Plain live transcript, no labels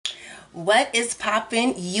What is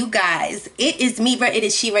poppin', you guys? It is Mibra, it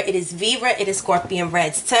is Shira, it is Vibra, it is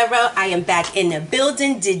ScorpionReddz Tarot. I am back in the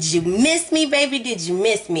building. Did you miss me, baby? Did you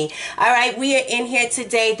miss me? Alright, we are in here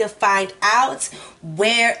today to find out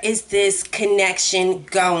where is this connection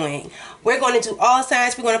going. We're going to do all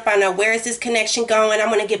signs. We're going to find out where is this connection going. I'm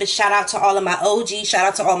going to give a shout out to all of my OGs. Shout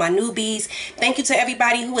out to all my newbies. Thank you to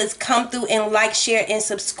everybody who has come through and liked, shared, and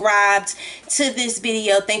subscribed to this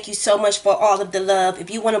video. Thank you so much for all of the love.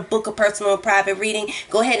 If you want to book a personal or private reading,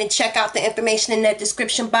 go ahead and check out the information in that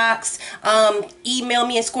description box. Email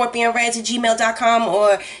me at scorpionreddztarot@gmail.com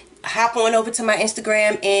or hop on over to my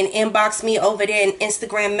Instagram and inbox me over there in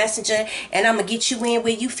Instagram Messenger, and I'm gonna get you in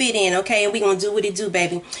where you fit in, okay? And we're gonna do what it do,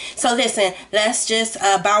 baby. So listen, let's just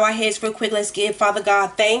bow our heads real quick. Let's give Father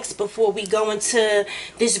God thanks before we go into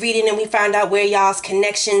this reading and we find out where y'all's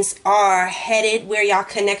connections are headed, where y'all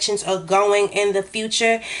connections are going in the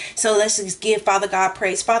future. So let's just give Father God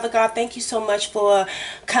praise. Father God, thank you so much for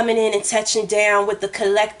coming in and touching down with the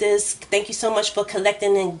collectors. Thank you so much for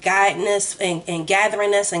collecting and guiding us and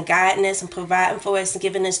gathering us and guiding us and providing for us and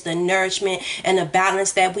giving us the nourishment and the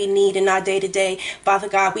balance that we need in our day-to-day. Father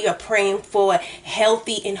God, we are praying for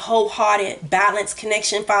healthy and wholehearted balanced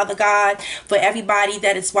connection, Father God, for everybody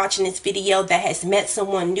that is watching this video that has met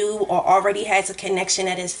someone new or already has a connection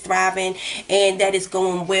that is thriving and that is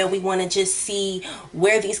going well. We want to just see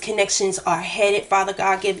where these connections are headed. Father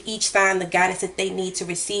God, give each sign the guidance that they need to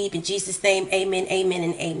receive. In Jesus' name, amen, amen,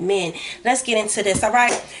 and amen. Let's get into this, all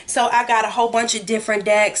right? So I got a whole bunch of different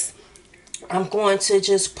decks. I'm going to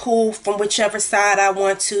just pull from whichever side I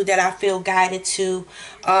want to, that I feel guided to.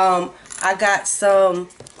 I got some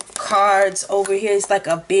cards over here. It's like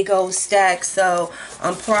a big old stack, so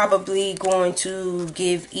I'm probably going to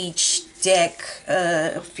give each deck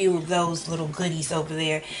a few of those little goodies over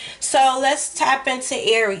there. So let's tap into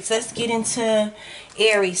Aries. Let's get into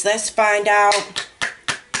Aries. Let's find out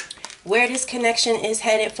where this connection is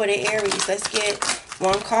headed for the Aries. Let's get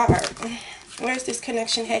one card. Where's this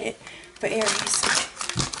connection headed for Aries?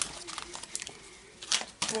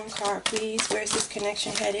 One card, please. Where's this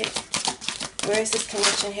connection headed? Where is this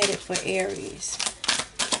connection headed for Aries?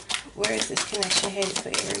 Where is this connection headed for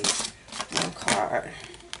Aries? One card.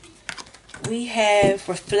 We have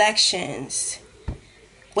reflections.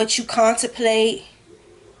 What you contemplate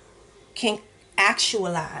can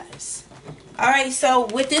actualize. Alright, so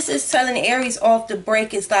what this is telling Aries off the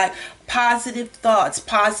break is like positive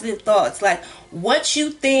thoughts, like what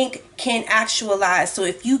you think can actualize. So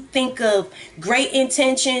if you think of great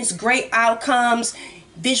intentions, great outcomes,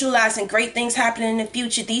 visualizing great things happening in the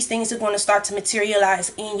future, these things are going to start to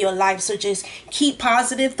materialize in your life. So just keep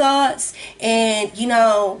positive thoughts, and you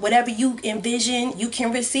know, whatever you envision, you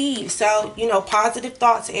can receive. So, you know, positive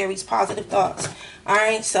thoughts, Aries, positive thoughts.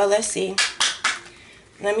 Alright, so let's see.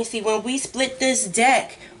 Let me see. When we split this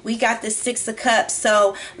deck, we got the Six of Cups.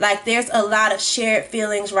 So like there's a lot of shared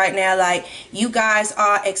feelings right now. Like you guys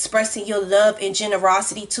are expressing your love and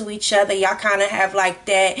generosity to each other. Y'all kind of have like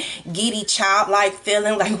that giddy childlike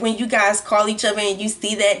feeling. Like when you guys call each other and you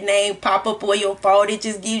see that name pop up on your phone, it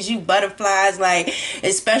just gives you butterflies. Like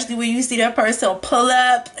especially when you see that person pull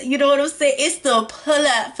up. You know what I'm saying? It's the pull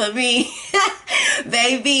up for me.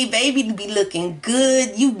 baby be looking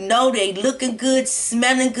good. You know they looking good,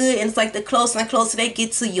 smelling good. And it's like the closer and closer they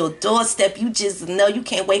get to your doorstep, you just know you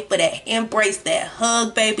can't wait for that embrace, that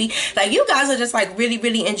hug, baby. Like you guys are just like really,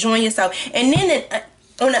 really enjoying yourself. And then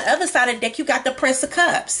on the other side of the deck, you got the Prince of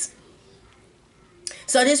Cups.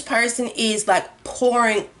 So this person is like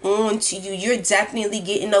pouring on to you. You're definitely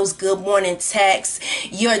getting those good morning texts.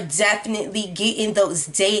 You're definitely getting those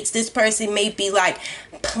dates. This person may be like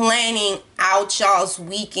planning out y'all's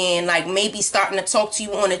weekend, like maybe starting to talk to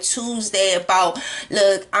you on a Tuesday about,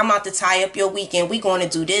 look, I'm about to tie up your weekend. We're going to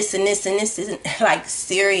do this and this and this. And like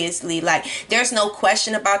seriously, like there's no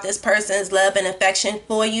question about this person's love and affection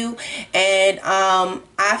for you. And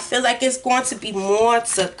I feel like it's going to be more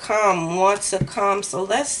to come, So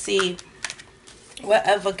let's see. What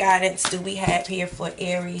other guidance do we have here for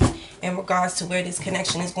Aries in regards to where this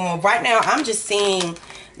connection is going? Right now, I'm just seeing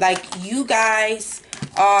like you guys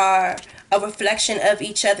are a reflection of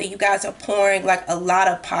each other. You guys are pouring like a lot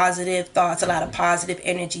of positive thoughts, a lot of positive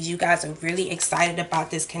energies. You guys are really excited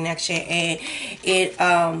about this connection, and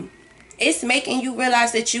it's making you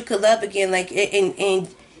realize that you could love again, like and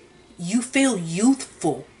you feel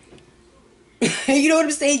youthful. You know what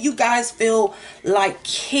I'm saying? You guys feel like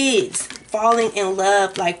kids falling in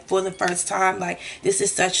love like for the first time. Like this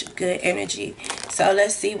is such good energy. So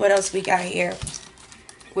let's see what else we got here.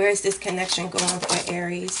 Where is this connection going for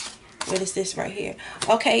Aries? What is this right here?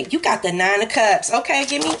 Okay, you got the Nine of Cups. Okay,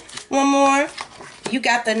 give me one more. You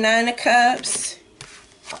got the 9 of Cups.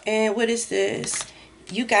 And what is this?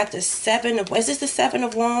 You got the 7 of... Is this the 7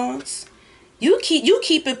 of Wands? You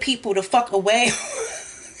keeping people the fuck away.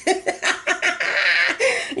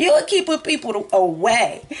 You're keeping people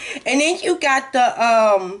away. And then you got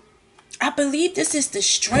the... I believe this is the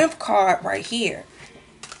Strength card right here.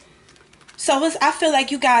 So I feel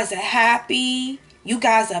like you guys are happy. You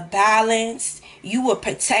guys are balanced. You were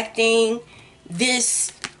protecting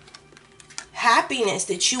this happiness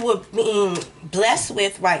that you were being blessed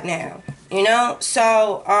with right now. You know?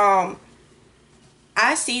 So,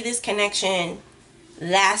 I see this connection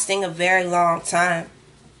lasting a very long time.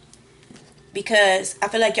 Because I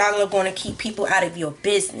feel like y'all are going to keep people out of your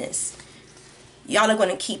business. Y'all are going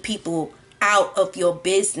to keep people out of your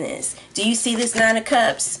business. Do you see this 9 of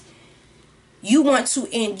Cups? You want to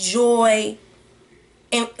enjoy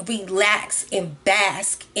and relax and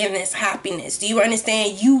bask in this happiness. Do you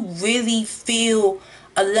understand? You really feel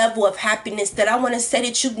a level of happiness that I want to say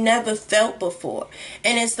that you've never felt before.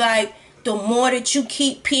 And it's like, the more that you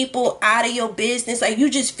keep people out of your business, like you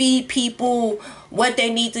just feed people what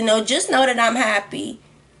they need to know. Just know that I'm happy.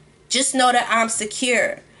 Just know that I'm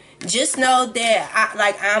secure. Just know that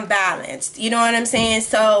I'm balanced. You know what I'm saying?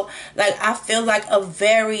 So like I feel like a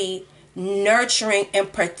very nurturing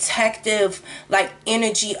and protective like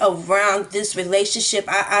energy around this relationship.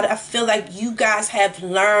 I feel like you guys have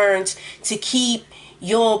learned to keep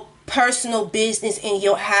your personal business and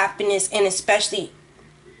your happiness, and especially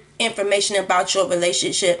information about your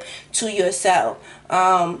relationship, to yourself.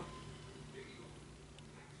 I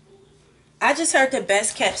just heard the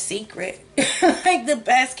best kept secret. Like the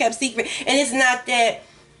best kept secret. And it's not that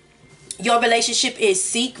your relationship is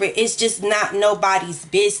secret. It's just not nobody's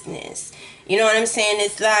business. You know what I'm saying?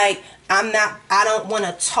 It's like, I don't want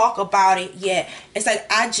to talk about it yet. It's like,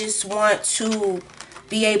 I just want to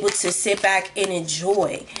be able to sit back and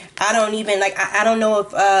enjoy. I don't even, like, I don't know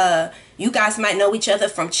if, you guys might know each other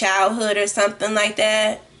from childhood or something like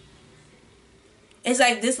that. It's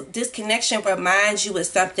like this connection reminds you of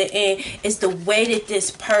something, and it's the way that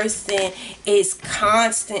this person is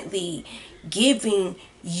constantly giving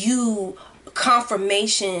you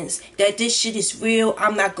confirmations that this shit is real.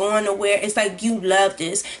 I'm not going nowhere. It's like you love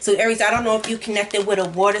this. So Aries, I don't know if you connected with a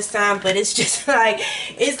water sign, but it's just like,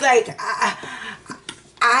 it's like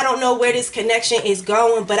I don't know where this connection is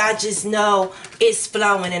going, but I just know it's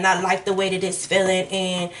flowing, and I like the way that it's feeling,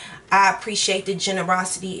 and I appreciate the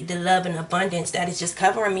generosity, the love, and abundance that is just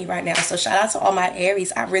covering me right now. So shout out to all my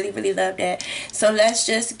Aries. I really, really love that. So let's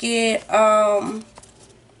just get, what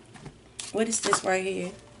is this right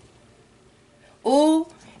here? Ooh,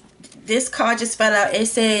 this card just fell out. It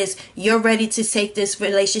says, you're ready to take this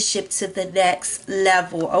relationship to the next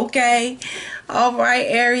level. Okay. All right,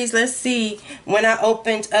 Aries, let's see. When I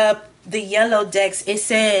opened up the yellow decks, it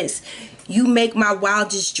says, you make my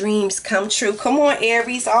wildest dreams come true. Come on,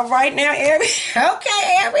 Aries. All right now, Aries.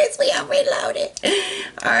 Okay, Aries, we are reloaded.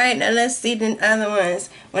 All right, now let's see the other ones.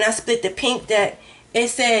 When I split the pink deck, it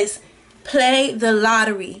says, play the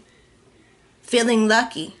lottery. Feeling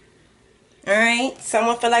lucky. All right,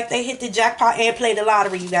 someone feel like they hit the jackpot and play the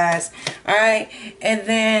lottery, you guys. All right, and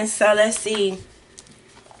then so let's see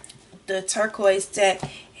the turquoise deck.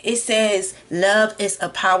 It says love is a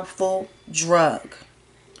powerful drug.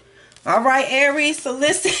 All right, Aries, so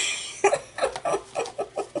listen.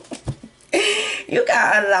 You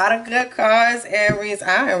got a lot of good cards, Aries.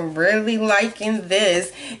 I am really liking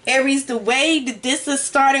this. Aries, the way that this is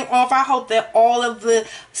starting off, I hope that all of the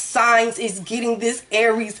signs is getting this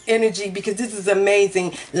Aries energy, because this is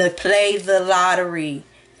amazing. Play the lottery.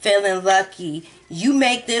 Feeling lucky. You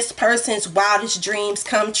make this person's wildest dreams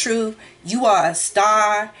come true. You are a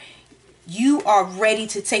star. You are ready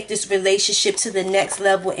to take this relationship to the next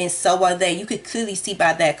level, and so are they. You could clearly see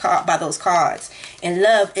by that card, by those cards. And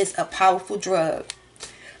love is a powerful drug.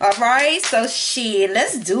 All right, so shit,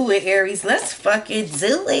 let's do it, Aries. Let's fucking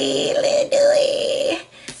do it. Let's do it.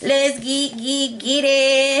 Let's get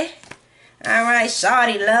it. All right,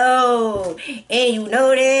 shawty low, and you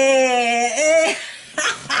know that.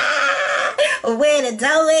 Where the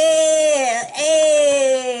dough is.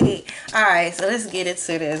 Hey. Alright, so let's get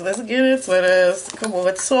into this. Let's get into this. Come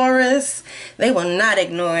on, Taurus. They will not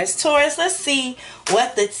ignore us. Taurus, let's see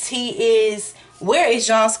what the tea is. Where is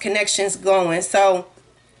y'all's connections going? So,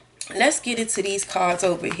 let's get into these cards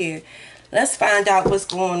over here. Let's find out what's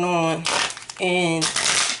going on in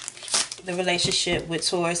the relationship with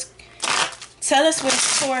Taurus. Tell us where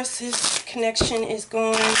Taurus's connection is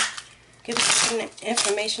going. Give us some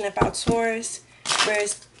information about Taurus. Where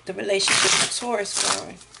is the relationship with Taurus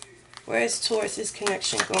going? Where is Taurus's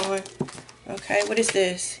connection going? Okay, what is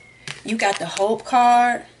this? You got the Hope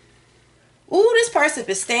card. Ooh, this person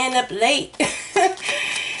been staying up late.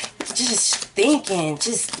 Just thinking,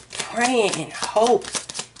 just praying, hope,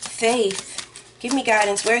 faith. Give me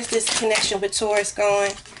guidance. Where's this connection with Taurus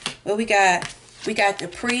going? What we got? We got the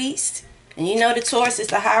Priest. And you know the Taurus is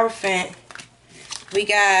the Hierophant. We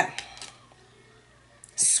got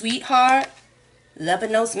Sweetheart,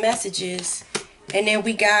 loving those messages. And then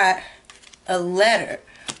we got a letter.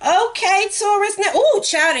 Okay, Taurus. Now, ooh,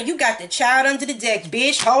 child, and you got the child under the deck,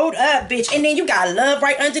 bitch. Hold up, bitch. And then you got love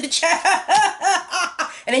right under the child.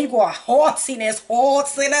 And then you go haughtiness. Okay,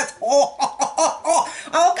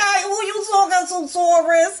 who you talking to,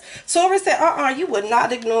 Taurus? Taurus said, you would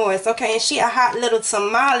not ignore us. Okay, and she a hot little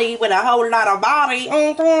tamale with a whole lot of body.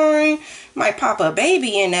 Okay, might pop a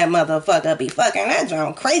baby in that motherfucker. Be fucking that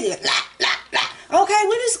drum crazy. Okay,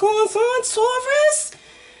 what is going on, Taurus?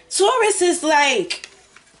 Taurus is like,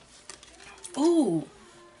 ooh,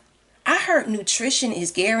 I heard nutrition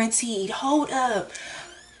is guaranteed. Hold up.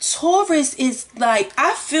 Taurus is like,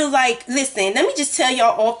 I feel like, listen, let me just tell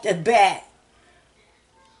y'all off the bat.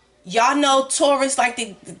 Y'all know Taurus like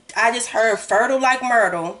I just heard fertile like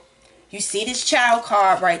myrtle. You see this child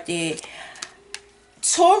card right there.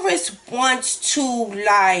 Taurus wants to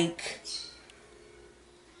like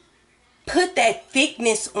put that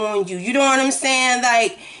thickness on you. You know what I'm saying?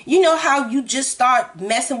 Like, you know how you just start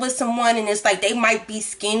messing with someone and it's like they might be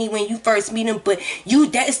skinny when you first meet them, but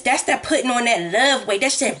that's that putting on that love weight.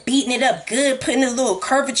 That's that beating it up good, putting a little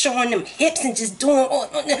curvature on them hips and just doing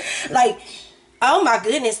like, oh my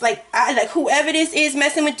goodness, like whoever this is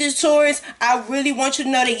messing with this Taurus, I really want you to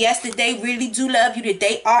know that yes, that they really do love you, that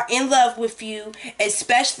they are in love with you,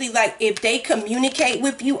 especially like if they communicate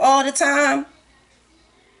with you all the time.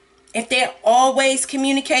 If they're always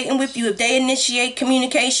communicating with you, if they initiate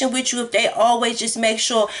communication with you, if they always just make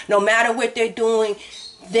sure no matter what they're doing,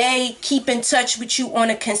 they keep in touch with you on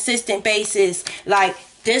a consistent basis. Like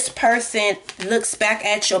this person looks back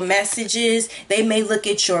at your messages. They may look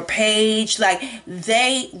at your page. Like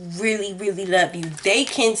they really, really love you. They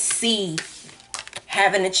can see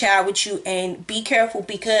having a child with you, and be careful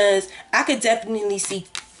because I could definitely see,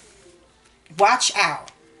 watch out.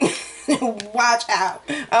 Watch out,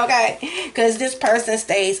 okay? Because this person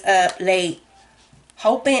stays up late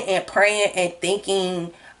hoping and praying and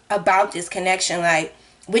thinking about this connection. Like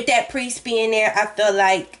with that Priest being there, I feel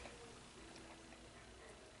like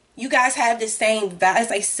you guys have the same values,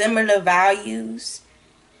 like similar values,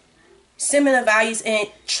 and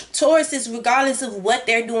Taurus is, regardless of what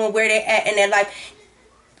they're doing, where they're at in their life,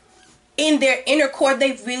 in their inner core,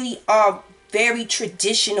 they really are very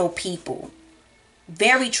traditional people.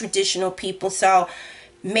 Very traditional people. So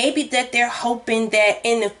maybe that they're hoping that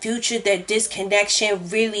in the future that this connection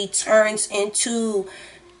really turns into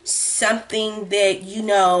something that, you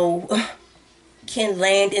know, can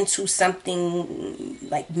land into something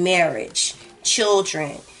like marriage,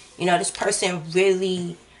 children. You know, this person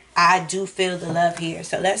really, I do feel the love here.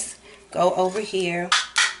 So let's go over here.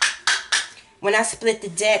 When I split the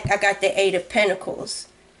deck, I got the 8 of Pentacles.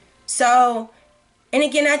 So, and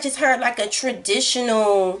again, I just heard like a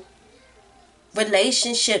traditional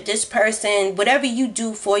relationship. This person, whatever you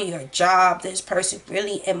do for your job, this person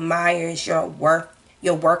really admires your work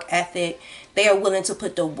ethic. They are willing to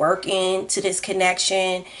put the work into this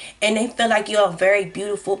connection, and they feel like you're a very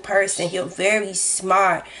beautiful person. You're very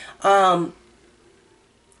smart.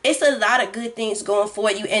 It's a lot of good things going for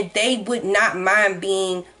you, and they would not mind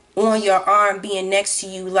being on your arm, being next to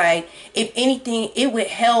you. Like, if anything, it would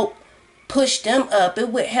help push them up. It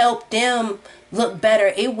would help them look better.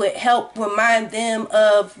 It would help remind them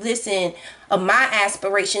of, listen, of my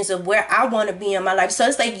aspirations, of where I want to be in my life. So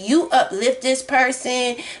it's like you uplift this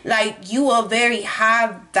person. Like, you are very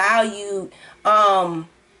high valued,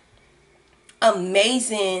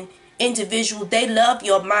 amazing individual. They love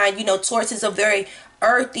your mind. You know, Tauruses are very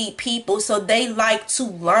earthy people, so they like to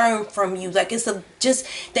learn from you. Like, it's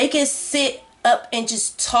they can sit up and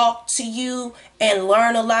just talk to you and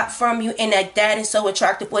learn a lot from you, and that is so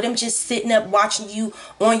attractive for them. Just sitting up watching you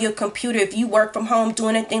on your computer, if you work from home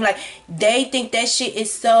doing anything, like, they think that shit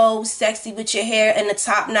is so sexy with your hair and the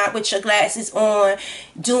top knot with your glasses on,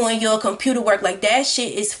 doing your computer work. Like, that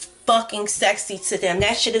shit is fucking sexy to them.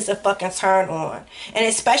 That shit is a fucking turn on. And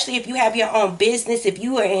especially if you have your own business, if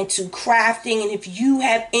you are into crafting, and if you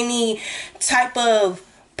have any type of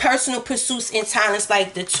personal pursuits and talents,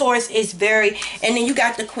 like the Taurus is very. And then you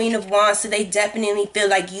got the Queen of Wands, so they definitely feel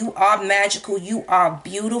like you are magical, you are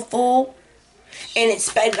beautiful. And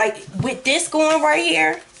it's like with this going right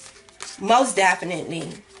here, most definitely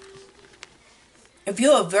If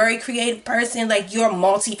you're a very creative person, like you're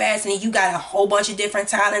multifaceted, you got a whole bunch of different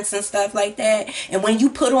talents and stuff like that. And when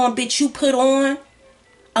you put on, bitch, you put on,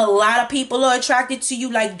 a lot of people are attracted to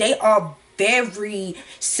you. Like they are very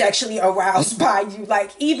sexually aroused by you.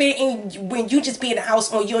 Like even when you just be in the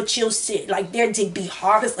house on your chill shit, like their dick be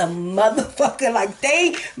hard as a motherfucker. Like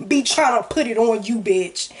they be trying to put it on you,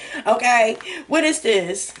 bitch. Okay, what is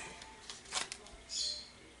this?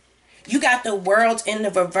 You got the World in the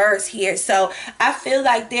reverse here. So I feel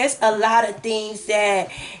like there's a lot of things that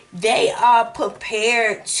they are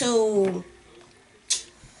prepared to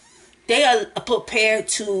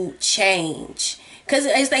change. Because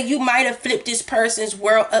it's like you might have flipped this person's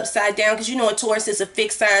world upside down. Because you know a Taurus is a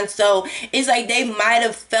fixed sign. So it's like they might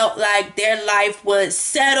have felt like their life was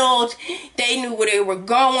settled. They knew where they were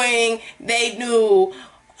going. They knew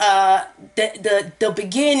the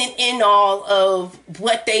beginning and end all of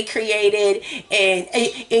what they created,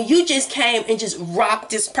 and you just came and just rocked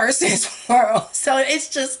this person's world. So it's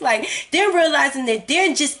just like they're realizing that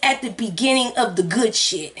they're just at the beginning of the good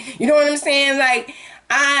shit. You know what I'm saying? Like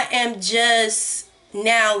I am just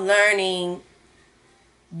now learning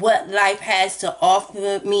what life has to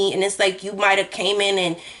offer me, and it's like you might have came in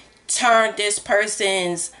and turned this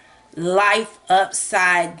person's life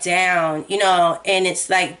upside down, you know, and it's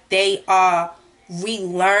like they are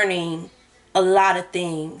relearning a lot of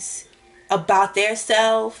things about their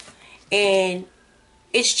self, and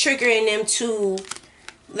it's triggering them to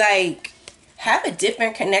like have a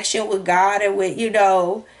different connection with God and with, you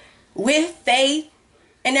know, with faith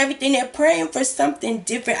and everything. They're praying for something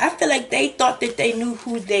different. I feel like they thought that they knew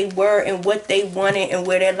who they were and what they wanted and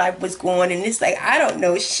where their life was going. And it's like, I don't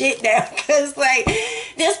know shit now. Because, like,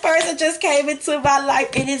 this person just came into my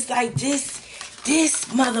life. And it's like, this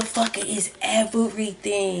motherfucker is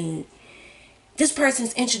everything. This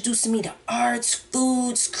person's introducing me to arts,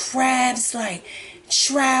 foods, crafts, like,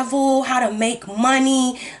 travel, how to make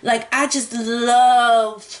money. Like, I just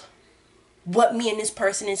love what me and this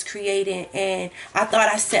person is creating, and I thought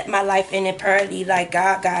I set my life, and apparently like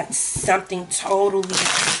God got something totally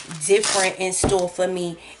different in store for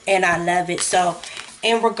me, and I love it. So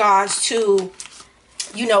in regards to,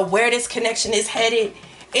 you know, where this connection is headed,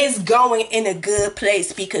 it's going in a good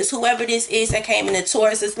place, because whoever this is that came in the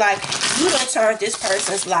Taurus is like, you done turned this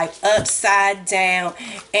person's life upside down,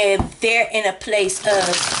 and they're in a place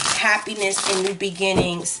of happiness and new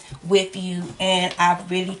beginnings with you. And I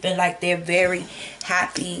really feel like they're very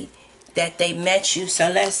happy that they met you. So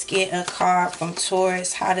let's get a card from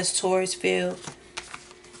Taurus. How does Taurus feel?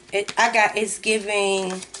 It's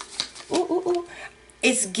giving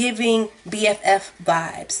it's giving BFF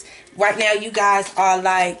vibes. Right now you guys are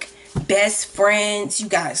like best friends. You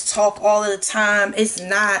guys talk all of the time. It's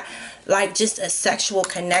not like just a sexual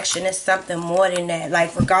connection. It's something more than that.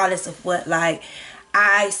 Like regardless of what, like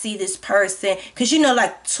I see this person, because you know,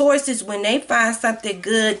 like Tauruses, when they find something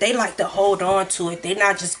good, they like to hold on to it. They're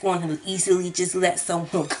not just going to easily just let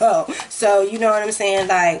someone go. So you know what I'm saying?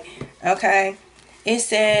 Like, okay, it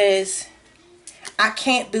says, I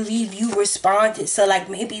can't believe you responded. So like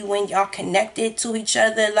maybe when y'all connected to each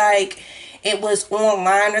other, like it was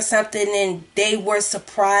online or something, and they were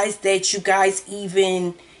surprised that you guys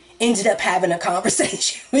even ended up having a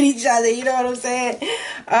conversation with each other. You know what I'm saying?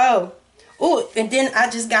 Oh, and then I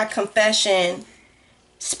just got confession.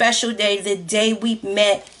 Special day, the day we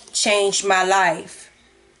met changed my life.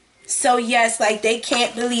 So yes, like they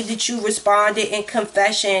can't believe that you responded in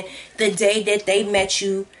confession. The day that they met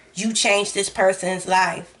you, you changed this person's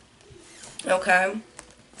life. Okay.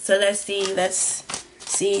 So let's see.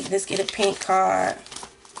 Let's get a pink card.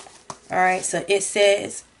 Alright, so it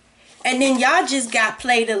says, and then y'all just got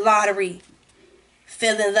played the lottery.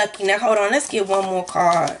 Feeling lucky. Now hold on, let's get one more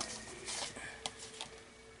card.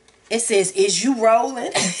 It says, is you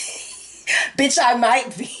rolling? Bitch, I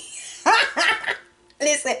might be.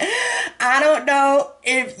 Listen, I don't know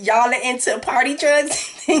if y'all are into party drugs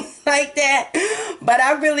and things like that, but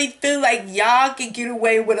I really feel like y'all can get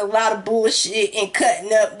away with a lot of bullshit and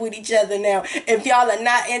cutting up with each other now. If y'all are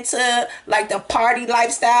not into like the party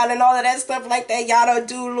lifestyle and all of that stuff like that, y'all don't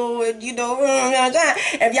do little, you know,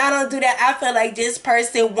 if y'all don't do that, I feel like this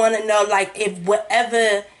person want to know, like, if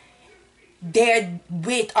whatever they're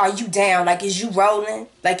with, are you down? Like, is you rolling?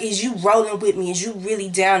 Like, is you rolling with me? Is you really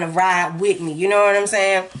down to ride with me? You know what I'm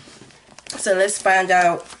saying? So let's find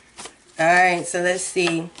out. Alright, so let's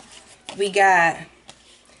see. We got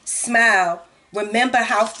smile. Remember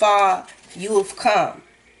how far you have come.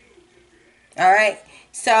 Alright,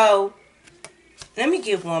 so let me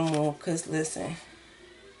give one more, because listen.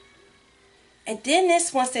 And then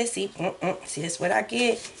this one says, see, that's what I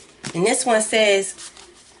get. And this one says,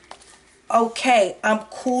 okay, I'm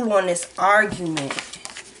cool on this argument.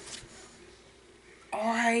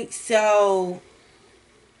 Alright, so,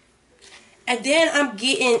 and then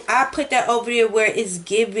I put that over there where it's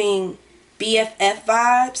giving BFF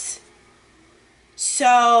vibes.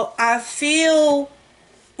 So I feel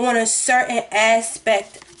on a certain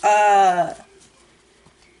aspect that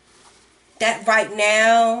right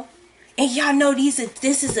now, and y'all know this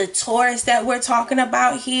is a Taurus that we're talking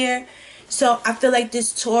about here. So I feel like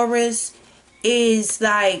this Taurus is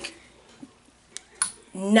like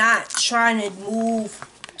not trying to move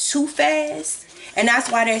too fast, and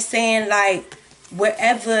that's why they're saying like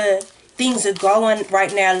wherever things are going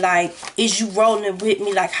right now, like, is you rolling with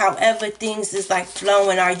me? Like, however things is like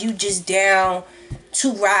flowing, are you just down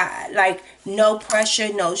to ride? Like, no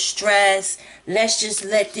pressure, no stress. Let's just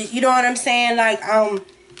let this, you know what I'm saying? Like,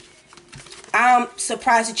 I'm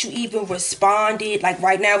surprised that you even responded. Like,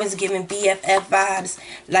 right now it's giving BFF vibes.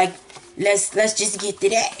 Like, let's just get to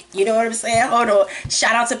that. You know what I'm saying? Hold on.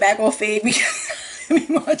 Shout out to Back on Fade because I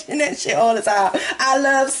be watching that shit all the time. I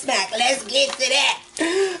love smack. Let's get to that.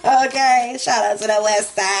 Okay. Shout out to the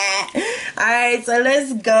west side. Alright, so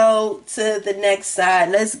let's go to the next side.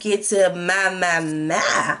 Let's get to my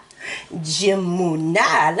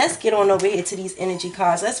Gemini. Let's get on over here to these energy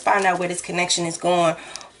cards. Let's find out where this connection is going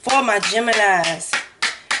for my Geminis.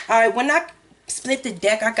 Alright, when I split the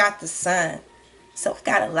deck, I got the Sun. So I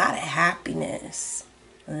got a lot of happiness.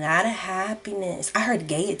 A lot of happiness. I heard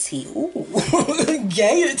gaiety. Ooh.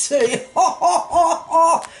 Gaiety.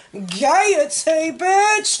 Gaiety,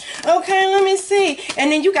 bitch. Okay, let me see.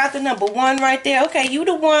 And then you got the number 1 right there. Okay, you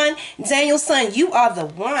the one. Daniel Son, you are the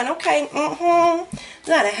one. Okay, A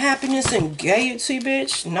lot of happiness and gaiety,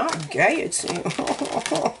 bitch. Not gaiety.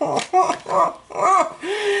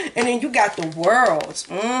 And then you got the World.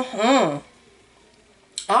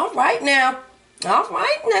 All right now,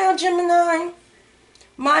 Gemini.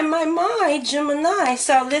 My, Gemini.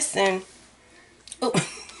 So listen.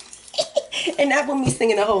 And that when me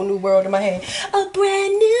singing a whole new world in my head. A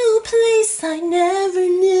brand new place I never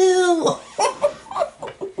knew.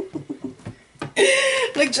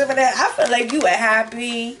 Look, Gemini, I feel like you were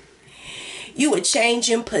happy. You were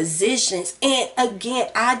changing positions. And again,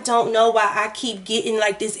 I don't know why I keep getting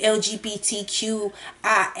like this LGBTQIA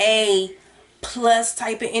plus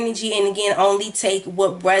type of energy, and again, only take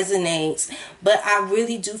what resonates. But I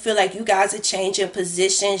really do feel like you guys are changing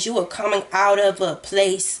positions. You are coming out of a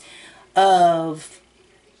place of,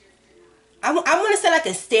 I want to say like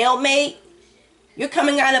a stalemate. You're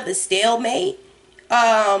coming out of a stalemate.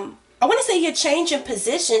 I want to say you're changing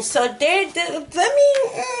positions. So let me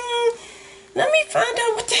find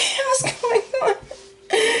out what the hell is going on.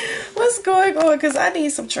 What's going on? Because I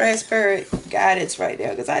need some transparent guidance right now.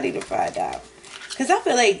 Because I need to find out. Because I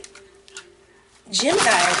feel like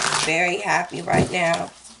Gemini is very happy right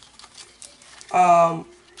now. Oh,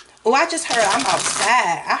 I just heard I'm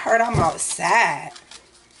outside. I heard I'm outside.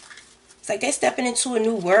 It's like they're stepping into a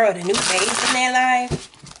new world, a new phase in their life.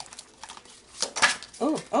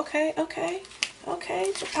 Oh, okay.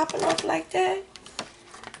 They're popping off like that.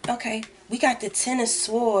 Okay, we got the 10 of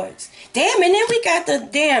Swords. Damn, and then we got the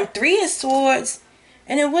damn 3 of Swords.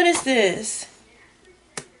 And then what is this?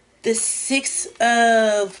 The 6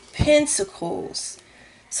 of Pentacles.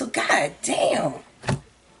 So, god damn.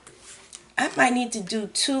 I might need to do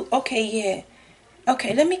 2. Okay, yeah.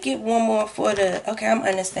 Okay, let me get one more for the... Okay, I'm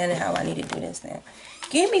understanding how I need to do this now.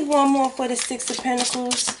 Give me one more for the 6 of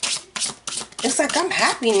Pentacles. It's like I'm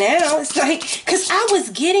happy now. It's like... Because I was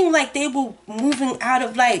getting like they were moving out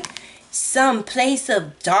of like some place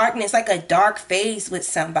of darkness. Like a dark phase with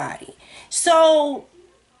somebody. So...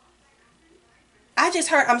 I just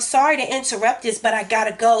heard, I'm sorry to interrupt this, but I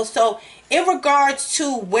gotta go. So in regards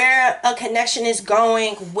to where a connection is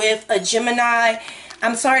going with a Gemini,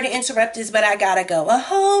 I'm sorry to interrupt this, but I gotta go. A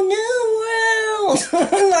whole new world.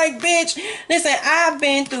 Like, bitch, listen, I've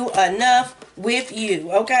been through enough with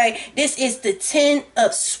you, okay? This is the 10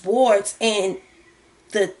 of Swords and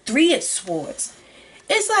the 3 of Swords.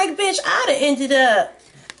 It's like, bitch, I'd have ended up,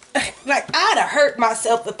 like, I'd have hurt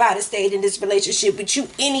myself if I'd have stayed in this relationship with you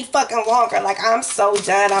any fucking longer. Like, I'm so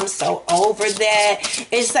done. I'm so over that.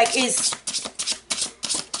 It's like, it's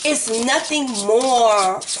nothing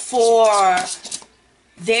more for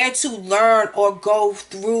there to learn or go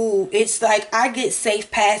through. It's like I get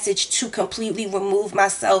safe passage to completely remove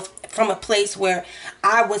myself from a place where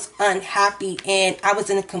I was unhappy and I was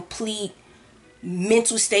in a complete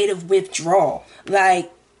mental state of withdrawal.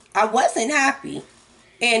 Like, I wasn't happy.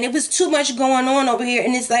 And it was too much going on over here.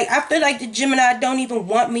 And it's like, I feel like the Gemini don't even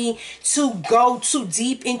want me to go too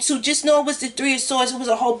deep into. Just know it was the 3 of Swords. It was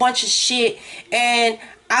a whole bunch of shit. And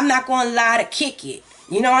I'm not going to lie to kick it.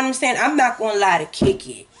 You know what I'm saying? I'm not going to lie to kick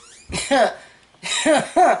it.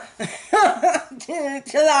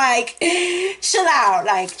 Like, chill out.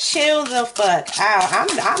 Like, chill the fuck out.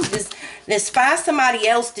 I'm just, let's find somebody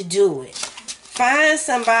else to do it. Find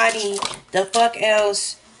somebody the fuck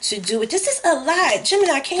else to do it. This is a lot.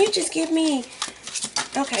 Gemini, can you just give me...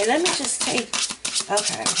 Okay, let me just take...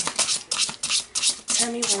 Okay.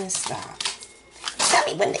 Tell me when to stop. Tell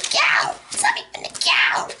me when to go. Tell me when to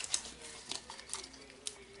go.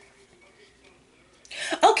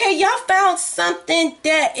 Okay, y'all found something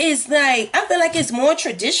that is like, I feel like it's more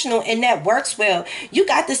traditional and that works well. You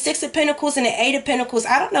got the Six of Pentacles and the Eight of Pentacles.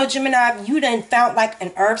 I don't know, Gemini, if you done found like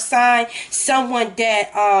an earth sign, someone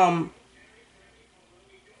that,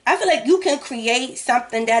 I feel like you can create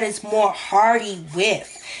something that is more hardy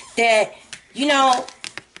with. That, you know,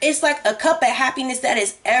 it's like a cup of happiness that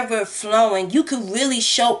is ever flowing. You can really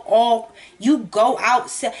show off. You go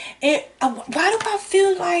outside. And why do I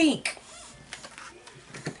feel like...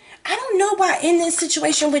 I don't know why in this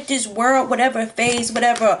situation with this world, whatever phase,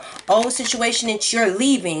 whatever old situation that you're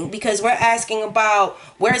leaving, because we're asking about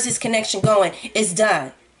where is this connection going? It's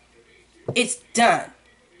done. It's done.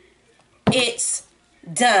 It's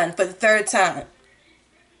done for the third time.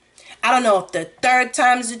 I don't know if the third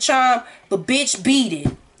time is a charm, but bitch, beat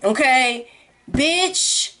it. Okay?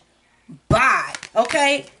 Bitch, bye.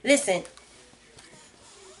 Okay? Listen.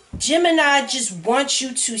 Gemini just wants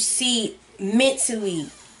you to see mentally,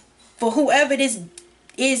 for whoever this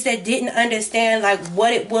is that didn't understand like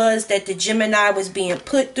what it was that the Gemini was being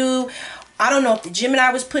put through. I don't know if the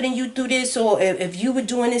Gemini was putting you through this or if you were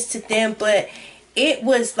doing this to them, but it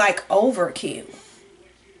was like overkill.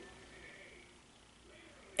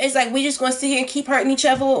 It's like, we just gonna sit here and keep hurting each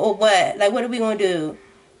other or what? Like, what are we gonna do?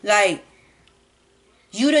 Like,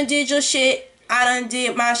 you done did your shit, I done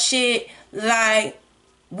did my shit. Like,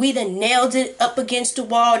 we done nailed it up against the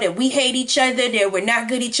wall that we hate each other, that we're not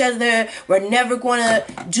good each other, we're never gonna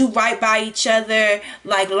do right by each other.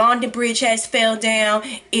 Like, London Bridge has fell down.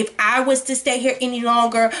 If I was to stay here any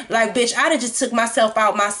longer, like, bitch, I'd have just took myself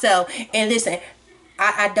out myself. And listen,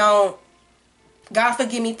 I don't, God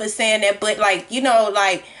forgive me for saying that, but like, you know,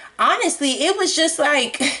 like, honestly, it was just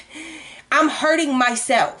like, I'm hurting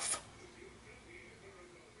myself.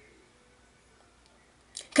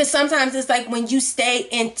 Because sometimes it's like when you stay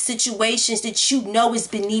in situations that you know is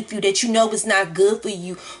beneath you, that you know is not good for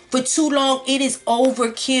you, for too long, it is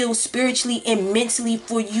overkill spiritually and mentally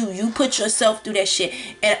for you. You put yourself through that shit.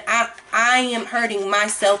 And I am hurting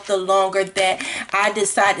myself the longer that I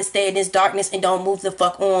decide to stay in this darkness and don't move the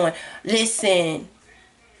fuck on. Listen,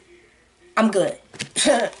 I'm good.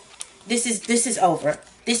 This is over.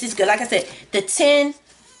 This is good. Like I said, the 10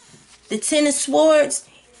 of Swords,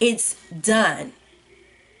 it's done.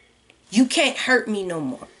 You can't hurt me no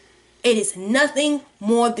more. It is nothing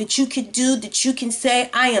more that you could do, that you can say,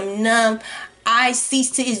 I am numb. I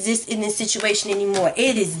cease to exist in this situation anymore.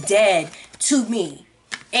 It is dead to me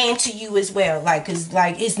and to you as well. Like, cause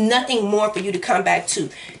like, it's nothing more for you to come back to.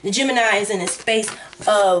 The Gemini is in a space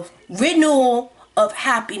of renewal, of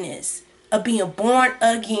happiness, of being born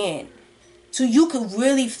again. So you could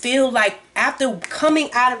really feel like after coming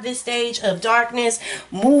out of this stage of darkness,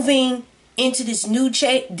 moving into this new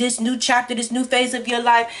chapter, this new phase of your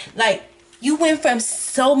life, like, you went from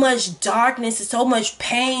so much darkness and so much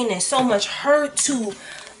pain and so much hurt to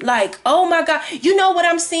like, oh my God, you know what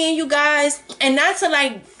I'm seeing, you guys? And not to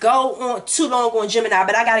like go on too long on Gemini,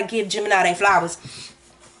 but I gotta give Gemini their flowers.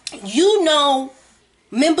 You know,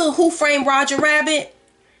 remember Who Framed Roger Rabbit?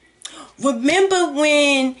 Remember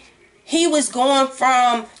when he was going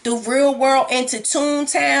from the real world into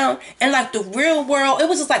Toontown, and like the real world, it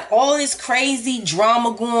was just like all this crazy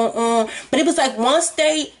drama going on. But it was like once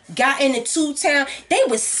they got into Toontown, they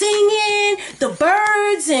was singing, the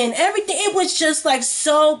birds and everything. It was just like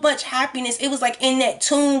so much happiness. It was like in that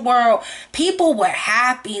Toon world, people were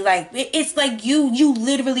happy. Like it's like you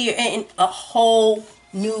literally are in a whole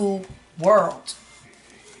new world.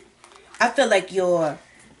 I feel like your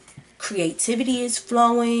creativity is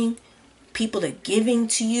flowing. People are giving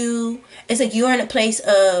to you. It's like you're in a place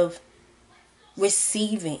of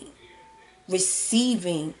receiving.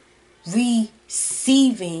 And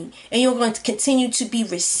you're going to continue to be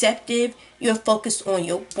receptive. You're focused on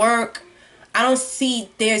your work. I don't see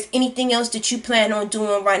there's anything else that you plan on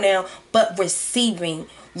doing right now but receiving,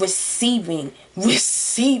 and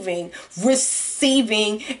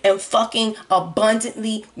fucking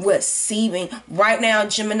abundantly receiving. Right now,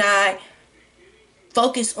 Gemini,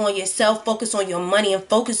 focus on yourself, focus on your money, and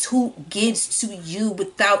focus who gives to you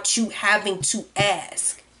without you having to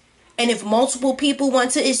ask. And if multiple people want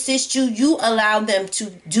to assist you, you allow them to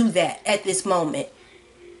do that at this moment.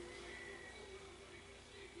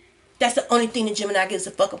 That's the only thing that Gemini gives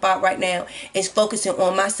a fuck about right now, is focusing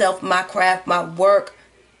on myself, my craft, my work,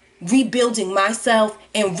 rebuilding myself,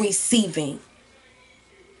 and receiving.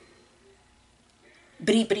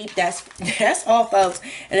 That's all, folks.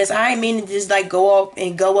 And listen, I ain't mean to just like go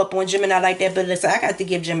up on Gemini like that, but listen, I got to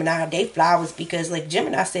give Gemini their flowers, because like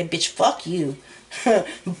Gemini said, bitch, fuck you.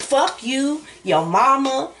 Fuck you, your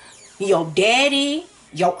mama, your daddy,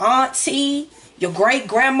 your auntie, your great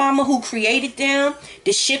grandmama who created them,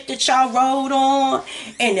 the ship that y'all rode on,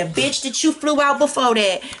 and the bitch that you flew out before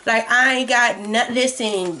that. Like, I ain't got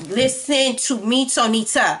nothing. Listen to me,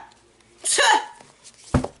 Tonita.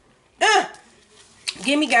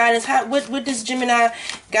 Give me guidance. What does Gemini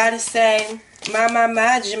gotta say? My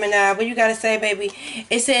Gemini, what you gotta say, baby?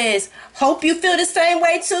 It says, hope you feel the same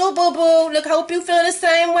way too, boo-boo. Look, hope you feel the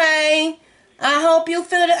same way. I hope you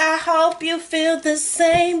feel the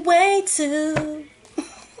same way too.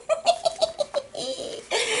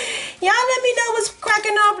 Y'all let me know what's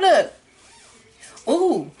cracking up. Look.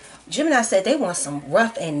 Ooh, Gemini said they want some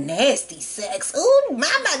rough and nasty sex. Ooh,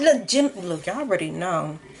 mama, look, y'all already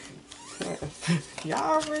know.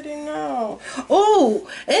 Y'all already know. Ooh,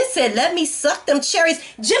 it said, let me suck them cherries.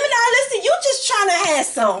 Gemini, listen, you just trying to have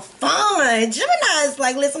some fun. Gemini is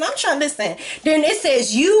like, listen, I'm trying to listen. Then it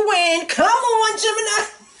says, you win. Come on, Gemini.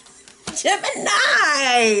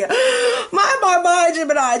 Gemini. My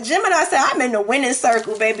Gemini. Gemini said, I'm in the winning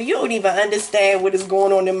circle, baby. You don't even understand what is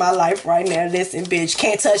going on in my life right now. Listen, bitch,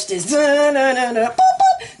 can't touch this. Dun, dun, dun, dun, boop,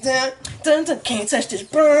 boop. Dun, dun, dun, can't touch this.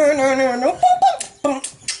 Dun, dun, dun, dun, boop, boop,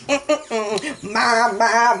 boop. My.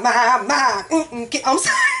 I'm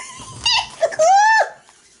sorry.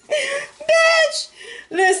 Bitch.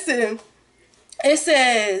 Listen. It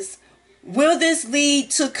says, will this lead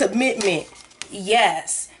to commitment?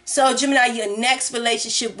 Yes. So, Gemini, your next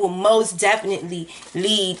relationship will most definitely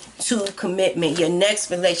lead to commitment. Your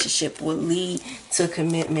next relationship will lead to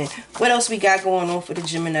commitment. What else we got going on for the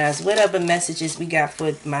Geminis? What other messages we got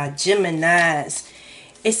for my Geminis?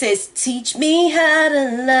 It says, teach me how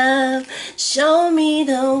to love. Show me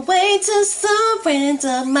the way to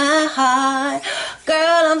surrender my heart.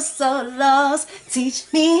 Girl, I'm so lost. Teach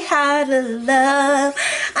me how to love.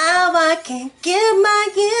 How I can get my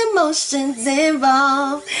emotions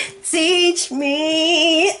involved. Teach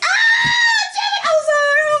me. I'm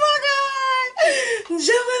sorry. Oh my God.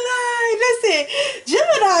 Gemini, listen.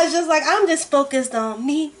 Gemini is just like, I'm just focused on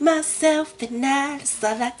me, myself, tonight. That's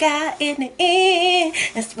all I got in the end.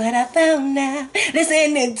 That's what I found out.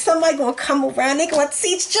 Listen, and somebody gonna come around. They gonna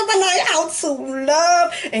teach Gemini how to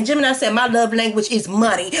love. And Gemini said, my love language is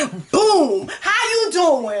money. Boom. How you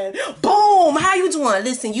doing? Boom. How you doing?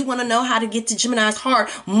 Listen, you wanna know how to get to Gemini's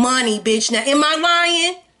heart? Money, bitch. Now, am I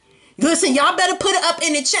lying? Listen, y'all better put it up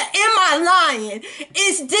in the chat. Am I lying?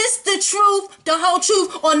 Is this the truth, the whole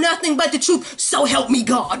truth, or nothing but the truth? So help me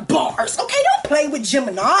God. Bars. Okay, don't play with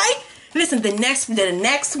Gemini. Listen, the next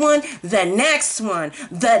one,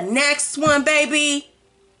 baby.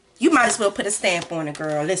 You might as well put a stamp on it,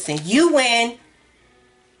 girl. Listen, you win.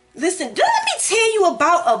 Listen, let me tell you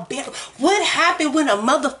about what happened when a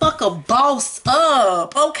motherfucker boss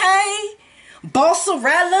up, okay?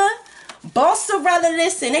 Bossarella,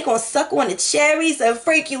 listen, they gonna suck on the cherries and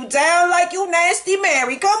freak you down like you nasty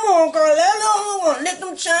Mary. Come on, girl. Let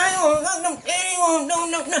them shine. Let them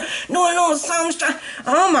no, something.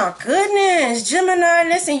 Oh my goodness, Gemini,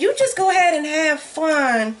 listen, you just go ahead and have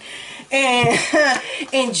fun and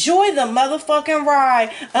enjoy the motherfucking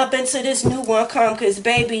ride up into this new one come, because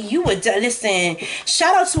baby, you would listen.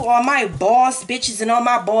 Shout out to all my boss bitches and all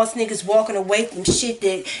my boss niggas walking away from shit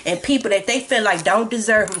that and people that they feel like don't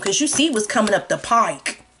deserve them, because you see what's coming up the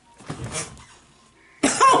pike.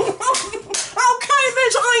 Okay,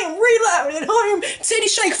 bitch, I am reloaded. I am titty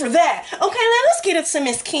shake for that. Okay, now let's get into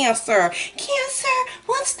Miss Cancer. Cancer,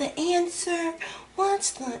 what's the answer?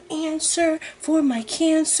 What's the answer for my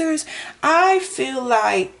Cancers? I feel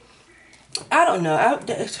like, I don't know.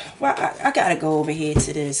 I gotta go over here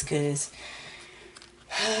to this, because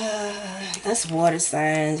that's water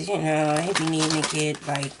signs, you know. They be needing to get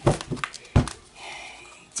like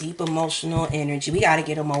deep emotional energy. We gotta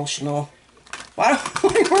get emotional. Why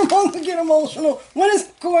don't we want to get emotional? What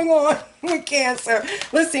is going on with Cancer?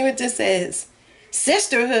 Let's see what this says.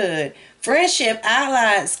 Sisterhood, friendship,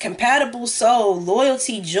 allies, compatible soul,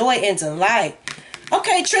 loyalty, joy, and delight.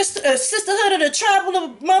 Okay, sisterhood of the tribal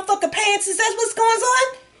of motherfucking pants. Is that what's going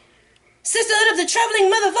on? Sisterhood of the traveling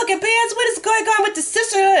motherfucking pants. What is going on with the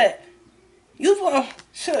sisterhood? You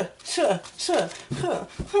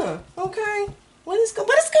okay? What is going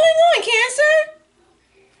on, Cancer?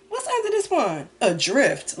 What's under this one?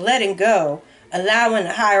 Adrift, letting go, allowing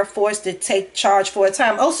a higher force to take charge for a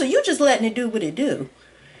time. Oh, so you just letting it do what it do.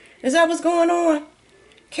 Is that what's going on?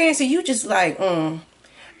 Cancer, you just like,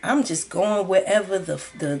 I'm just going wherever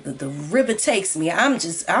the river takes me. I'm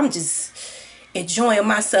just enjoying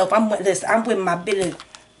myself. I'm with my Billy.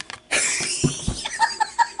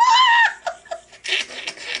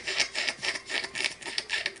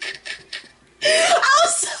 I'm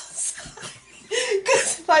so sorry.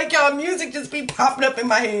 Cause like y'all music just be popping up in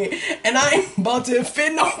my head. And I ain't about to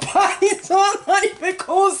offend nobody, so I'm not even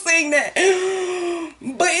gonna sing that.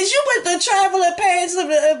 But is you with the traveler page of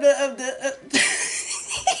the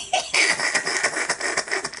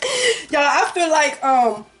y'all, I feel like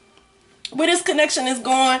where this connection is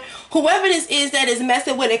going, whoever this is that is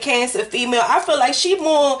messing with a Cancer female, I feel like she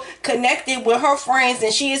more connected with her friends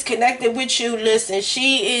than she is connected with you. Listen,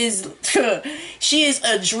 she is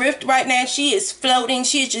adrift right now. She is floating.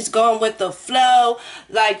 She is just going with the flow.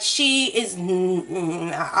 Like she is I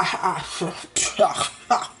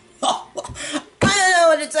don't know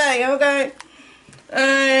what to tell you, okay?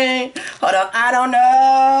 Hold on, I don't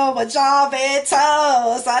know what y'all been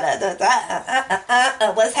told.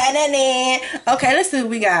 What's happening? Okay, let's see what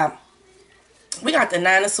we got. We got the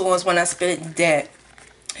Nine of Swords when I split the deck.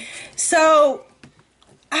 So,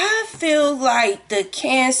 I feel like the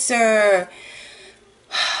Cancer,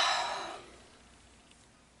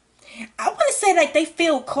 I want to say like they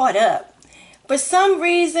feel caught up. For some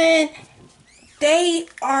reason, they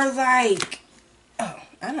are like,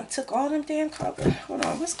 I done took all them damn cards. Hold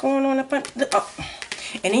on, what's going on up under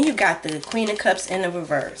and then you got the Queen of Cups in the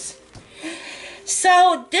reverse.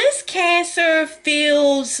 So this Cancer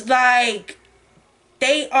feels like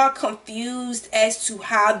they are confused as to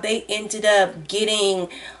how they ended up getting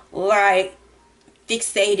like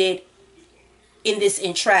fixated in this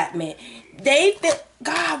entrapment. They feel,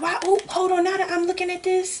 God, why? Oh, hold on, now that I'm looking at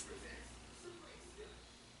this.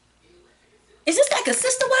 Is this like a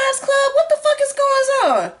Sister Wives Club? What the fuck is going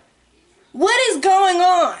on? What is going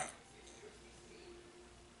on?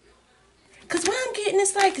 Because what I'm getting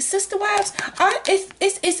is like Sister Wives.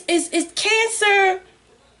 It's Cancer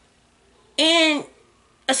in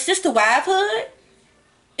a Sister Wivehood.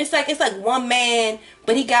 It's like one man,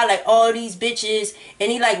 but he got like all these bitches,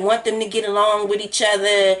 and he like want them to get along with each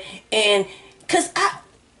other. And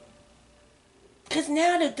Cause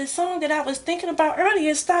now that the song that I was thinking about earlier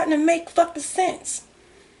is starting to make fucking sense.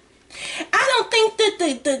 I don't think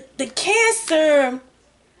that the Cancer,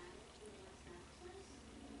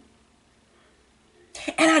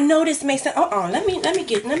 and I know this makes sense. Let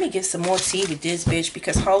me get some more tea with this bitch,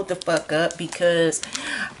 because hold the fuck up, because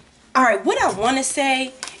all right, what I want to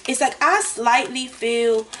say is like I slightly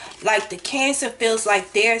feel like the Cancer feels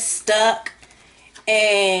like they're stuck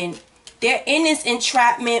and they're in this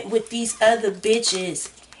entrapment with these other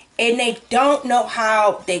bitches, and they don't know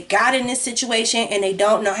how they got in this situation, and they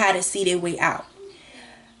don't know how to see their way out.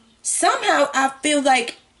 Somehow I feel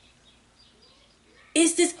like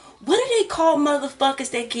it's this, what do they call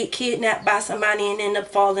motherfuckers that get kidnapped by somebody and end up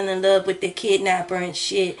falling in love with their kidnapper and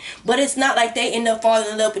shit? But it's not like they end up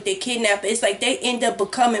falling in love with their kidnapper. It's like they end up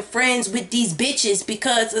becoming friends with these bitches,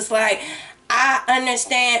 because it's like, I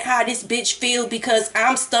understand how this bitch feel because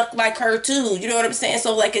I'm stuck like her too. You know what I'm saying?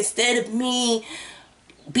 So like, instead of me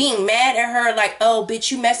being mad at her like, oh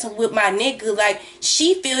bitch, you messing with my nigga, like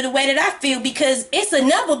she feel the way that I feel because it's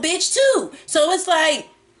another bitch too. So it's like,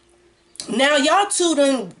 now y'all two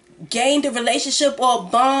done gained a relationship or a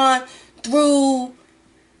bond through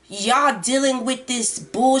y'all dealing with this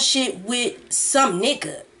bullshit with some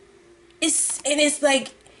nigga. It's like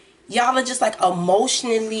y'all are just like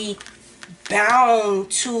emotionally bound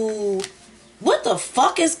to what the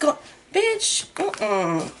fuck is going, bitch.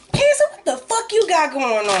 Cancer, what the fuck you got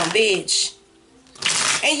going on, bitch?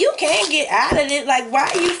 And you can't get out of it. Like,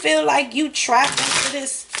 why you feel like you trapped into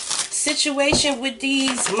this situation with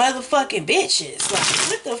these motherfucking bitches? Like,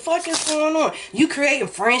 what the fuck is going on? You creating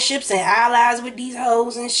friendships and allies with these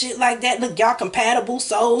hoes and shit like that. Look, y'all compatible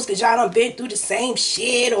souls because y'all done been through the same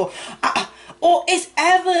shit, or it's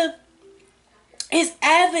either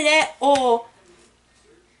that, or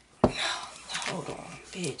hold on,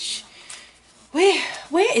 bitch.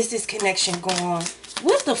 Where is this connection going?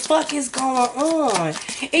 What the fuck is going on?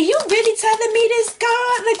 Are you really telling me this,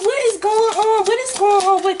 God? Like, what is going on? What is going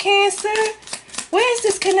on with Cancer? Where is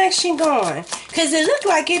this connection going? Because it look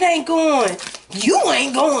like it ain't going. You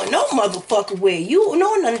ain't going no motherfucker where. You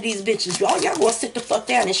know none of these bitches. Y'all gonna sit the fuck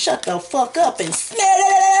down and shut the fuck up and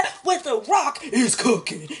smell what the rock is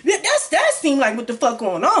cooking. That seemed like what the fuck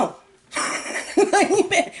going on.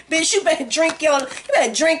 Like, Bitch, you better drink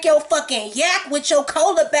your fucking yak with your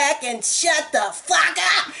cola back and shut the fuck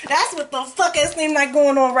up. That's what the fuck it seems like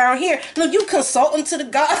going on around here. Look, you consulting to the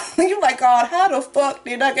God. You like, God, how the fuck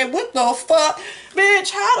did I get, what the fuck?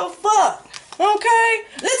 Bitch, how the fuck? Okay?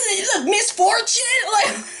 Look, misfortune.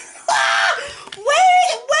 Like,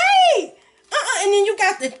 wait. And then you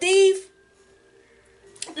got the thief.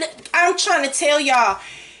 I'm trying to tell y'all,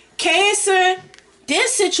 Cancer,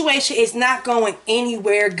 this situation is not going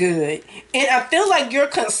anywhere good. And I feel like you're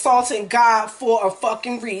consulting God for a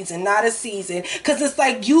fucking reason, not a season. Because it's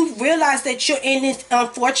like you realize that you're in this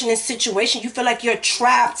unfortunate situation. You feel like you're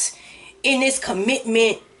trapped in this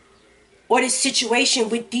commitment or this situation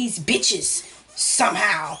with these bitches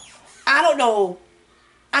somehow. I don't know.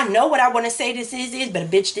 I know what I want to say this is, but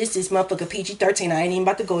bitch, this is motherfucker PG-13. I ain't even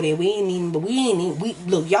about to go there. We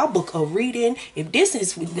look, y'all book a reading. If this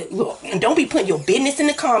is, look, and don't be putting your business in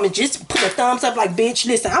the comments. Just put a thumbs up like, bitch,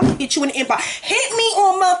 listen, I'm gonna hit you in the inbox. Hit me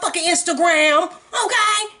on motherfucking Instagram,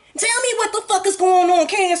 okay? Tell me what the fuck is going on,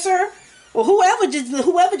 Cancer. Or whoever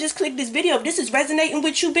just clicked this video, if this is resonating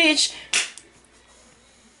with you, bitch.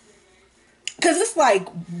 Because it's like,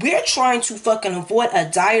 we're trying to fucking avoid a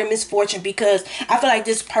dire misfortune because I feel like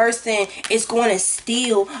this person is going to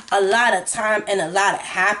steal a lot of time and a lot of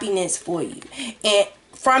happiness for you. And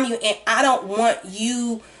from you. And I don't want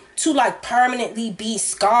you to like permanently be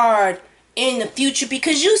scarred in the future.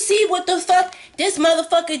 Because you see what the fuck this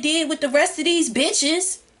motherfucker did with the rest of these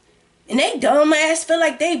bitches. And they dumb ass feel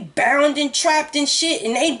like they bound and trapped and shit.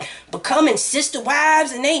 And they becoming sister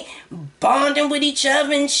wives. And they bonding with each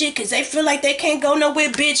other and shit. Because they feel like they can't go nowhere,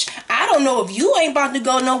 bitch. I don't know if you ain't about to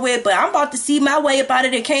go nowhere. But I'm about to see my way up out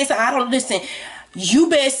of there. Cancer, I don't listen. You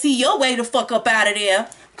better see your way the fuck up out of there.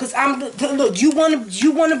 Because look, you wanna,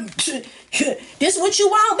 this what you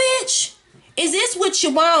want, bitch? Is this what you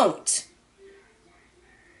want?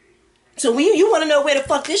 So when you want to know where the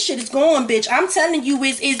fuck this shit is going, bitch, I'm telling you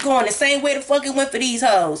it's going the same way the fuck it went for these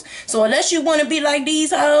hoes. So unless you want to be like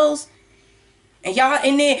these hoes, and y'all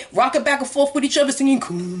in there rocking back and forth with each other singing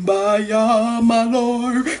Kumbaya, my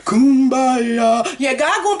lord, Kumbaya. Yeah,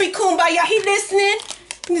 God gonna be Kumbaya. He listening.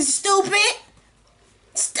 He's stupid.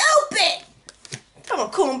 I'm a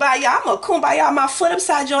Kumbaya my foot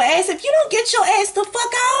upside your ass. If you don't get your ass the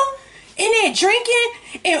fuck on in there drinking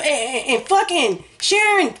and fucking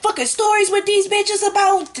sharing fucking stories with these bitches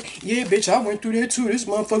about, yeah, bitch, I went through that too. This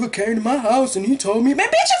motherfucker came to my house and he told me, man,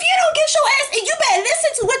 bitch, if you don't get your ass, and you better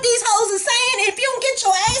listen to what these hoes are saying. If you don't get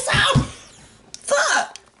your ass out,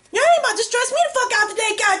 fuck, y'all ain't about to stress me the fuck out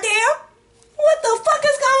today, goddamn. What the fuck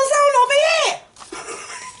is going on over here?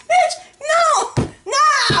 Bitch, no.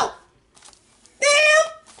 Damn.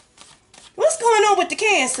 What's going on with the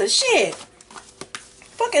Cancer? Shit.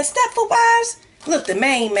 Fucking Stepford wives. Look, the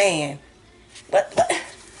main man. What?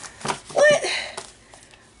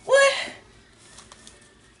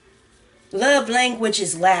 Love language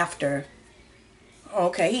is laughter.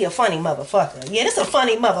 Okay, he a funny motherfucker. Yeah, this a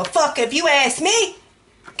funny motherfucker if you ask me.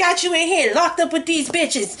 Got you in here locked up with these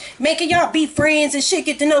bitches, making y'all be friends and shit,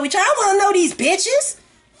 get to know each other. I want to know these bitches.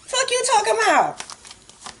 Fuck you talking about?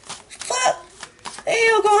 Fuck. The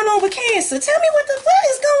hell going on with Cancer? Tell me what the fuck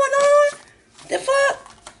is going on. The fuck?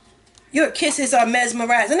 Your kisses are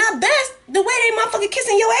mesmerizing. I bet the way they motherfucking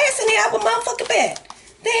kissing your ass in there, I would motherfucking bet.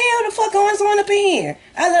 The hell the fuck going on up in here?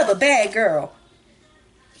 I love a bad girl.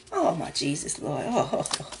 Oh my Jesus, Lord.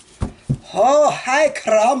 Oh, hi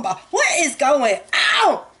caramba. What is going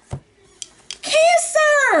on?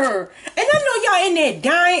 Cancer! And I know y'all in there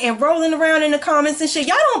dying and rolling around in the comments and shit.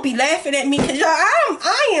 Y'all don't be laughing at me because y'all,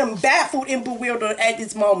 I am baffled and bewildered at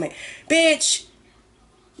this moment. Bitch.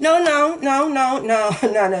 No.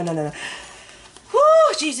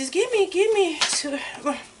 Whoo, Jesus, give me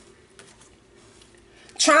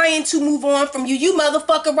trying to move on from you. You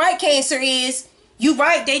motherfucker right, Cancer is. You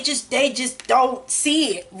right, they just don't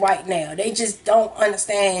see it right now. They just don't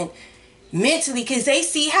understand mentally, because they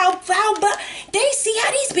see how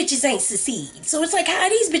these bitches ain't succeed. So it's like, how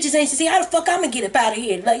these bitches ain't succeed, how the fuck I'm gonna get up out of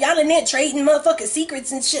here? Like, y'all in there trading motherfucking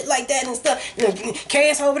secrets and shit like that and stuff. You know,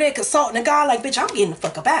 Cass over there consulting a guy like, bitch, I'm getting the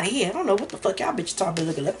fuck up out of here. I don't know what the fuck y'all bitches talking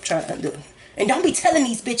about. Look, I'm trying to do. And don't be telling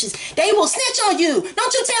these bitches, they will snitch on you.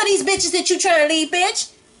 Don't you tell these bitches that you trying to leave,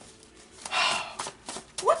 bitch.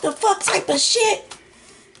 What the fuck type of shit?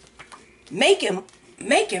 Making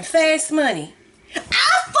fast money. I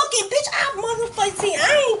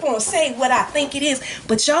ain't gonna say what I think it is,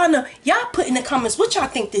 but y'all know, y'all put in the comments what y'all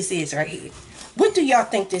think this is right here. What do y'all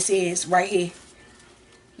think this is right here?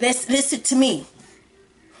 Let's listen to me.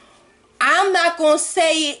 I'm not gonna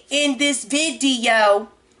say it in this video.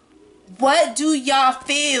 What do y'all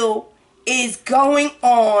feel is going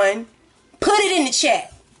on? Put it in the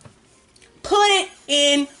chat. Put it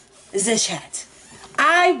in the chat.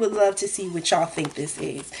 I would love to see what y'all think this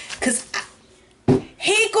is. Because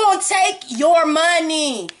he gonna take your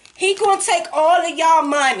money. He gonna take all of y'all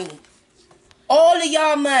money. All of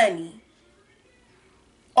y'all money.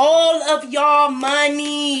 All of y'all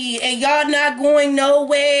money. And y'all not going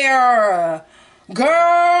nowhere.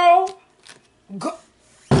 Girl.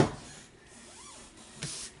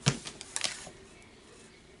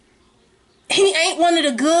 He ain't one of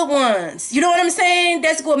the good ones. You know what I'm saying?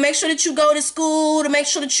 That's going to make sure that you go to school, to make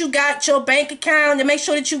sure that you got your bank account, to make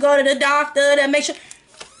sure that you go to the doctor, to make sure...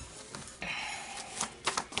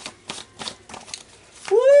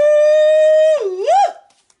 Woo!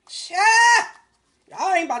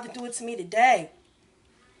 Y'all ain't about to do it to me today.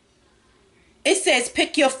 It says,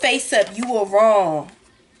 pick your face up. You were wrong.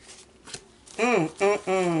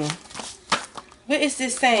 What is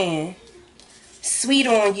this saying? Sweet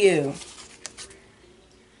on you.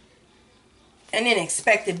 And then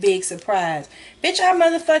expect a big surprise. Bitch, I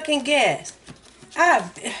motherfucking guess.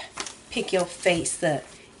 Pick your face up.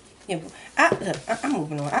 I'm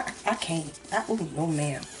moving on. I can't. No,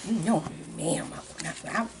 ma'am. No, ma'am.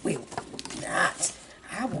 I will not.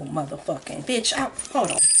 I will motherfucking. Bitch,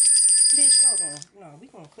 hold on. Bitch, hold on. No, we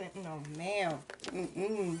gonna clip. No, ma'am.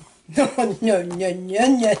 No.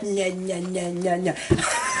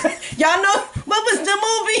 Y'all know what was the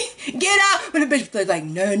movie? Get Out. When the bitch was like,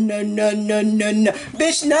 no.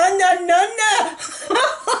 Bitch, no.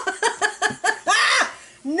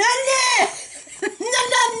 No.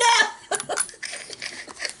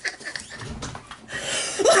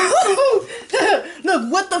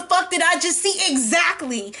 Look, what the fuck did I just see?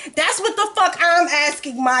 Exactly. That's what the fuck I'm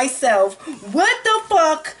asking myself. What the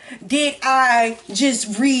fuck did I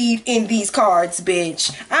just read in these cards,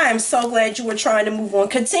 bitch? I am so glad you were trying to move on.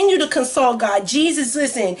 Continue to consult God. Jesus,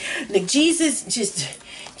 listen. Look, Jesus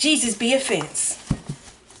be a fence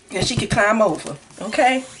that she could climb over.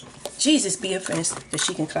 Okay? Jesus be a fence that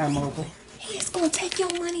she can climb over. He is going to take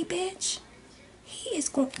your money, bitch. He is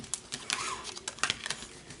going to...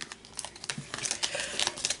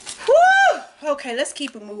 Woo! Okay, let's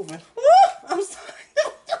keep it moving. Woo! I'm sorry.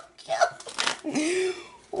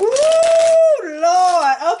 Woo,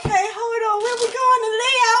 Lord. Okay, hold on. Where we going to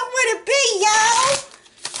lay out? Where to be, y'all?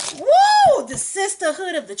 Woo! The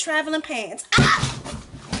sisterhood of the traveling pants.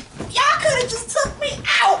 Y'all could have just took me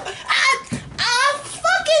out.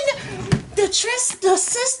 The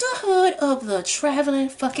sisterhood of the traveling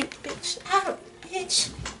fucking bitch.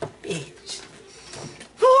 Bitch.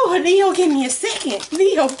 Oh, Leo, give me a second.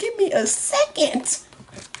 Leo, give me a second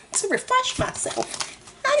to refresh myself.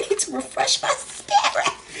 I need to refresh my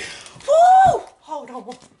spirit. Woo! Hold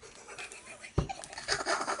on.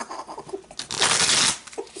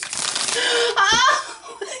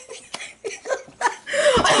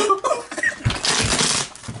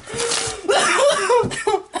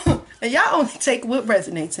 And y'all only take what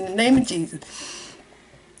resonates in the name of Jesus.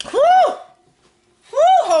 Woo!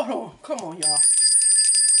 Woo! Hold on. Come on, y'all.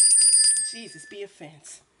 Jesus be a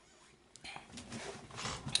fence.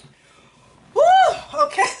 Woo!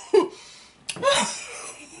 Okay. Woo!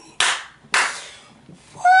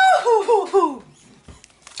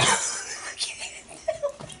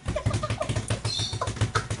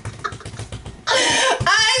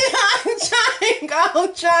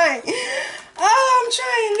 I'm trying. Oh, I'm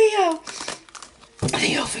trying, Leo.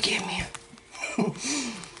 Leo, forgive me.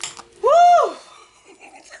 Woo!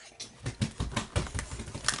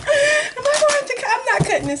 I'm not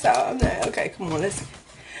cutting this out. I'm not. Okay, come on.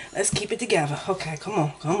 Let's keep it together. Okay,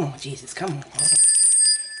 come on, Jesus, come on. Hold on.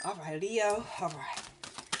 All right, Leo. All right,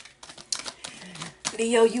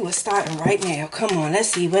 Leo, you are starting right now. Come on, let's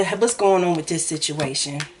see what's going on with this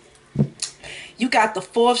situation. You got the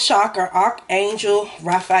fourth chakra, Archangel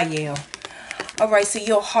Raphael. All right, so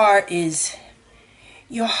your heart is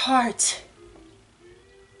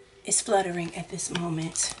fluttering at this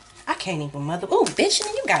moment. I can't even Oh, bitch,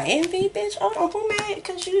 you got envy, bitch. Hold on, who mad?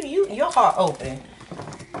 Because your heart open.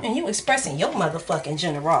 And you expressing your motherfucking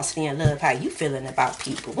generosity and love, how you feeling about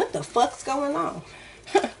people. What the fuck's going on?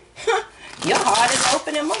 Your heart is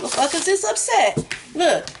open and motherfuckers is upset.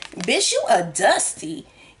 Look, bitch, you are dusty.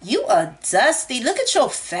 You are dusty. Look at your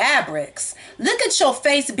fabrics. Look at your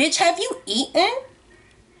face, bitch. Have you eaten?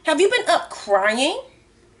 Have you been up crying?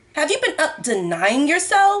 Have you been up denying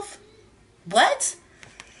yourself? What?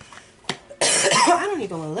 I don't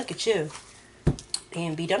even want to look at you.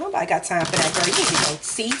 Damn, B, don't nobody got time for that, girl. You need to go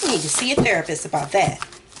see. You need to see a therapist about that.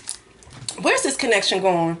 Where's this connection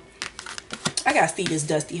going? I gotta see this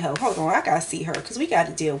dusty hoe. Hold on, I gotta see her because we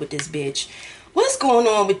gotta deal with this bitch. What's going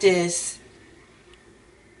on with this?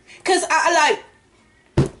 Because I like...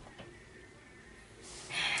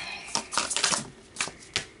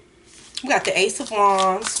 We got the Ace of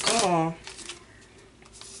Wands. Come on.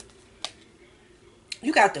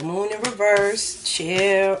 You got the Moon in reverse.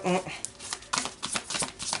 Chill.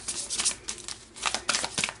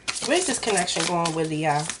 Where's this connection going with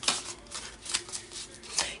Leo?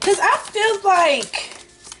 Because I feel like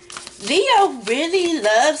Leo really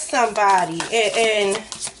loves somebody. And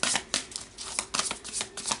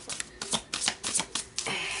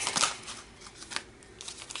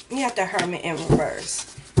you got the Hermit in reverse.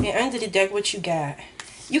 And under the deck, what you got?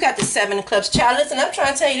 You got the Seven of Clubs. Child, listen, I'm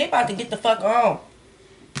trying to tell you, they about to get the fuck on.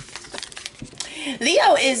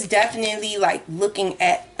 Leo is definitely like looking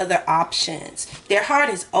at other options. Their heart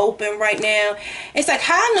is open right now. It's like,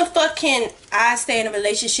 how in the fuck can I stay in a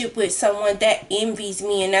relationship with someone that envies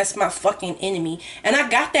me and that's my fucking enemy? And I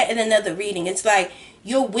got that in another reading. It's like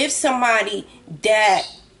you're with somebody that,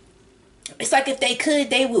 it's like if they could,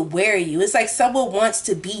 they would wear you. It's like someone wants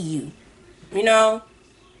to be you, you know?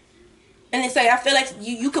 And it's like, I feel like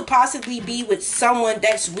you could possibly be with someone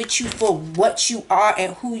that's with you for what you are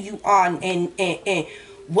and who you are and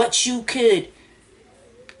what you could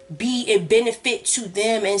be and benefit to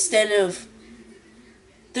them instead of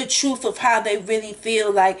the truth of how they really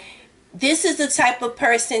feel. Like, this is the type of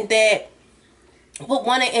person that would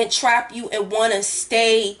want to entrap you and want to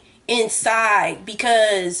stay inside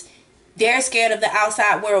because they're scared of the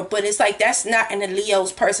outside world. But it's like, that's not in a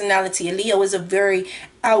Leo's personality. A Leo is a very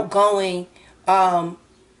outgoing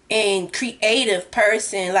and creative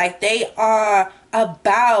person. Like, they are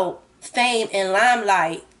about fame and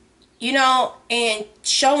limelight, you know, and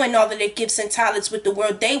showing all of their gifts and talents with the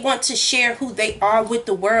world. They want to share who they are with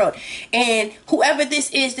the world. And whoever this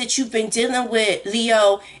is that you've been dealing with,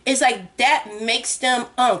 Leo, is like, that makes them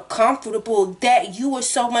uncomfortable, that you are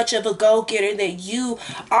so much of a go-getter, that you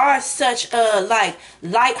are such a like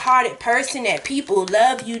light-hearted person, that people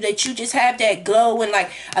love you, that you just have that glow, and like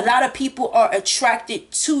a lot of people are attracted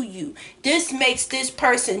to you. This makes this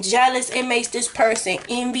person jealous. It makes this person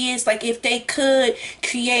envious. Like, if they could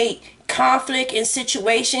create conflict and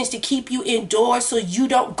situations to keep you indoors so you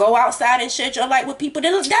don't go outside and share your light with people,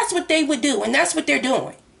 that's what they would do, and that's what they're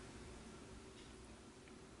doing.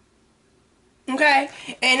 Okay?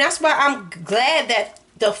 And that's why I'm glad that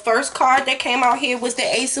the first card that came out here was the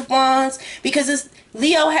Ace of Wands, because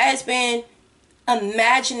Leo has been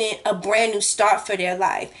imagining a brand new start for their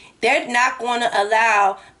life. They're not going to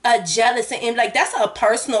allow a jealous and like, that's a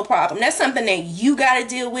personal problem. That's something that you got to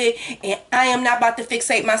deal with. And I am not about to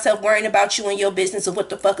fixate myself worrying about you and your business of what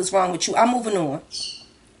the fuck is wrong with you. I'm moving on.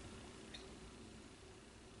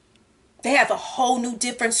 They have a whole new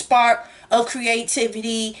different spark of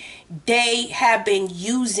creativity. They have been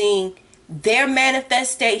using their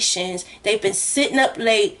manifestations. They've been sitting up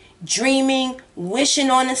late, dreaming,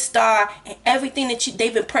 wishing on a star, and everything that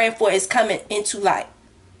they've been praying for is coming into light.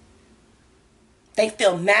 They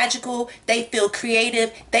feel magical. They feel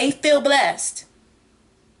creative. They feel blessed.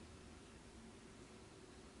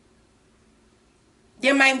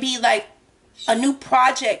 There might be like a new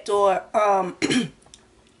project or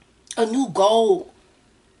a new goal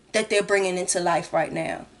that they're bringing into life right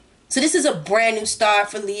now. So this is a brand new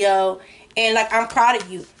start for Leo. And like, I'm proud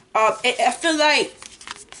of you. I feel like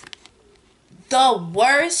the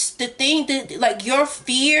worst, the thing that, like, your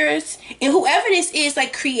fears, and whoever this is,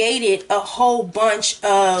 like, created a whole bunch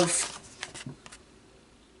of,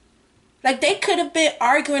 like, they could have been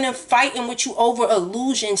arguing and fighting with you over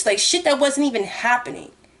illusions, like shit that wasn't even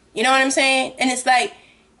happening. You know what I'm saying? And it's like,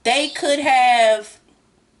 they could have,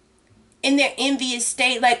 in their envious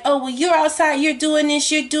state, like, oh, well, you're outside, you're doing this,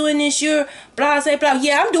 you're blah, blah, blah.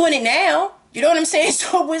 Yeah, I'm doing it now. You know what I'm saying?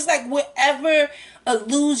 So it's like, whatever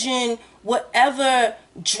illusion, whatever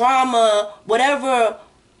drama, whatever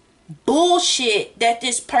bullshit that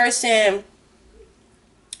this person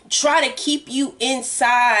try to keep you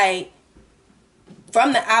inside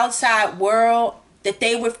from the outside world that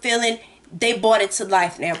they were feeling, they brought it to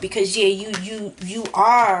life now. Because yeah, you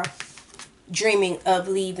are dreaming of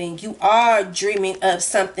leaving. You are dreaming of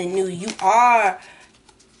something new. You are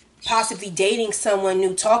possibly dating someone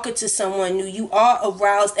new, talking to someone new. You are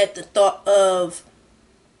aroused at the thought of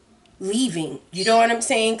leaving. You know what I'm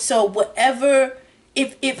saying? So whatever,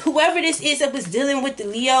 if whoever this is that was dealing with the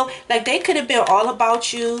Leo, like, they could have been all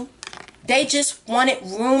about you. They just wanted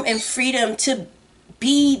room and freedom to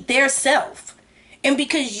be their self. And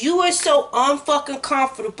because you are so unfucking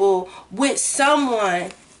comfortable with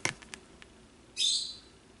someone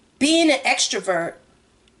being an extrovert,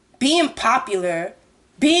 being popular,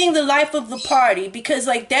 being the life of the party, because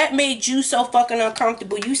like that made you so fucking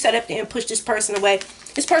uncomfortable. You sat up there and pushed this person away.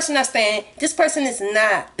 This person not staying. This person is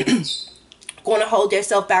not going to hold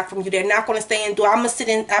themselves back from you. They're not going to stay indoors. I'm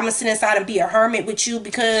gonna sit inside and be a hermit with you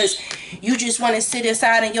because you just want to sit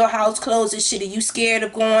inside in your house closed and shit, and you scared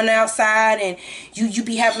of going outside, and you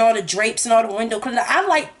be having all the drapes and all the window closed. I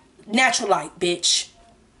like natural light, bitch.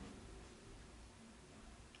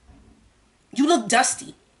 You look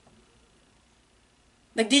dusty.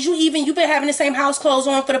 Like, you've been having the same house clothes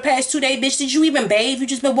on for the past 2 days, bitch. Did you even bathe? You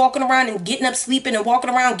just been walking around and getting up, sleeping, and walking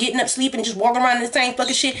around, getting up, sleeping, and just walking around in the same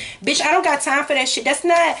fucking shit. Bitch, I don't got time for that shit. That's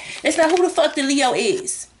not who the fuck the Leo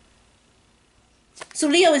is. So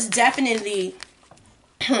Leo is definitely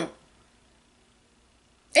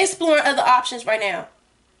exploring other options right now.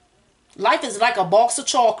 Life is like a box of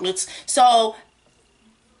chocolates. So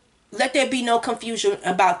let there be no confusion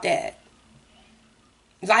about that.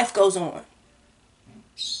 Life goes on.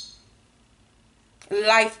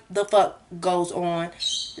 Life the fuck goes on.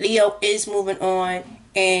 Leo is moving on.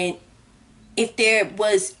 And if there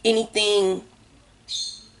was anything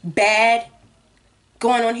bad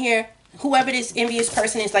going on here, whoever this envious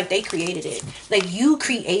person is, like, they created it. Like, you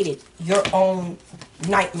created your own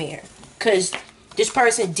nightmare. Because this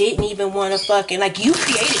person didn't even want to fucking, like, you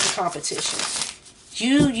created the competition.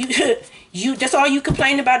 You that's all you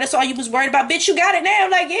complained about. That's all you was worried about. Bitch, you got it now.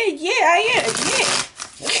 Like, yeah, I am. Yeah.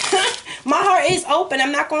 My heart is open.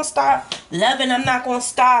 I'm not going to stop loving. I'm not going to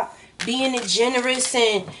stop being a generous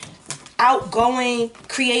and outgoing,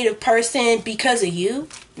 creative person because of you.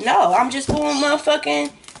 No, I'm just going to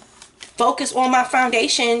motherfucking focus on my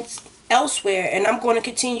foundations elsewhere. And I'm going to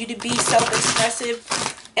continue to be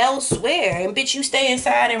self-expressive elsewhere. And bitch, you stay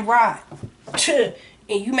inside and rot.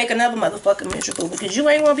 And you make another motherfucker miserable, because you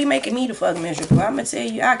ain't gonna be making me the fuck miserable. I'm gonna tell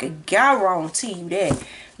you, I could guarantee you that.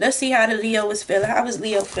 Let's see how the Leo is feeling. How is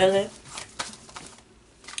Leo feeling?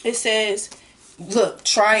 It says, look,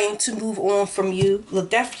 trying to move on from you. Look,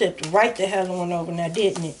 that flipped right the hell on over now,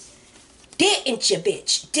 didn't it? Didn't you,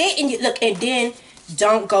 bitch? Didn't you? Look, and then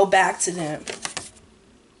don't go back to them.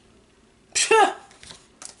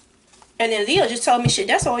 And then Leo just told me shit.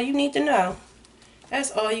 That's all you need to know.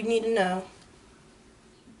 That's all you need to know.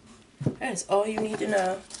 That is all you need to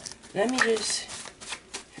know. Let me just...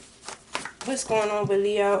 What's going on with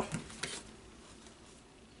Leo?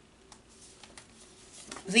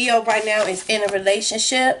 Leo right now is in a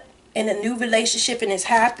relationship. In a new relationship, and is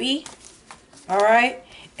happy. Alright?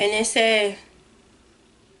 And it said...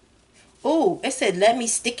 Ooh, it said, let me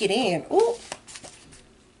stick it in. Ooh.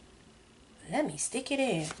 Let me stick it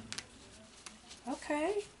in.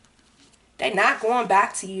 Okay. They're not going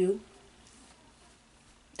back to you.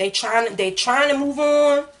 They trying to move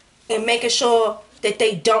on and making sure that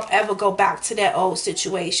they don't ever go back to that old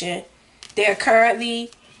situation. They're currently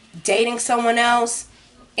dating someone else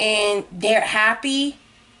and they're happy,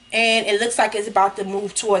 and it looks like it's about to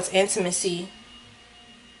move towards intimacy.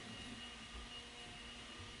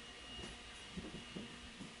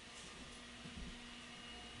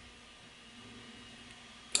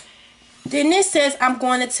 Then this says, I'm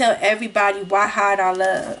going to tell everybody why hide our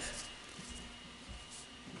love.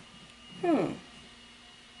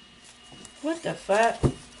 What the fuck?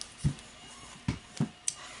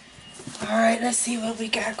 Alright, let's see what we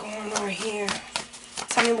got going on here.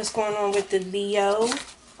 Tell me what's going on with the Leo.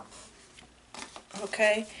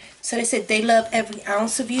 Okay. So they said they love every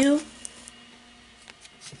ounce of you.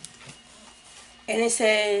 And it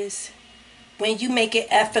says, when you make it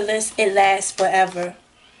effortless, it lasts forever.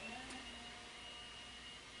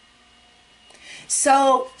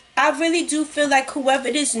 So I really do feel like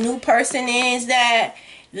whoever this new person is that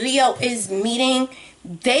Leo is meeting,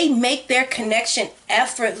 they make their connection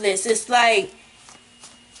effortless. It's like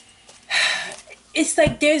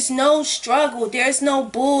there's no struggle, there's no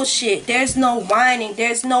bullshit, there's no whining,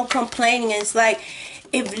 there's no complaining. It's like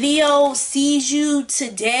if Leo sees you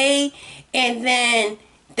today and then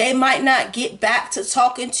they might not get back to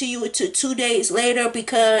talking to you until 2 days later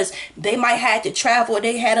because they might have to travel, or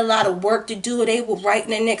they had a lot of work to do, or they were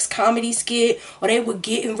writing their next comedy skit, or they were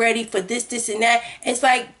getting ready for this and that. It's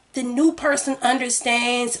like the new person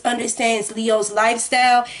understands Leo's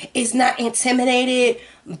lifestyle, is not intimidated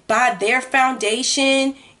by their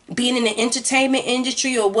foundation, being in the entertainment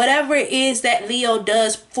industry or whatever it is that Leo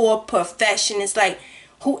does for profession. It's like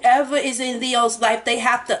whoever is in Leo's life, they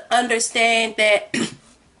have to understand that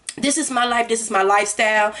this is my life, this is my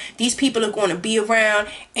lifestyle, these people are going to be around,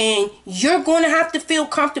 and you're going to have to feel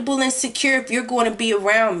comfortable and secure if you're going to be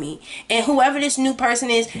around me. And whoever this new person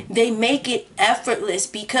is, they make it effortless,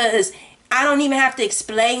 because I don't even have to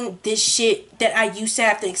explain this shit that I used to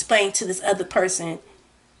have to explain to this other person,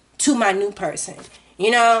 to my new person.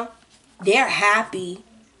 You know, they're happy.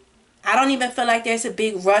 I don't even feel like there's a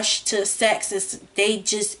big rush to sex. They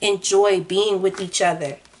just enjoy being with each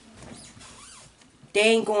other. They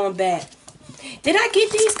ain't going back. Did I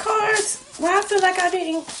get these cards? Well, I feel like I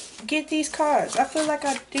didn't get these cards. I feel like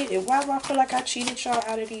I did it. Why do I feel like I cheated y'all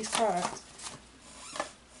out of these cards?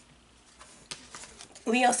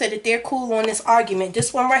 Leo said that they're cool on this argument.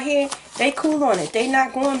 This one right here, they cool on it. They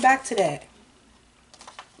not going back to that.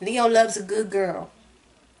 Leo loves a good girl.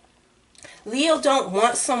 Leo don't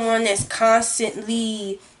want someone that's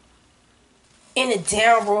constantly in a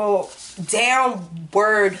downward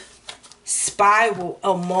spiral,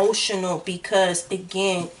 emotional, because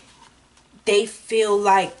again, they feel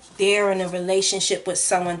like they're in a relationship with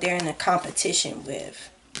someone they're in a competition with.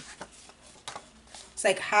 It's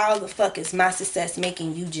like, how the fuck is my success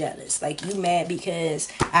making you jealous? Like, you mad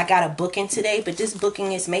because I got a booking today, but this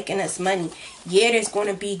booking is making us money. Yeah, there's going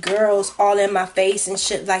to be girls all in my face and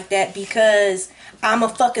shit like that because I'm a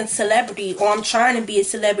fucking celebrity, or I'm trying to be a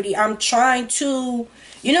celebrity. I'm trying to,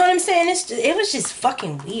 you know what I'm saying? It was just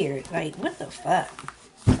fucking weird. Like, what the fuck?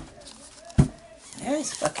 That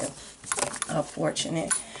is fucking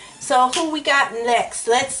unfortunate. So, who we got next?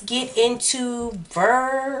 Let's get into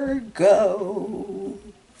Virgo.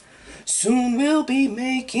 Soon we'll be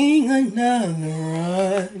making another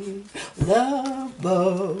run. Love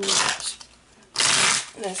boat.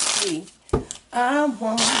 Let's see. I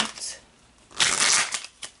want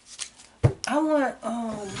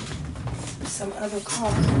some other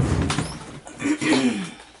cards.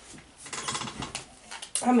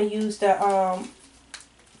 I'm gonna use the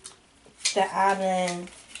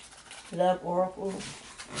Island Love Oracle,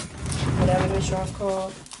 whatever this one's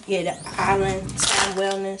called. Yeah, the Island Time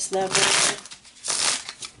Wellness Love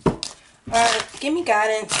Oracle. Alright, give me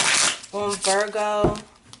guidance on Virgo.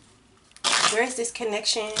 Where is this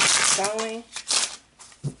connection going?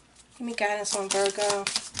 Give me guidance on Virgo.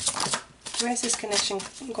 Where is this connection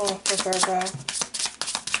going for Virgo?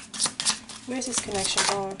 Where is this connection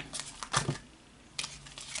going?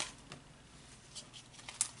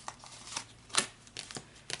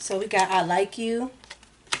 So we got I like you.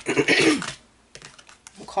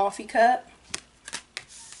 Coffee cup.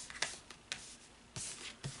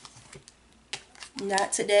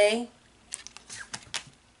 Not today.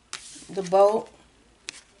 The boat.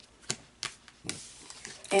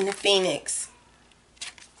 And the Phoenix.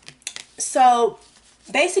 So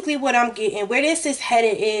basically what I'm getting, where this is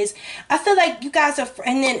headed is, I feel like you guys are,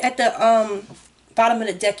 and then at the bottom of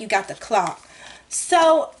the deck you got the clock.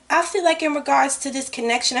 So I feel like in regards to this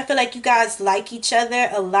connection, I feel like you guys like each other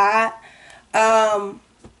a lot.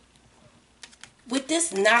 With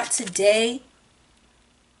this not today,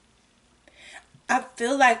 I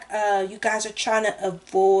feel like you guys are trying to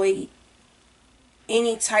avoid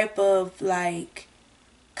any type of like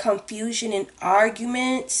confusion and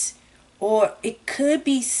arguments, or it could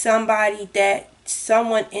be somebody that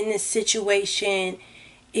someone in this situation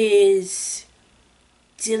is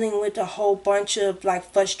dealing with a whole bunch of like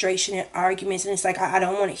frustration and arguments, and it's like I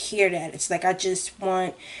don't want to hear that. It's like I just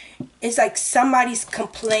want, it's like somebody's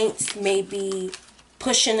complaints may be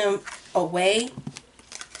pushing them away.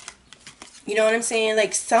 You know what I'm saying?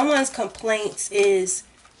 Like someone's complaints is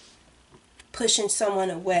pushing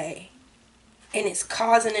someone away, and it's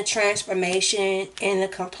causing a transformation in the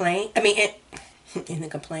complaint. I mean, in the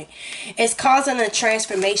complaint, it's causing a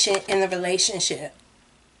transformation in the relationship.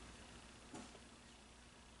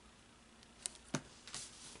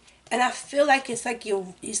 And I feel like it's like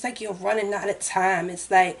you're running out of time. It's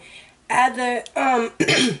like either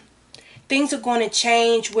things are going to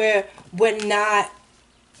change where we're not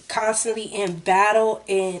constantly in battle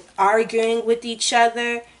and arguing with each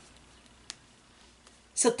other,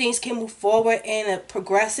 so things can move forward in a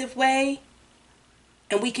progressive way,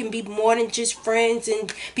 and we can be more than just friends.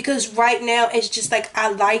 And because right now it's just like I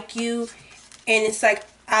like you, and it's like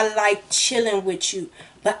I like chilling with you.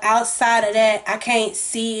 But outside of that, I can't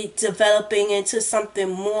see it developing into something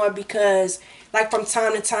more, because like from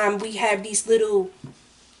time to time we have these little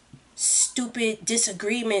stupid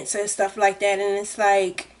disagreements and stuff like that. And it's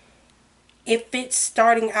like, if it's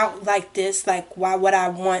starting out like this, like why would I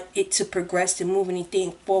want it to progress to move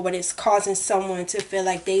anything forward? It's causing someone to feel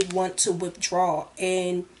like they want to withdraw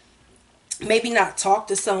and maybe not talk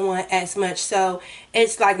to someone as much. So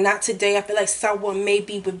it's like not today. I feel like someone may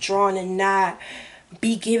be withdrawn and not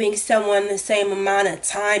be giving someone the same amount of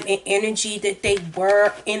time and energy that they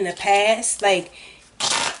were in the past. Like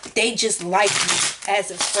they just like you as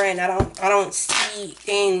a friend. I don't see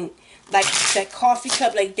in like that coffee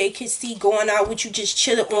cup, like they could see going out with you just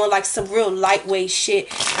chilling on like some real lightweight shit.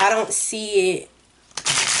 I don't see it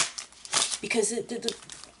because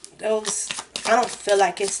those, I don't feel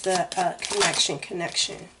like it's the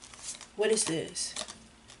connection. What is this?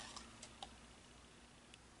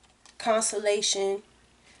 Consolation.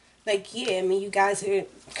 Like, yeah, I mean, you guys are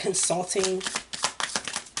consulting,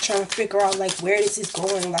 trying to figure out like where this is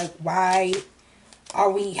going, like why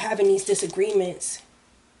are we having these disagreements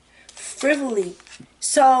frivolly.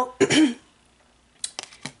 So the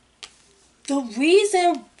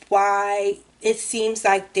reason why it seems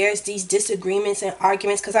like there's these disagreements and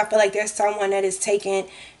arguments, because I feel like there's someone that is taking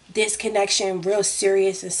this connection real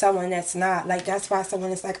serious and someone that's not. Like, that's why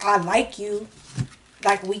someone is like, I like you,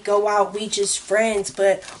 like we go out, we just friends,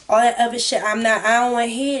 but all that other shit, I don't want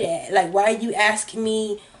to hear that. Like, why are you asking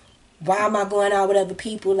me why am I going out with other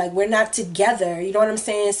people? Like, we're not together, you know what I'm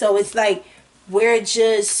saying? So it's like, we're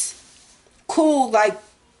just cool. Like,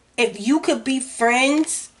 if you could be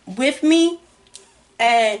friends with me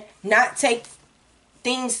and not take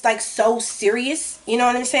things like so serious, you know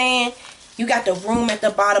what I'm saying? You got the room at the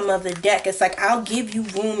bottom of the deck. It's like, I'll give you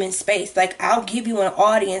room and space. Like, I'll give you an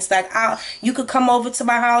audience. Like, you could come over to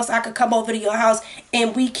my house, I could come over to your house,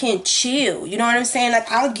 and we can chill, you know what I'm saying?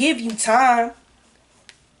 Like, I'll give you time.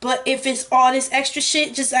 But if it's all this extra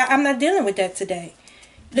shit, just I'm not dealing with that today.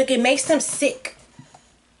 Look, it makes them sick.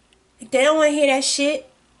 They don't want to hear that shit.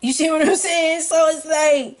 You see what I'm saying? So it's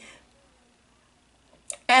like,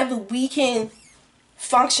 either we can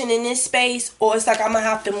function in this space, or it's like I'm gonna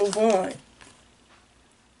have to move on.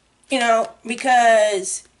 You know,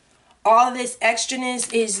 because all this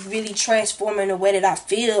extraness is really transforming the way that I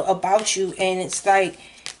feel about you. And it's like,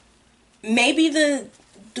 maybe the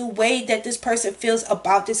way that this person feels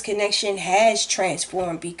about this connection has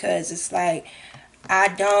transformed, because it's like, I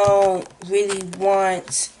don't really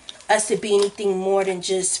want us to be anything more than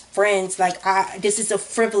just friends. Like, this is a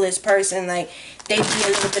frivolous person. Like, they be a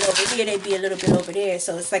little bit over here, they be a little bit over there.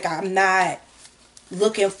 So it's like, I'm not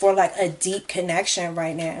looking for like a deep connection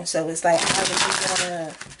right now. So it's like, I just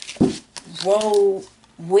want to roll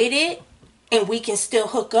with it, and we can still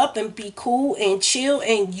hook up and be cool and chill,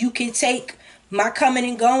 and you can take my coming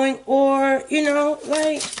and going, or, you know,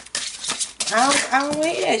 like, I don't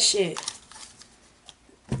want that shit.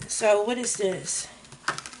 So what is this?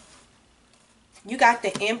 You got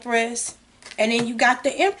the Empress, and then you got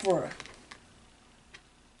the Emperor.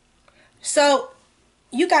 So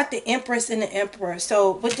you got the Empress and the Emperor.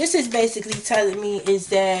 So what this is basically telling me is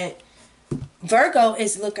that Virgo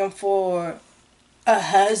is looking for a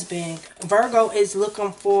husband. Virgo is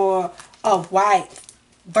looking for a wife.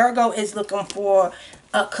 Virgo is looking for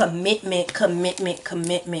a commitment.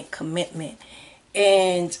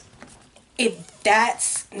 And if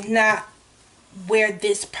that's not where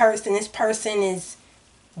this person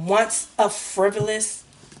wants a frivolous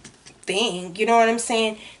thing, you know what I'm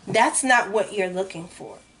saying? That's not what you're looking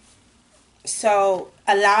for. So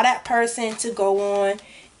allow that person to go on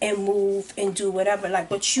and move and do whatever.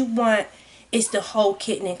 Like, what you want is the whole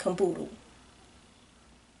kit and caboodle.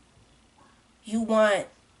 You want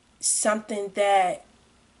something that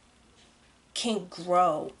can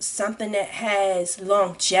grow, something that has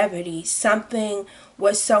longevity, something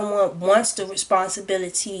where someone wants the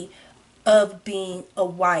responsibility of being a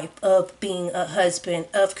wife, of being a husband,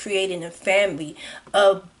 of creating a family,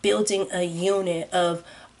 of building a unit, of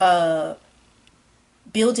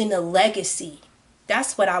building a legacy.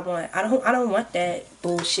 That's what I want. I don't want that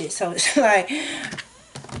bullshit. So it's like,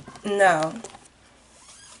 no,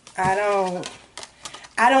 I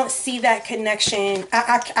don't see that connection.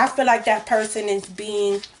 I feel like that person is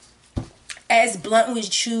being as blunt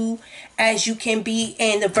with you as you can be,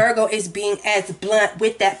 and the Virgo is being as blunt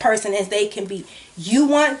with that person as they can be. You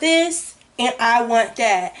want this, and I want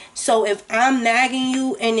that. So if I'm nagging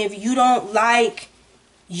you, and if you don't like,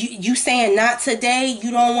 you saying not today,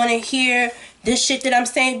 you don't want to hear this shit that I'm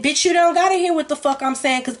saying, bitch, you don't gotta hear what the fuck I'm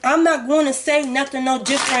saying, because I'm not going to say nothing no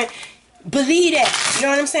different. Believe that. You know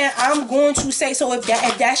what I'm saying? I'm going to say, so if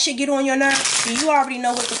that shit get on your nerves, then you already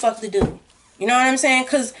know what the fuck to do. You know what I'm saying?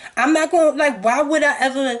 Because I'm not going to, like, why would I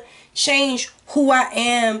ever change who I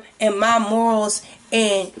am and my morals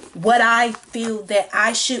and what I feel that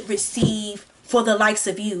I should receive for the likes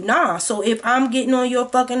of you? Nah. So if I'm getting on your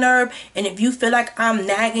fucking nerve, and if you feel like I'm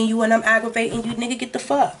nagging you and I'm aggravating you, nigga, get the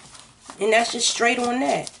fuck. And that's just straight on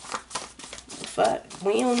that. The fuck.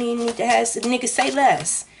 We don't even need to have some niggas say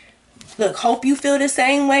less. Look, hope you feel the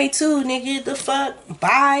same way too, nigga. The fuck?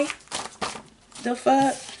 Bye. The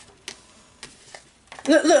fuck?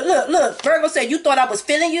 Look. Virgo said, you thought I was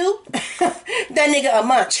feeling you? That nigga a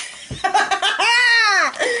munch.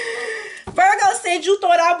 said you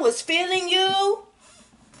thought I was feeling you?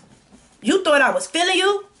 You thought I was feeling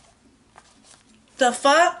you? The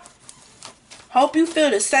fuck? Hope you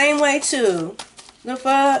feel the same way too. The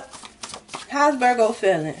fuck? How's Virgo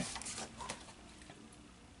feeling?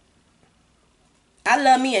 I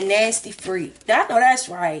love me a nasty freak. I know that's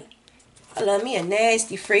right. I love me a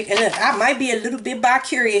nasty freak. And look, I might be a little bit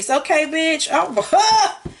bi-curious. Okay, bitch. Oh,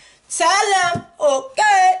 tell them.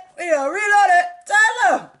 Okay. Yeah, reload it.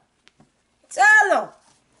 Tell them. Tell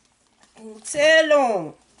them. Tell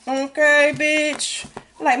them. Okay, bitch.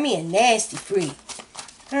 I like me a nasty freak.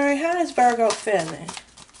 Alright, how is Virgo feeling?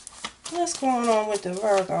 What's going on with the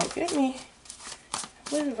Virgo? Get me.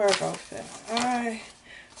 What's Virgo feeling? Alright.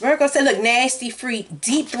 Virgo said, look, nasty freak.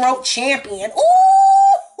 Deep throat champion. Ooh!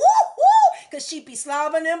 Cause she be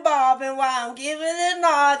slobbing and bobbing while I'm giving it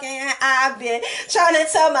knocking. I've been trying to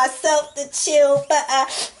tell myself to chill, but I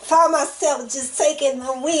found myself just taking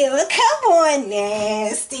the wheel. Come on,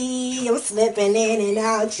 nasty. I'm slipping in and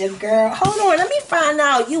out, your girl. Hold on, let me find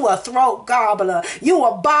out. You a throat gobbler. You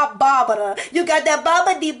a bob bobbler. You got that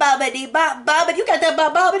bobbity bobbity bob bobbity. You got that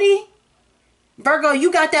bob bobbity? Virgo,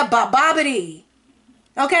 you got that bob bobbity.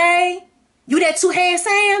 Okay? You that two-hand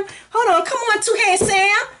Sam? Hold on, come on, two-hand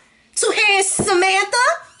Sam. Two-hand Samantha?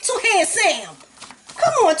 Two-hand Sam.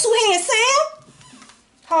 Come on, two-hand Sam.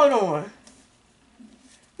 Hold on.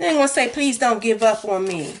 They ain't gonna say, please don't give up on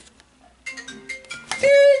me.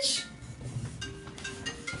 Bitch.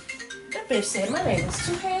 That bitch said my name was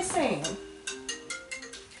two-hand Sam.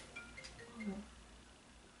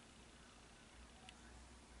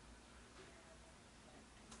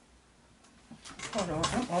 Hold on,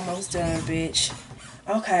 I'm almost done, bitch.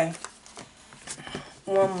 Okay.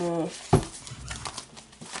 One more.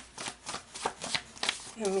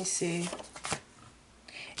 Let me see.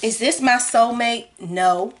 Is this my soulmate?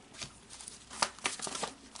 No.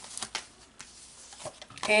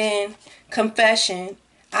 And confession,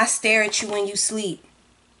 I stare at you when you sleep.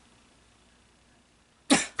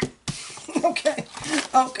 Okay.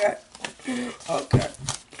 Okay. Okay.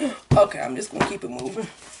 Okay, I'm just gonna keep it moving.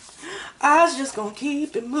 I was just gonna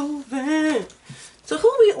keep it moving. So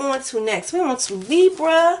who we on to next? We on to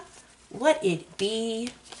Libra. What it be,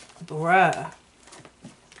 bruh?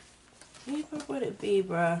 Libra, what it be,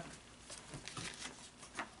 bruh?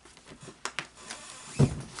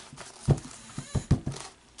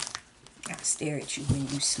 I stare at you when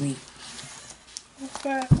you sleep.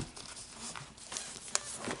 Okay.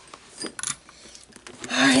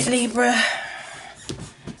 Alright, Libra.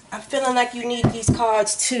 I'm feeling like you need these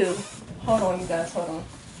cards too. Hold on, you guys. Hold on.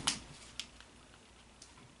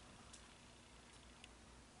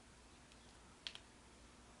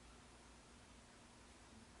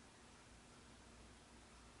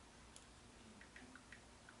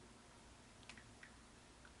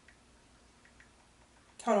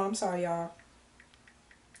 Hold on, I'm sorry, y'all.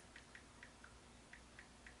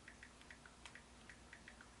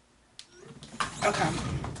 Okay.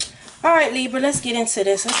 All right, Libra, let's get into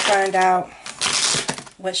this. Let's find out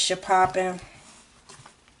what's your popping.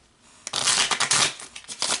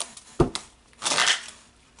 All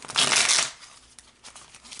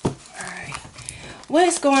right. What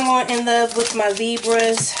is going on in love with my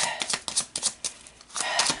Libras?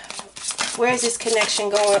 Where is this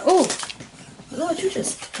connection going? Ooh. Lord, you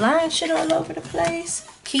just flying shit all over the place.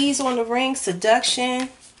 Keys on the ring, seduction,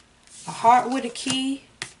 a heart with a key.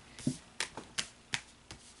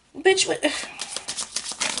 Bitch, what?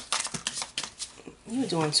 You were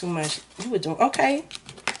doing too much. You were doing, okay.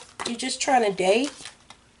 You just trying to date?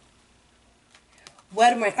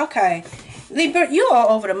 Wedding ring, okay. Libra, you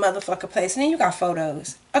all over the motherfucker place, and then you got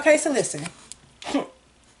photos. Okay, so listen. I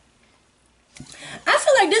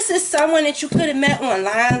feel like this is someone that you could have met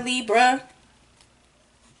online, Libra.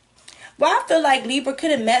 Well, I feel like Libra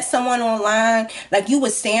could have met someone online, like you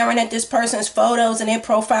was staring at this person's photos and their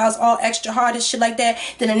profiles all extra hard and shit like that.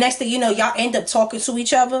 Then the next thing you know, y'all end up talking to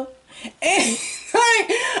each other. And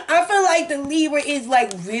I feel like the Libra is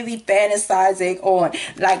like really fantasizing on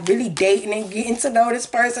like really dating and getting to know this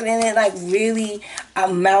person, and then like really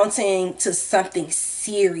amounting to something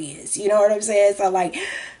serious. You know what I'm saying? So like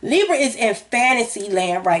Libra is in fantasy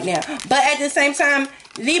land right now. But at the same time,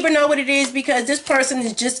 Libra know what it is, because this person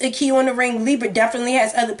is just a key on the ring. Libra definitely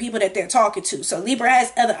has other people that they're talking to. So Libra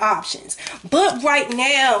has other options. But right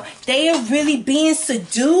now, they are really being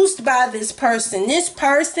seduced by this person. This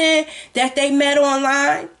person that they met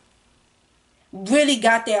online really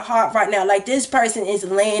got their heart right now. Like this person is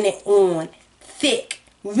laying it on thick.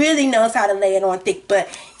 Really knows how to lay it on thick. But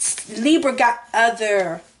Libra got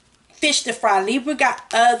other fish to fry. Libra got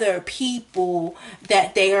other people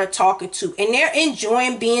that they are talking to, and they're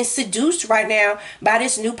enjoying being seduced right now by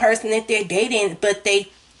this new person that they're dating, but they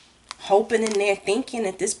hoping and they're thinking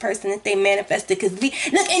that this person that they manifested, because look,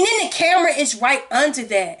 and then the camera is right under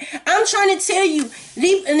that. I'm trying to tell you,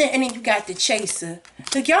 and then you got the chaser.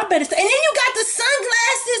 Look, y'all better stop. And then you got the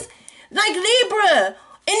sunglasses, like Libra.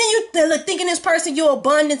 And then you thinking this person your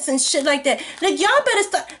abundance and shit like that. Like, y'all better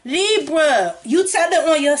stop. Libra, you telling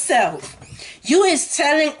on yourself. You is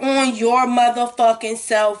telling on your motherfucking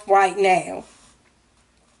self right now.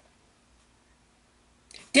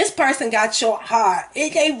 This person got your heart.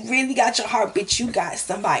 They really got your heart, but you got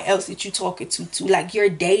somebody else that you talking to. Like, you're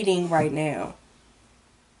dating right now.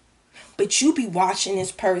 But you be watching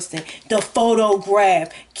this person, the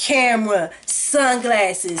photograph, camera,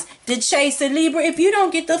 sunglasses, the chaser. Libra, if you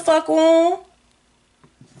don't get the fuck on,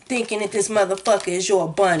 thinking that this motherfucker is your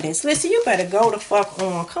abundance, listen, you better go the fuck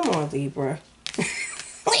on. Come on, Libra.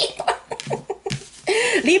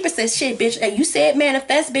 Libra says, shit, bitch, hey, you said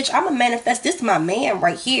manifest, bitch. I'm going to manifest. This is my man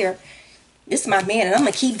right here. This is my man, and I'm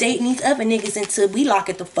going to keep dating these other niggas until we lock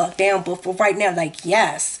it the fuck down. But for right now, like,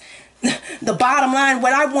 yes. The bottom line,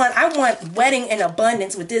 what I want wedding and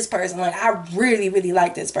abundance with this person. Like, I really, really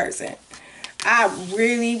like this person. I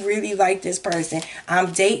really, really like this person.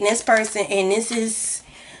 I'm dating this person, and this is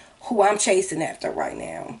who I'm chasing after right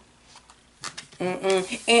now.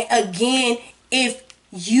 And again, if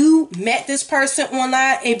you met this person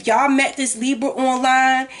online, if y'all met this Libra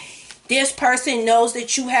online, this person knows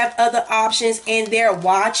that you have other options and they're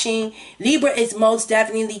watching. Libra is most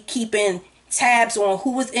definitely keeping tabs on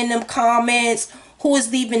who was in them comments, who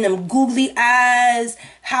is leaving them googly eyes,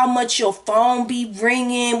 how much your phone be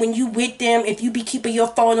ringing when you with them, if you be keeping your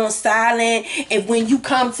phone on silent, and when you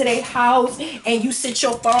come to their house and you sit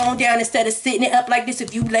your phone down instead of sitting it up like this,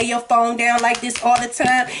 if you lay your phone down like this all the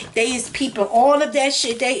time, they is peeping all of that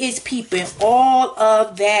shit. They is peeping all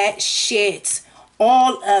of that shit.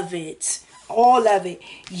 All of it. All of it.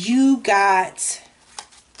 You got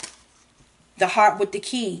the heart with the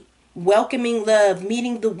key. Welcoming love,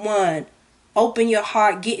 meeting the one, open your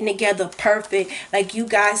heart, getting together, perfect. Like, you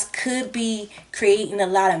guys could be creating a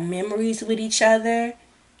lot of memories with each other.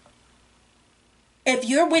 If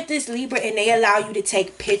you're with this Libra and they allow you to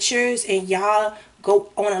take pictures and y'all go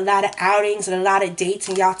on a lot of outings and a lot of dates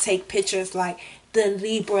and y'all take pictures, like, the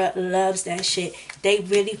Libra loves that shit. They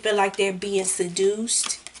really feel like they're being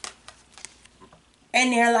seduced.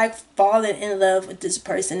 And they're like falling in love with this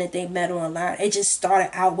person that they met online. It just started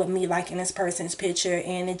out with me liking this person's picture,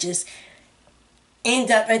 and it just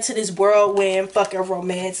ended up into this whirlwind fucking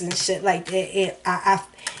romance and shit like that.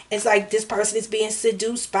 It's like this person is being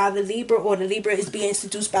seduced by the Libra, or the Libra is being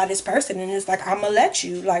seduced by this person, and it's like, I'm gonna let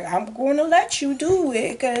you. Like, I'm going to let you do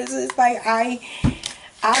it, because it's like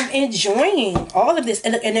I'm enjoying all of this.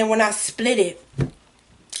 And then when I split it,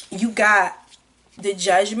 you got the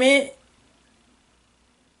Judgment.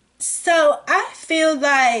 So I feel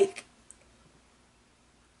like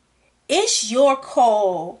it's your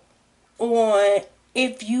call on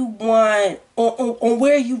if you want, on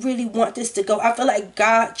where you really want this to go. I feel like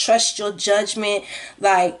God trusts your judgment.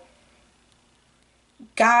 Like,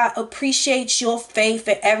 God appreciates your faith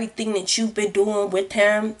and everything that you've been doing with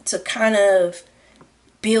him to kind of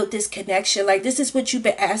build this connection. Like, this is what you've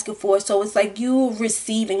been asking for. So it's like you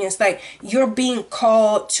receiving. It's like you're being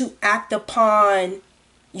called to act upon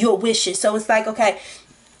your wishes. So it's like, okay,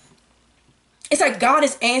 it's like God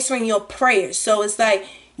is answering your prayers. So it's like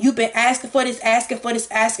you've been asking for this, asking for this,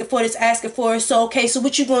 asking for this, asking for it. So okay, so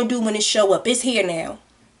what you gonna do when it show up? It's here now.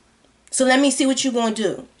 So let me see what you gonna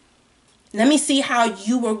do. Let me see how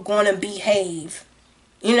you are gonna behave.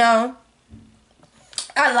 You know,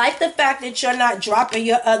 I like the fact that you're not dropping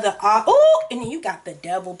your other oh, and then you got the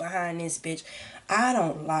devil behind this bitch. I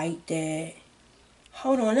don't like that.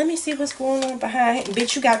 Hold on, let me see what's going on behind.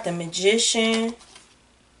 Bitch, you got the Magician.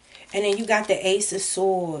 And then you got the Ace of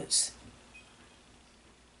Swords.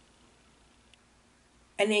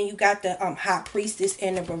 And then you got the High Priestess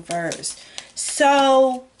in the reverse.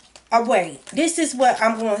 So, wait. This is what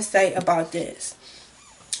I'm going to say about this.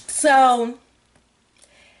 So,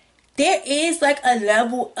 there is like a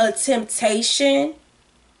level of temptation.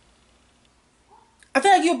 I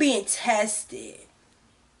feel like you're being tested.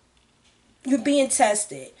 You're being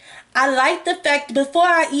tested. I like the fact, before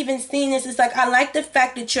I even seen this, it's like, I like the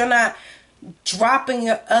fact that you're not dropping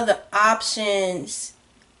your other options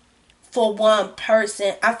for one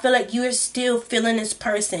person. I feel like you're still feeling this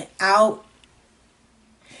person out.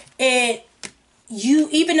 And you,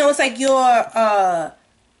 even though it's like you're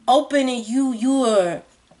open and you're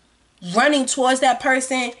running towards that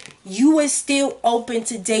person, you are still open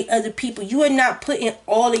to date other people. You are not putting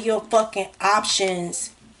all of your fucking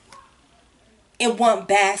options in one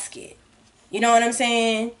basket. You know what I'm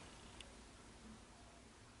saying?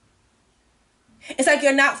 It's like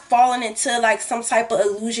you're not falling into like some type of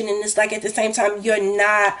illusion, and it's like at the same time you're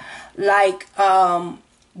not like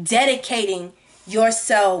dedicating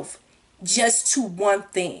yourself just to one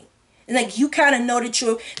thing. And like you kind of know that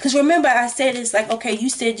you're, because remember I said it's like, okay, you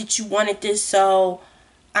said that you wanted this, so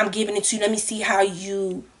I'm giving it to you. Let me see how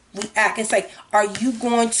you react. It's like, are you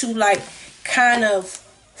going to like kind of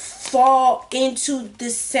fall into the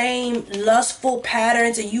same lustful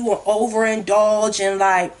patterns, and you will overindulge and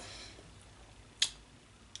like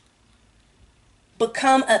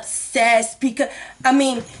become obsessed? Because I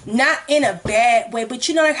mean, not in a bad way, but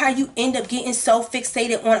you know like how you end up getting so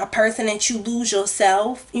fixated on a person that you lose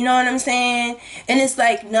yourself. You know what I'm saying? And it's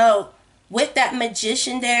like, no, with that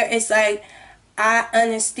Magician there, it's like, I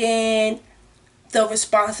understand the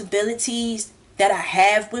responsibilities that I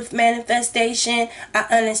have with manifestation. I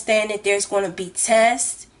understand that there's going to be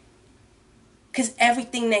tests, because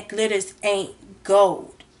everything that glitters ain't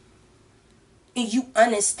gold. And you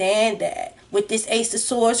understand that with this Ace of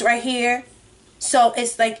Swords right here. So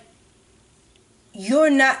it's like you're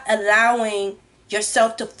not allowing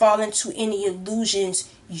yourself to fall into any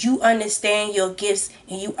illusions. You understand your gifts,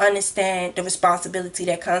 and you understand the responsibility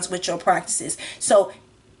that comes with your practices. So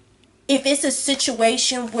if it's a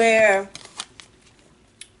situation where,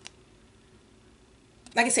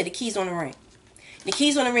 like I said, the keys on the ring. The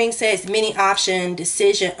keys on the ring says many option,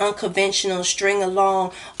 decision, unconventional, string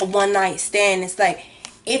along, a one night stand. It's like,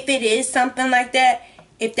 if it is something like that,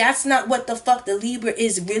 if that's not what the fuck the Libra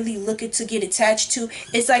is really looking to get attached to,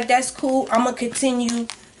 it's like, that's cool. I'm going to continue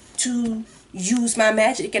to use my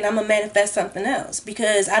magic, and I'm going to manifest something else,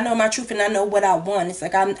 because I know my truth and I know what I want. It's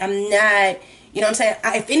like, I'm not, you know what I'm saying?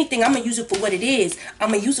 If anything, I'm going to use it for what it is. I'm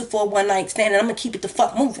going to use it for a one night stand, and I'm going to keep it the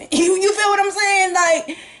fuck moving. You feel what I'm saying?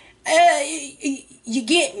 Like, you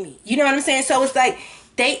get me. You know what I'm saying? So it's like,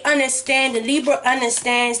 they understand, the Libra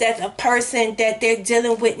understands that the person that they're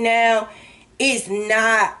dealing with now is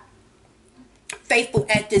not faithful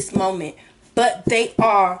at this moment, but they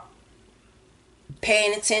are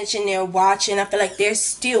paying attention, they're watching. I feel like they're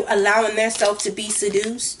still allowing themselves to be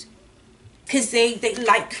seduced, because they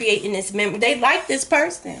like creating this memory. They like this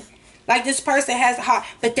person. Like, this person has a heart,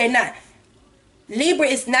 but they're not. Libra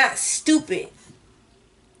is not stupid.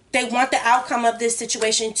 They want the outcome of this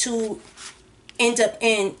situation to end up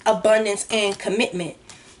in abundance and commitment.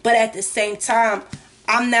 But at the same time,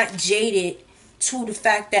 I'm not jaded to the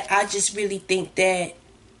fact that I just really think that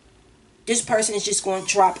this person is just going to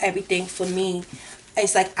drop everything for me.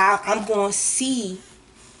 It's like, I'm going to see.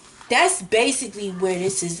 That's basically where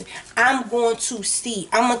this is. I'm going to see.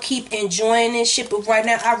 I'm going to keep enjoying this shit. But right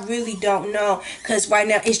now, I really don't know. Because right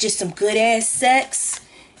now, it's just some good ass sex.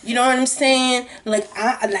 You know what I'm saying? Like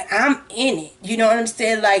I'm in it. You know what I'm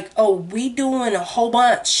saying? Like, oh, we doing a whole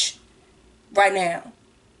bunch right now.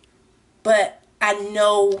 But I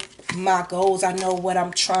know my goals. I know what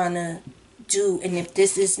I'm trying to do. And if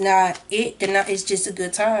this is not it, then it's just a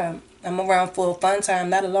good time. I'm around for a fun time,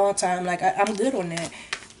 not a long time. Like, I'm good on that.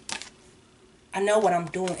 I know what I'm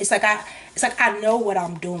doing. It's like I know what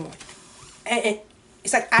I'm doing. And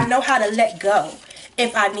it's like I know how to let go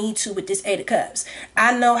if I need to with this Eight of Cups.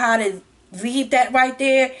 I know how to leave that right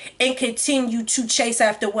there and continue to chase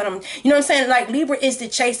after what I'm, you know what I'm saying? Like, Libra is the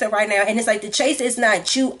chaser right now. And it's like, the chase is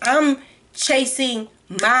not you. I'm chasing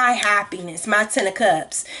my happiness, my 10 of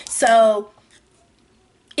Cups. So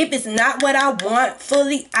if it's not what I want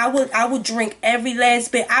fully, I would drink every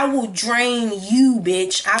last bit. I will drain you,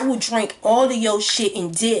 bitch. I will drink all of your shit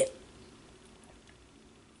and dip.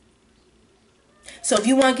 So if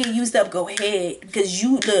you want to get used up, go ahead. Because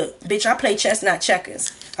you, look, bitch, I play chess, not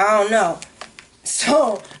checkers. I don't know.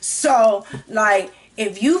 So, like,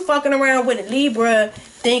 if you fucking around with a Libra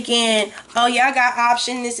thinking, oh, yeah, I got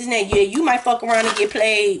option, this and that. Yeah, you might fuck around and get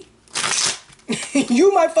played.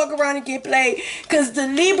 You might fuck around and get played. Because the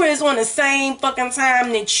Libra is on the same fucking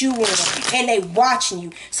time that you on. And they watching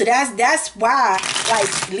you. So that's why,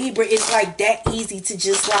 like, Libra is, like, that easy to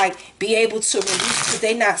just, like, be able to release. Because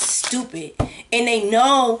they not stupid. And they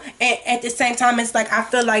know. And at the same time, it's like, I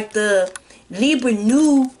feel like the Libra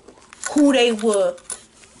knew who they were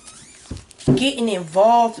getting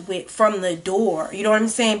involved with from the door. You know what I'm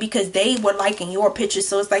saying? Because they were liking your picture.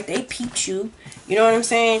 So it's like they peeped you. You know what I'm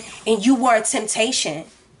saying? And you were a temptation.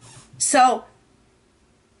 So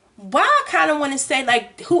why I kind of want to say,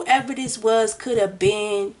 like, whoever this was could have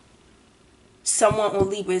been someone on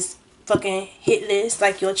Libra's fucking hit list.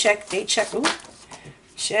 Like, they check. Ooh,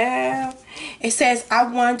 Child. It says, I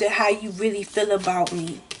wonder how you really feel about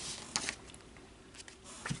me.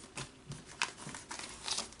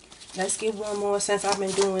 Let's get one more since I've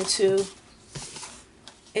been doing two.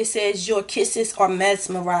 It says, your kisses are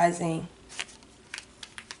mesmerizing.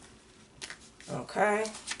 Okay.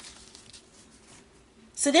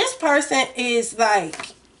 So this person is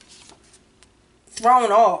like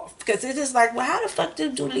thrown off. Because it's just like, well, how the fuck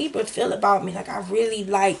do Libra feel about me? Like, I really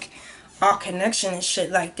like our connection and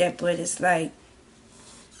shit like that. But it's like,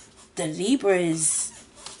 the Libra is,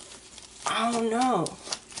 I don't know.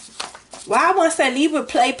 Well, I want to say Libra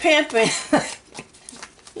play pimping.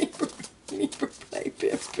 Libra play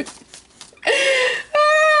pimping.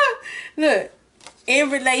 Look,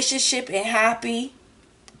 in relationship and happy.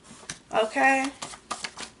 Okay.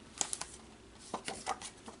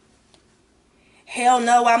 Hell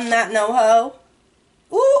no, I'm not no hoe.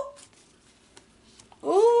 Ooh.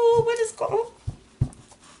 Ooh, what is going on?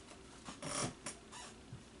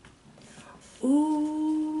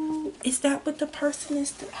 Ooh, is that what the person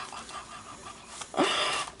is doing?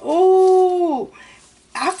 Ooh,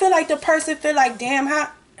 I feel like the person feel like, damn,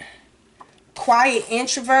 how quiet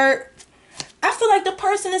introvert. I feel like the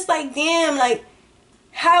person is like, damn, like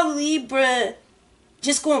how Libra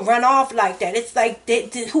just gonna run off like that. It's like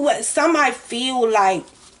somebody feel like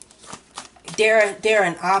they're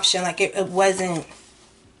an option. Like it wasn't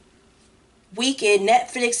weekend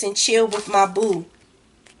Netflix and chill with my boo.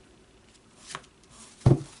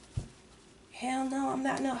 Hell no, I'm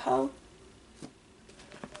not no hoe.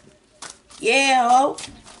 Yeah, ho.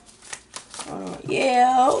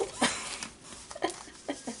 Yeah, ho.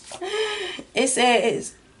 It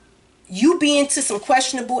says, you be into some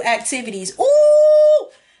questionable activities. Ooh!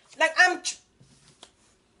 Like,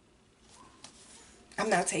 I'm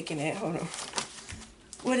not taking it. Hold on.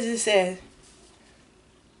 What does it say?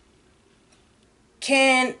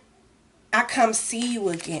 Can I come see you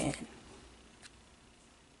again?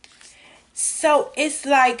 So, it's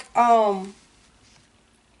like,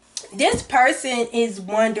 this person is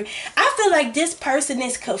wondering. I feel like this person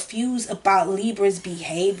is confused about Libra's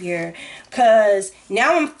behavior. Because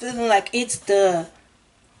now I'm feeling like it's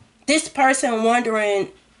this person wondering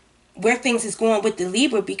where things is going with the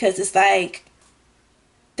Libra. Because it's like,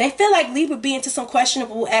 they feel like Libra be into some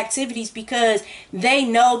questionable activities. Because they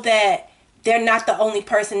know that they're not the only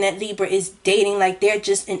person that Libra is dating. Like, they're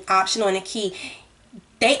just an option on a key.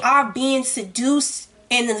 They are being seduced.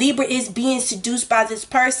 And the Libra is being seduced by this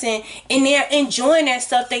person. And they're enjoying that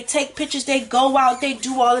stuff. They take pictures. They go out. They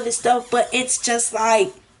do all of this stuff. But it's just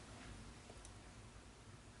like,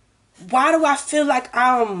 why do I feel like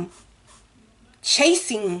I'm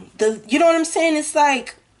chasing the... You know what I'm saying? It's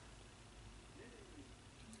like,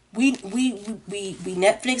 we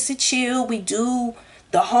Netflix and chill. We do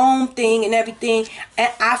the home thing and everything.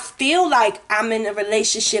 And I feel like I'm in a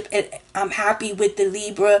relationship and I'm happy with the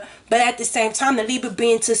Libra. But at the same time, the Libra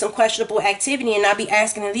be into some questionable activity. And I be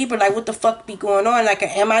asking the Libra, like, what the fuck be going on? Like,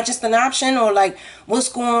 am I just an option? Or, like, what's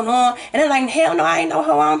going on? And they're like, hell no, I ain't no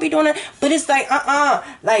hoe. I don't be doing that. But it's like,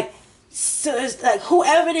 Like, so it's like,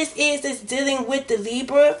 whoever this is that's dealing with the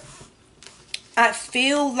Libra, I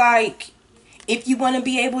feel like if you want to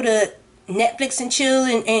be able to Netflix and chill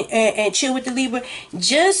and chill with the Libra,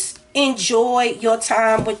 just enjoy your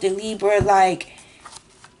time with the Libra. Like,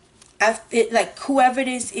 I feel like whoever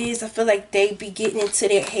this is, I feel like they be getting into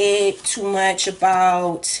their head too much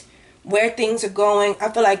about where things are going. I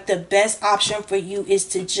feel like the best option for you is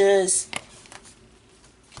to just,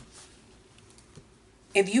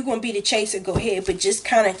 if you're gonna be the chaser, go ahead, but just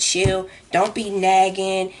kind of chill. Don't be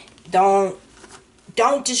nagging. Don't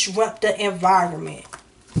disrupt the environment.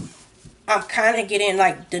 I'm kind of getting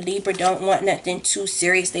like the Libra don't want nothing too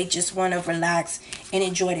serious. They just want to relax and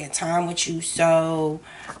enjoy their time with you. So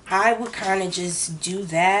I would kind of just do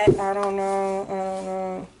that. I don't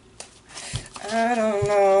know.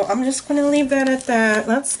 I'm just going to leave that at that.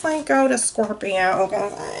 Let's like go to Scorpio. Okay.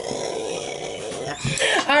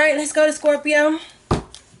 All right, let's go to Scorpio.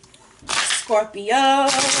 Scorpio.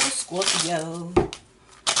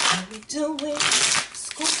 How we doing,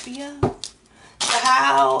 Scorpio?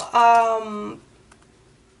 How,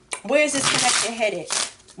 where is this connection headed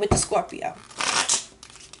with the Scorpio?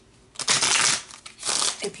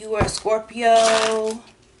 If you are a Scorpio in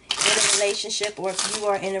a relationship, or if you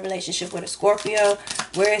are in a relationship with a Scorpio,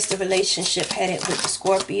 where is the relationship headed with the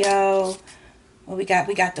Scorpio? Well, we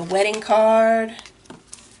got the wedding card.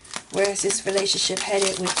 Where is this relationship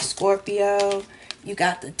headed with the Scorpio? You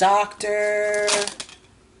got the Doctor.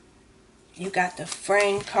 You got the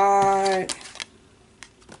friend card.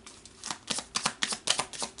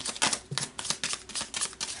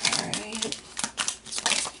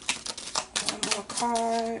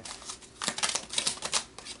 card.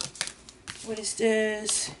 What is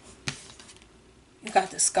this? You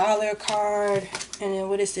got the Scholar card. And then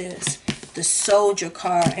what is this? The Soldier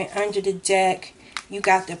card. And under the deck, you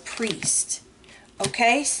got the Priest.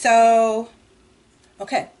 Okay, so...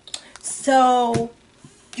 Okay. So,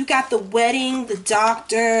 you got the wedding, the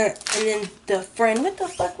doctor, and then the friend. What the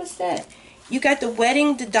fuck was that? You got the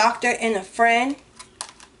wedding, the doctor, and the friend.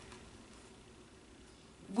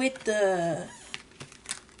 With the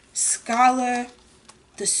Scholar,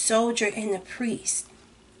 the Soldier, and the Priest.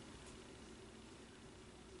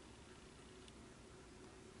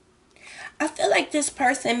 I feel like this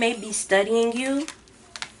person may be studying you.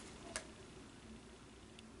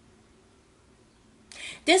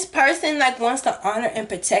 This person like wants to honor and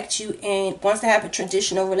protect you and wants to have a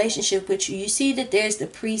traditional relationship with you. You see that there's the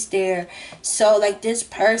priest there. So like this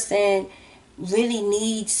person really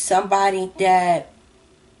needs somebody that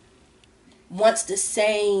wants the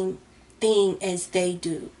same thing as they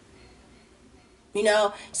do. You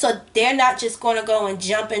know, so they're not just going to go and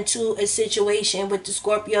jump into a situation with the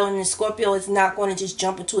Scorpio, and the Scorpio is not going to just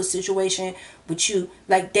jump into a situation with you.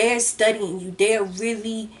 Like, they're studying you. They're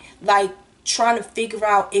really like trying to figure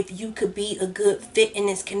out if you could be a good fit in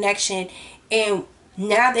this connection. And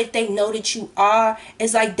now that they know that you are,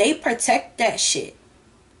 it's like they protect that shit.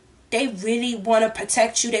 They really want to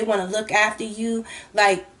protect you. They want to look after you.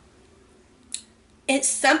 Like, it's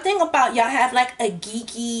something about y'all have like a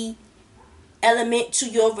geeky element to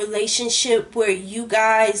your relationship where you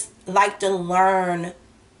guys like to learn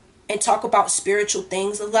and talk about spiritual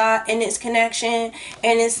things a lot in this connection.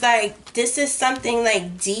 And it's like, this is something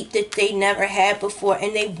like deep that they never had before,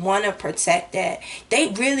 and they want to protect that. They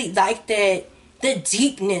really like that, the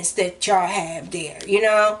deepness that y'all have there, you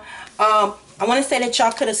know. I want to say that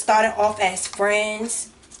y'all could have started off as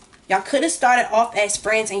friends. Y'all could have started off as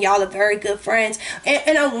friends, and y'all are very good friends.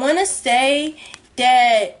 And I want to say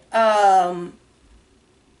that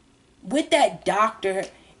with that doctor,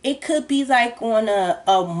 it could be like on a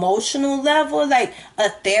emotional level, like a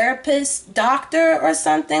therapist doctor or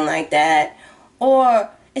something like that. Or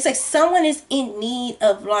it's like someone is in need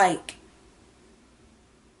of like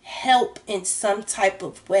help in some type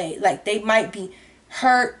of way. Like they might be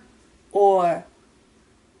hurt or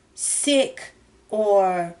sick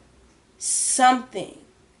or something.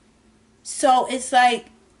 So it's like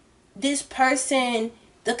this person,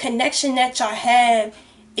 the connection that y'all have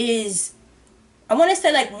is, I want to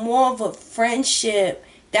say like more of a friendship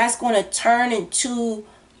that's going to turn into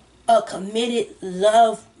a committed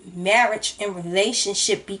love, marriage, and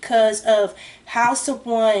relationship because of how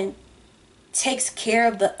someone takes care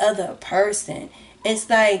of the other person. It's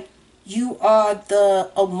like you are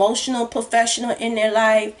the emotional professional in their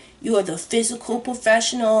life. You are the physical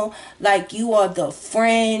professional. Like you are the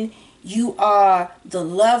friend. You are the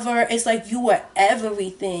lover. It's like you are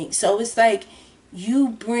everything. So it's like you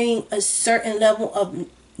bring a certain level of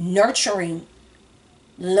nurturing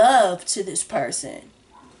love to this person.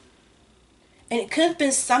 And it could have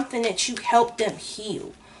been something that you helped them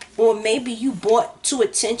heal. Or maybe you brought to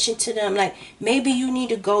attention to them. Like maybe you need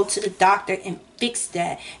to go to the doctor and fix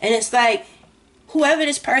that. And it's like, whoever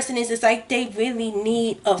this person is, it's like they really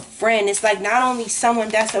need a friend. It's like not only someone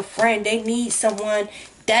that's a friend, they need someone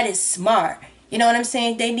that is smart. You know what I'm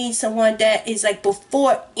saying? They need someone that is like,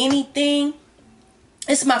 before anything,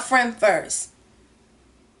 it's my friend first.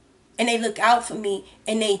 And they look out for me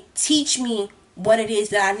and they teach me what it is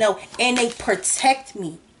that I know. And they protect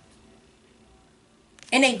me.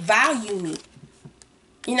 And they value me.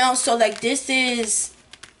 You know, so like this is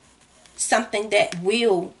something that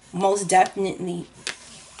will most definitely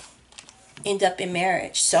end up in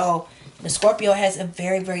marriage. So the Scorpio has a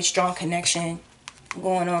very, very strong connection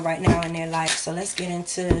going on right now in their life. So let's get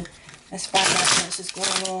into, let's find out what else is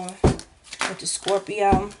going on with the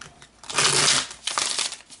Scorpio.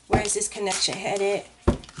 Where is this connection headed?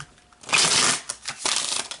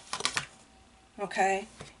 Okay.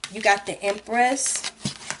 You got the Empress.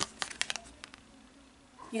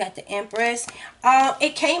 You got the Empress.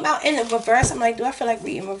 It came out in the reverse. I'm like, do I feel like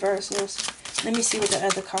reading reversals? Let me see what the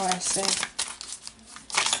other cards say.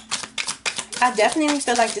 I definitely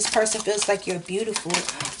feel like this person feels like you're beautiful.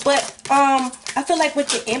 But I feel like with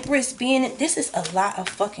the Empress being, this is a lot of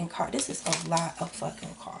fucking cards. This is a lot of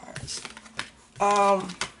fucking cards.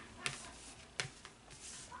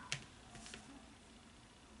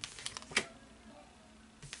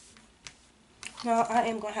 No, I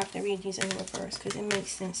am going to have to read these in reverse because it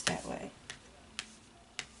makes sense that way.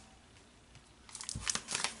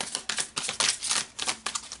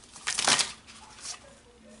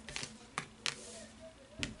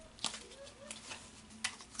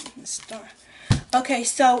 Let's start. Okay,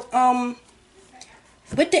 so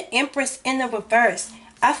with the Empress in the reverse,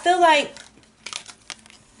 I feel like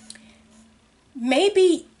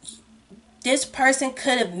maybe this person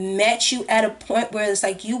could have met you at a point where it's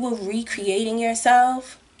like you were recreating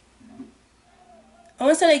yourself. I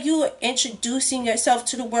want to say like you were introducing yourself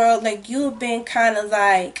to the world, like you've been kind of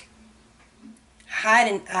like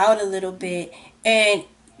hiding out a little bit, and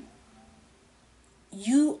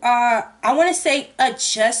you are, I want to say,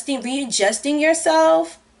 readjusting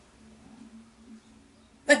yourself,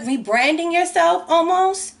 like rebranding yourself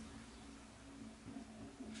almost.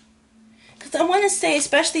 Because I want to say,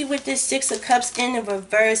 especially with this Six of Cups in the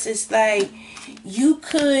reverse, it's like you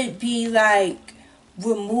could be like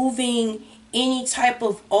removing any type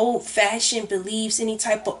of old-fashioned beliefs, any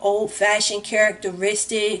type of old-fashioned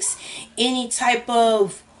characteristics, any type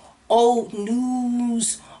of old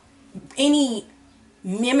news, any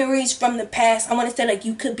memories from the past. I want to say like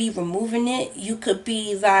you could be removing it. You could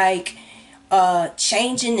be like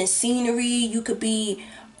changing the scenery. You could be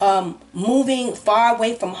moving far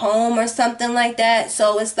away from home or something like that.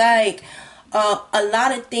 So it's like a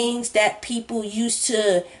lot of things that people used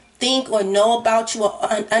to think or know about you or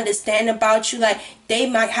understand about you, like they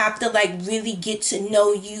might have to like really get to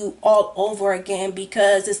know you all over again,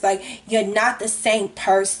 because it's like you're not the same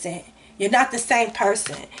person. You're not the same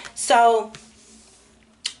person. So,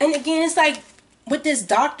 and again, it's like with this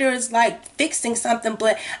doctor is like fixing something,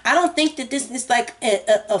 but I don't think that this is like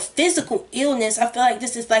a physical illness. I feel like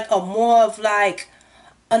this is like a more of like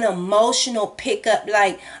an emotional pickup,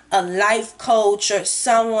 like a life coach or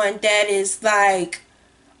someone that is like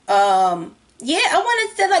yeah, I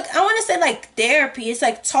want to say like therapy. It's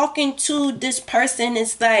like talking to this person.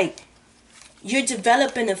 It's like you're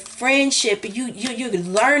developing a friendship. You're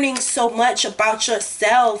learning so much about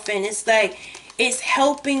yourself, and it's like it's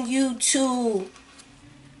helping you to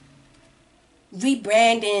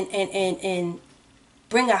rebrand and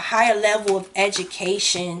bring a higher level of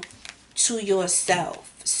education to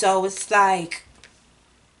yourself. So it's like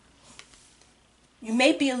you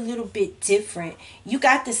may be a little bit different. You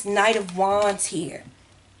got this Knight of Wands here.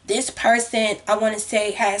 This person, I want to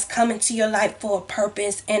say, has come into your life for a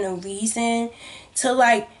purpose and a reason to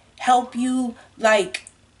like help you like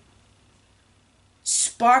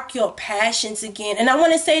spark your passions again. And I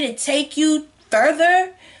want to say to take you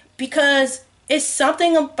further, because it's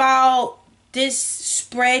something about this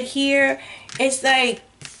spread here. It's like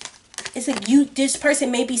this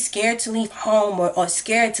person may be scared to leave home, or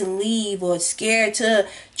scared to leave, or scared to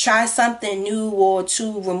try something new, or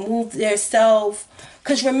to remove their self.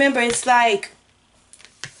 Because remember, it's like,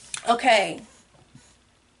 okay,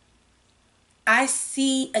 I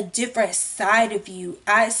see a different side of you.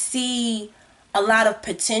 I see a lot of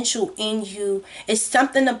potential in you. It's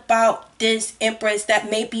something about this Empress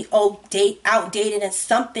that may be outdated, and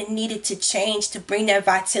something needed to change to bring that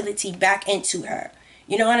vitality back into her.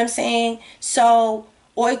 You know what I'm saying? So,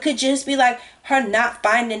 or it could just be like her not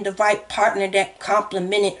finding the right partner that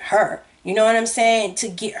complimented her. You know what I'm saying? To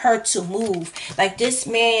get her to move. Like this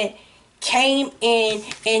man came in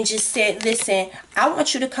and just said, listen, I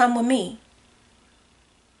want you to come with me.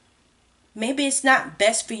 Maybe it's not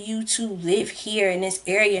best for you to live here in this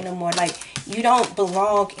area no more. Like you don't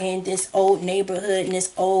belong in this old neighborhood, in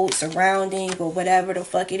this old surrounding, or whatever the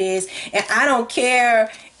fuck it is. And I don't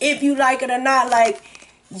care if you like it or not. Like,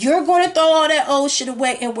 you're going to throw all that old shit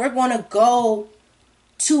away, and we're going to go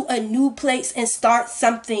to a new place and start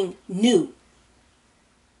something new.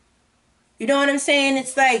 You know what I'm saying?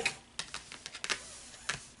 It's like,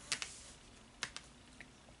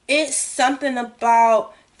 it's something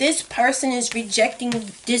about this person is rejecting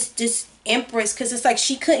this Empress, because it's like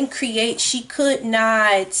she couldn't create, she could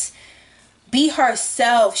not be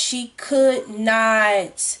herself, she could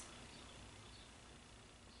not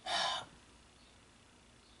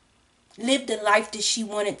live the life that she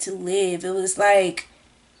wanted to live. It was like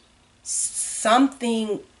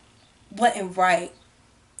something wasn't right.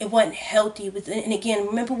 It wasn't healthy. And again,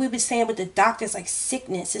 remember we were saying with the doctors, like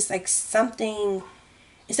sickness. It's like something.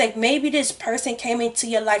 It's like maybe this person came into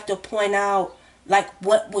your life to point out like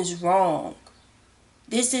what was wrong.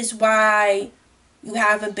 This is why you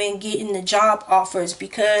haven't been getting the job offers,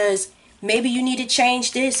 because maybe you need to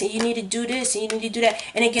change this, and you need to do this, and you need to do that.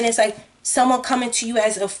 And again, it's like someone coming to you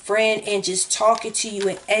as a friend and just talking to you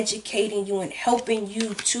and educating you and helping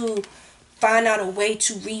you to find out a way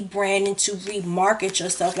to rebrand and to remarket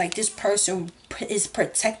yourself. Like this person is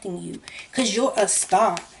protecting you because you're a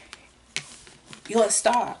star. You're a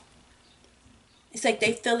star. It's like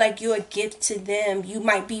they feel like you're a gift to them. You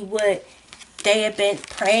might be what they have been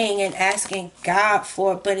praying and asking God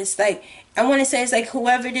for. But it's like, I want to say, it's like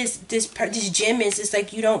whoever this gem is, it's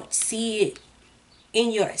like you don't see it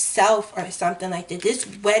in yourself or something like that. This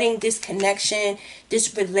wedding, this connection,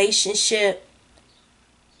 this relationship,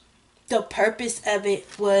 the purpose of it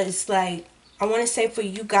was like, I want to say for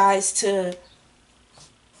you guys to,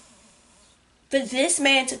 for this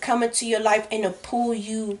man to come into your life and to pull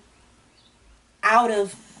you out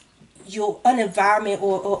of an environment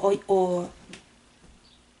or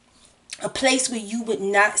a place where you would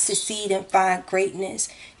not succeed and find greatness.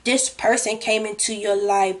 This person came into your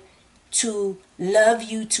life to love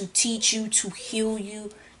you, to teach you, to heal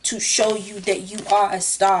you, to show you that you are a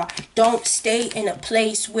star. Don't stay in a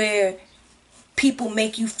place where people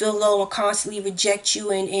make you feel low and constantly reject you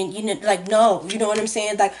and you know, like, no, you know what I'm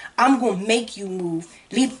saying? Like, I'm gonna make you move.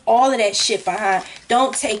 Leave all of that shit behind.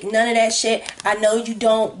 Don't take none of that shit. I know you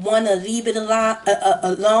don't want to leave it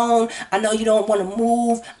alone. I know you don't want to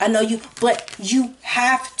move. I know you, but you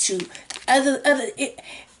have to.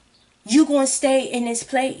 You gonna stay in this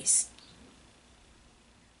place.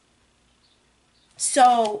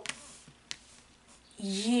 So,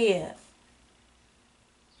 yeah.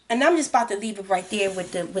 And I'm just about to leave it right there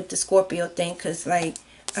with the Scorpio thing, because like,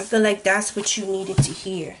 I feel like that's what you needed to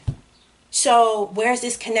hear. So where's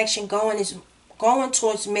this connection going? Is going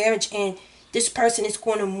towards marriage, and this person is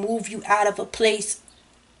going to move you out of a place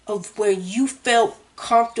of where you felt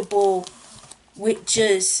comfortable with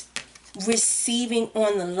just receiving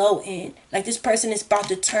on the low end. Like, this person is about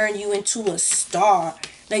to turn you into a star.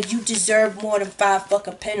 Like, you deserve more than 5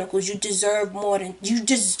 fucking pentacles. You deserve more than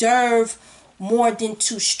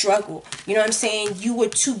to struggle. You know what I'm saying? You were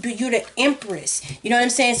too big. You're the empress. You know what I'm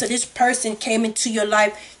saying? So this person came into your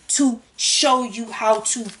life to show you how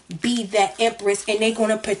to be that empress, and they're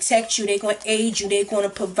going to protect you. They're going to aid you. They're going to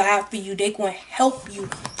provide for you. They're going to help you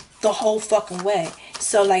the whole fucking way.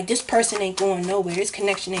 So like, this person ain't going nowhere. This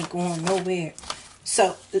connection ain't going nowhere.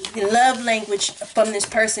 So the love language from this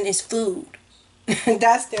person is food.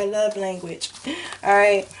 That's their love language. All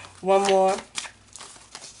right, one more.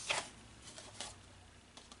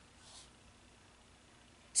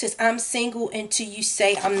 Says, I'm single until you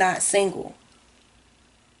say I'm not single.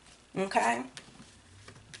 Okay?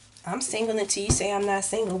 I'm single until you say I'm not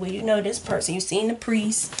single. Well, you know this person. You've seen the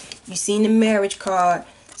priest. You've seen the marriage card.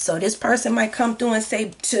 So this person might come through and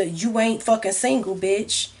say to you, ain't fucking single,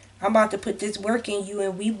 bitch. I'm about to put this work in you,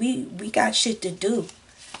 and we got shit to do.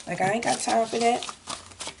 Like, I ain't got time for that.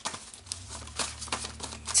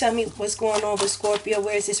 Tell me what's going on with Scorpio.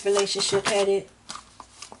 Where is this relationship headed?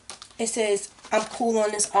 It says, I'm cool on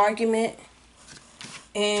this argument,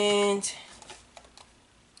 and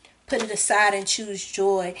put it aside and choose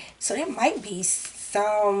joy. So there might be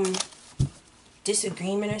some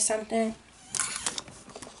disagreement or something.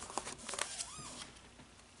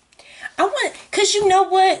 Because you know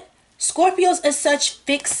what? Scorpios are such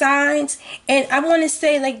fixed signs. And I want to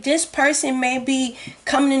say, like, this person may be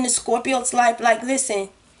coming into Scorpio's life like, listen,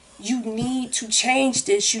 you need to change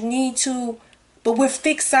this. You need to. But we're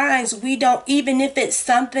fixed signs. We don't, even if it's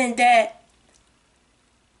something that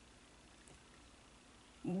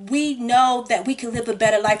we know that we can live a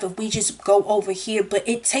better life if we just go over here. But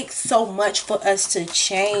it takes so much for us to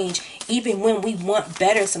change. Even when we want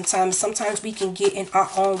better, sometimes we can get in our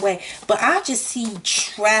own way. But I just see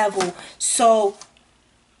travel. So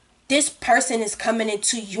this person is coming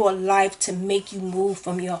into your life to make you move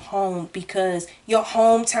from your home, because your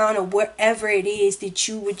hometown or wherever it is that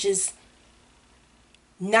you were just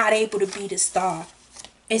not able to be the star.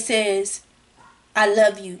 It says, I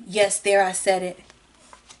love you. Yes, there, I said it.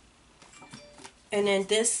 And then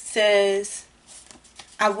this says,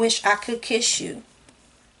 I wish I could kiss you.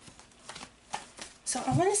 So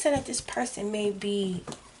I want to say that this person may be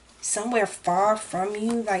somewhere far from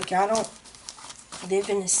you. Like, y'all don't live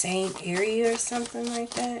in the same area or something like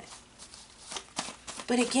that.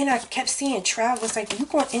 But again, I kept seeing travel. It's like, you're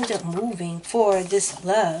going to end up moving for this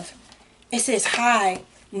love. It says, hi,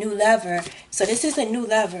 new lover. So this is a new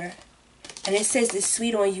lover. And it says it's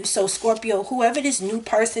sweet on you. So Scorpio, whoever this new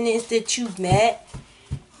person is that you've met,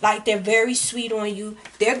 like, they're very sweet on you.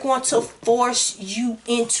 They're going to force you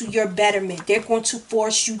into your betterment. They're going to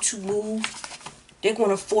force you to move. They're going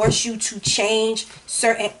to force you to change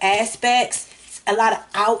certain aspects. A lot of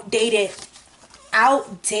outdated,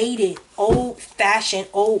 old-fashioned,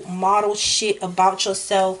 old model shit about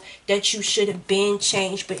yourself that you should have been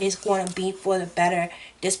changed, but it's going to be for the better.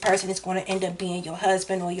 This person is going to end up being your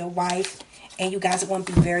husband or your wife, and you guys are going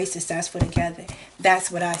to be very successful together.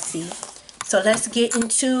 That's what I see. So let's get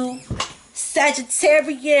into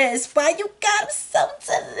Sagittarius. Why you got so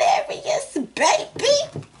delirious,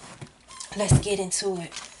 baby? let's get into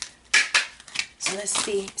it. So let's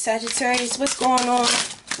see. Sagittarius, what's going on?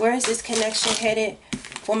 Where is this connection headed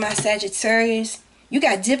for my Sagittarius? You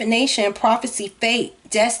got divination, prophecy, fate,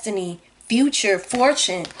 destiny, future,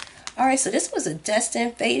 fortune. Alright, so this was a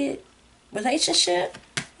destined, fated relationship.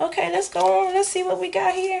 Okay, let's go on. Let's see what we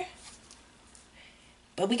got here.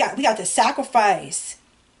 But we got the sacrifice.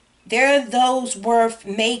 There are those worth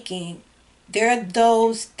making. There are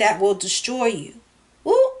those that will destroy you.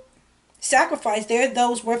 Woo! Sacrifice. There are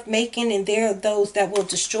those worth making, and there are those that will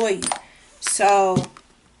destroy you. So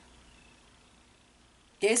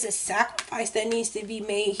there's a sacrifice that needs to be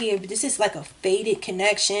made here. But this is like a fated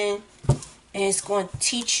connection, and it's going to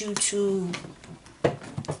teach you to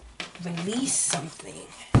release something.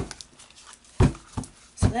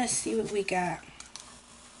 So let's see what we got.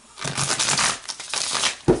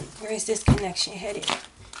 Where is this connection headed?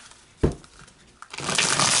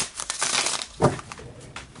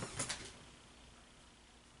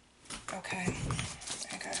 Okay.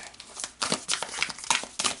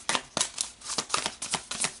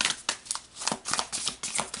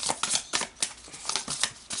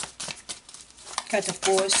 Got the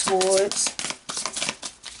Four of Swords.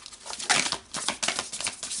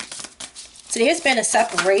 So there's been a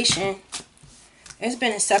separation. There's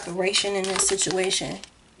been a separation in this situation.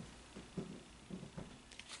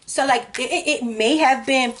 So like it may have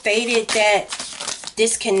been fated that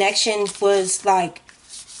this connection was like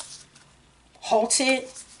halted.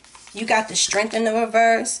 You got the Strength in the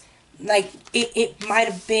reverse. Like it might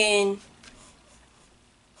have been,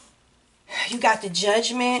 you got the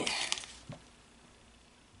Judgment.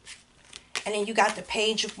 And then you got the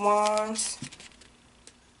Page of Wands.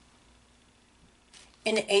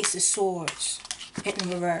 And the Ace of Swords in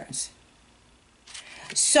the reverse.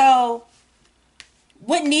 So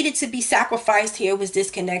what needed to be sacrificed here was this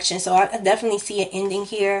connection. So I definitely see an ending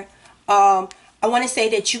here. I want to say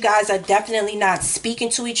that you guys are definitely not speaking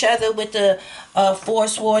to each other with the Four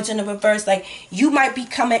Swords in the reverse. Like, you might be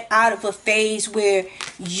coming out of a phase where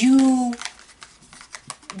you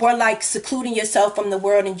were like secluding yourself from the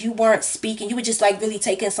world and you weren't speaking. You were just like really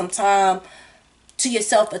taking some time to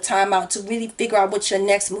yourself, a time out to really figure out what your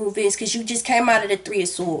next move is, because you just came out of the Three of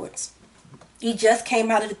Swords. You just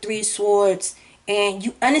came out of the Three of Swords, and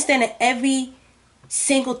you understand that every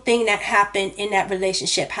single thing that happened in that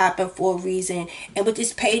relationship happened for a reason. And with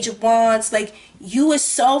this Page of Wands, like, you were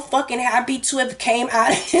so fucking happy to have came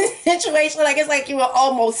out of this situation. Like, it's like you were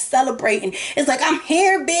almost celebrating. It's like, I'm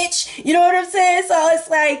here, bitch. You know what I'm saying? So it's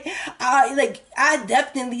like I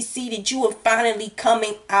definitely see that you were finally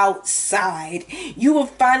coming outside. You were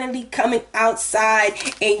finally coming outside,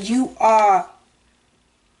 and you are,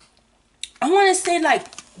 I want to say, like,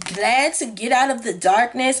 glad to get out of the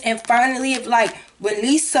darkness and finally have like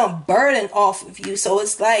released some burden off of you. So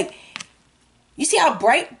it's like, you see how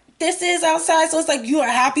bright this is outside? So it's like you are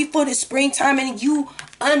happy for the springtime, and you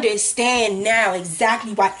understand now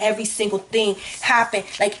exactly why every single thing happened.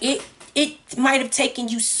 Like, it might have taken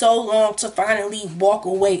you so long to finally walk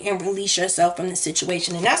away and release yourself from the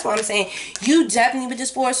situation. And that's why I'm saying, you definitely, with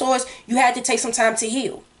this Four of Swords, you had to take some time to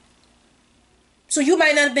heal. So you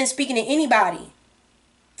might not have been speaking to anybody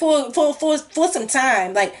for some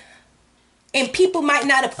time, like, and people might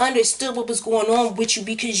not have understood what was going on with you,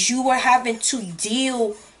 because you were having to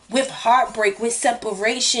deal with heartbreak, with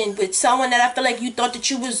separation, with someone that I feel like you thought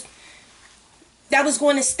that was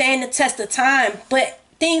going to stand the test of time. But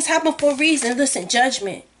things happen for a reason. Listen,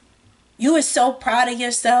 Judgment, you are so proud of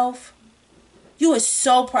yourself. You are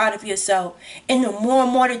so proud of yourself. And the more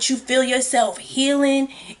and more that you feel yourself healing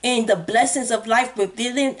and the blessings of life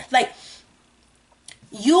revealing, like,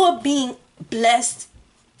 you are being blessed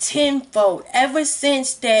tenfold ever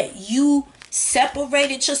since that you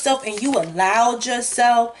separated yourself and you allowed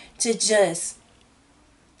yourself to just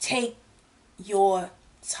take your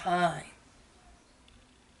time.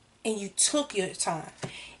 And you took your time.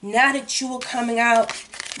 Now that you are coming out,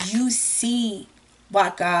 you see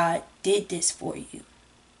why God did this for you.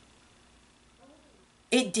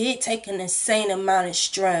 It did take an insane amount of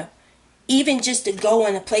strength, even just to go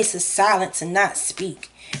in a place of silence and not speak.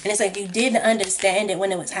 And it's like you didn't understand it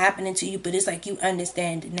when it was happening to you, but it's like you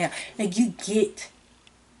understand it now. Like, you get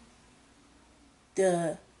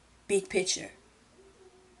the big picture.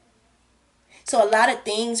 So a lot of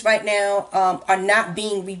things right now are not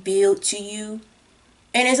being revealed to you.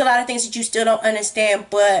 And there's a lot of things that you still don't understand,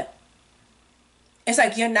 but it's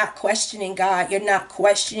like you're not questioning God. You're not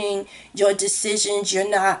questioning your decisions. You're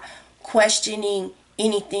not questioning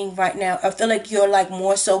anything right now. I feel like you're like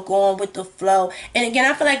more so going with the flow. And again,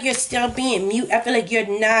 I feel like you're still being mute. I feel like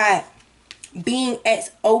you're not being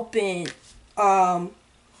as open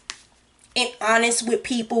and honest with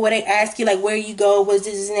people where they ask you like where you go, what's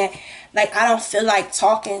this and that. Like, I don't feel like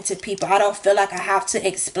talking to people. I don't feel like I have to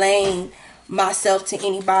explain myself to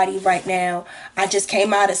anybody right now. I just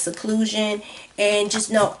came out of seclusion and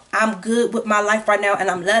just know I'm good with my life right now and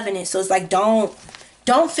I'm loving it. So it's like, don't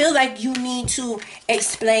feel like you need to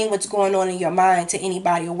explain what's going on in your mind to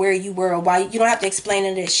anybody or where you were or why. You don't have to explain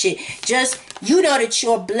any of this shit. Just, you know that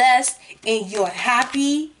you're blessed and you're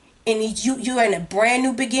happy and you're in a brand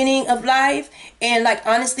new beginning of life. And like,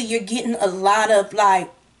 honestly, you're getting a lot of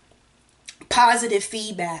like positive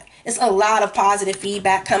feedback. It's a lot of positive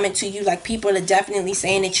feedback coming to you. Like, people are definitely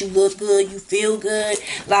saying that you look good, you feel good.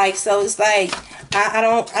 Like, so it's like, I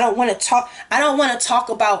don't want to talk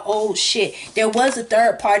about old shit. There was a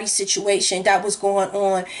third party situation that was going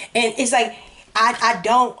on, and it's like, I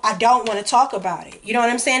don't want to talk about it. You know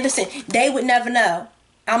what I'm saying? Listen, they would never know.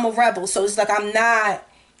 I'm a rebel, so it's like, I'm not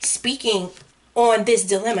speaking on this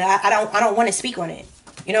dilemma. I don't want to speak on it.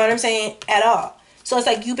 You know what I'm saying? At all. So it's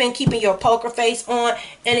like, you've been keeping your poker face on.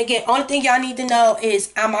 And again, only thing y'all need to know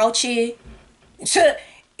is I'm out here.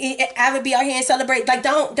 I would be out here and celebrate. Like,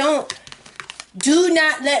 do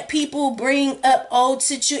not let people bring up old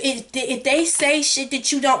situations. If they say shit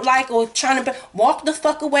that you don't like or trying to walk the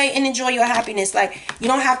fuck away and enjoy your happiness. Like, you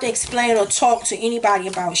don't have to explain or talk to anybody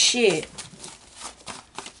about shit.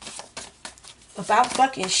 About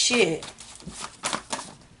fucking shit.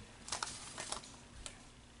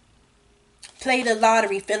 Play the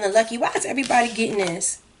lottery, feeling lucky. Why is everybody getting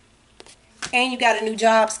this? And you got a new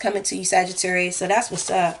jobs coming to you, Sagittarius. So that's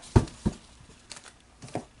what's up.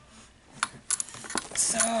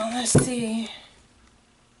 So let's see.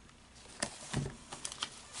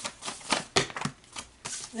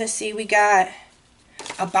 Let's see. We got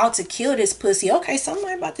about to kill this pussy. Okay,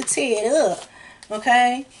 somebody about to tear it up.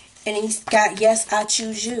 Okay. And he's got, yes, I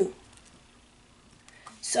choose you.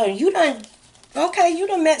 So you done, okay, you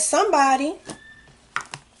done met somebody.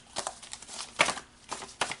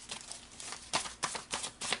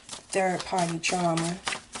 Third party trauma.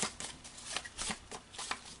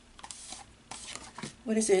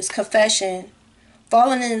 What is this? Confession.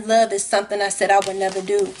 Falling in love is something I said I would never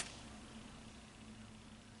do.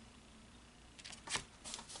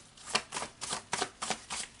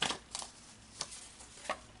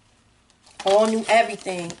 All knew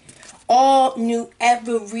everything. All knew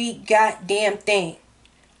every goddamn thing.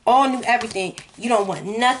 All knew everything. You don't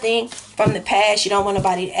want nothing from the past. You don't want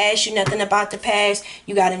nobody to ask you nothing about the past.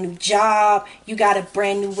 You got a new job. You got a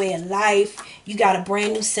brand new way of life. You got a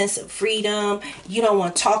brand new sense of freedom. You don't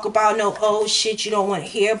want to talk about no old shit. You don't want to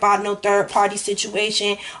hear about no third party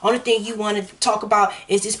situation. Only thing you want to talk about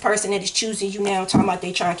is this person that is choosing you now, talking about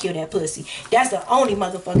they trying to kill that pussy. That's the only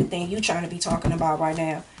motherfucking thing you trying to be talking about right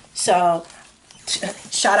now. So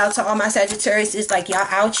shout out to all my Sagittarius. It's like, y'all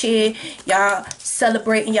out here, y'all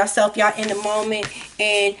celebrating yourself, y'all in the moment,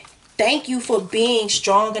 and thank you for being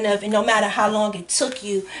strong enough, and no matter how long it took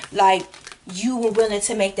you, like, you were willing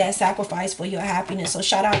to make that sacrifice for your happiness. So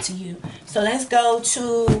shout out to you. So let's go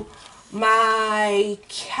to my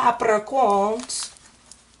Capricorns.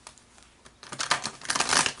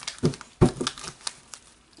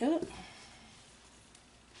 Ooh.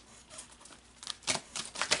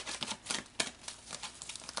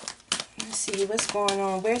 See what's going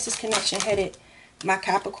on. Where's this connection headed, my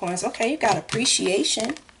Capricorns? Okay, you got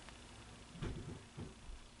appreciation.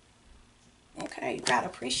 Okay, you got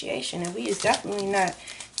appreciation, and we is definitely not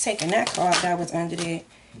taking that card that was under there.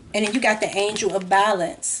 And then you got the angel of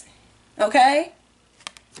balance. Okay,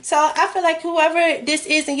 so I feel like whoever this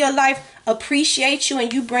is in your life appreciates you,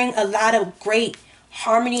 and you bring a lot of great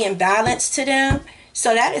harmony and balance to them.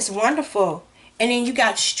 So that is wonderful. And then you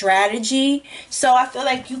got strategy. So I feel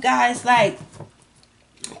like you guys, like,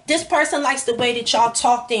 this person likes the way that y'all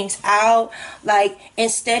talk things out. Like,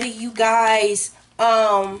 instead of you guys,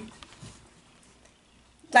 like,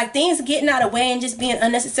 things getting out of way and just being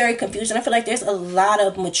unnecessary confusion. I feel like there's a lot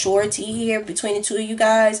of maturity here between the two of you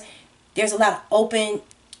guys. There's a lot of open,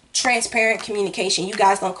 transparent communication. You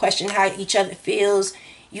guys don't question how each other feels.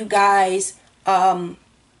 You guys,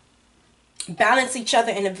 balance each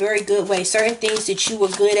other in a very good way. Certain things that you were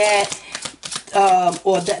good at,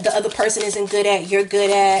 or the other person isn't good at, you're good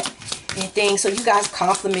at, and things. So you guys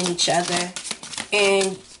compliment each other,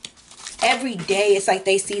 and every day it's like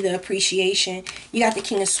they see the appreciation. You got the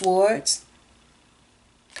King of Swords.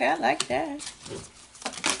 Okay, I like that.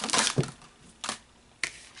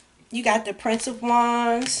 You got the Prince of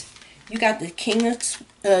Wands. You got the King of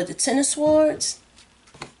the Ten of Swords.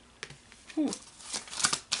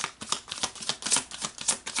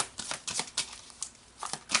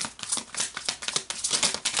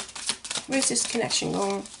 Where's this connection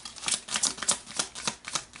going?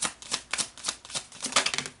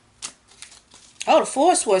 Oh, the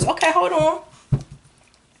Four of Swords. Okay, hold on.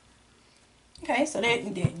 Okay, so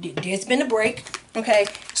there's been a break. Okay,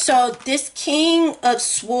 so this King of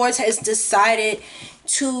Swords has decided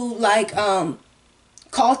to like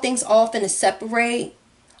call things off and to separate.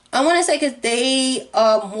 I want to say because they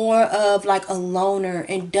are more of like a loner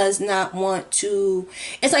and does not want to.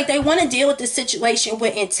 It's like they want to deal with the situation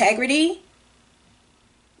with integrity.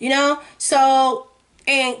 You know? So,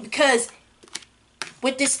 and because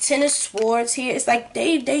with this Ten of Swords here, it's like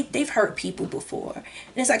they've hurt people before.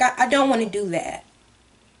 And it's like, I don't want to do that.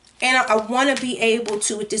 And I want to be able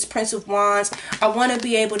to, with this Prince of Wands, I want to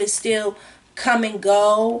be able to still come and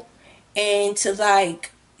go and to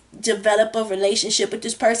like develop a relationship with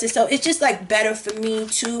this person. So it's just like better for me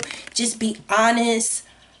to just be honest,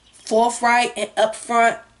 forthright, and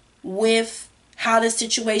upfront with how the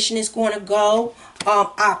situation is going to go.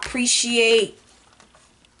 I appreciate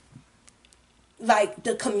like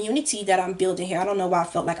the community that I'm building here. I don't know why I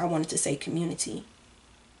felt like I wanted to say community.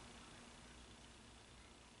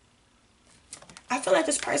 I feel like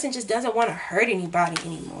this person just doesn't want to hurt anybody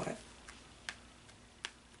anymore.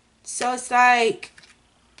 So it's like,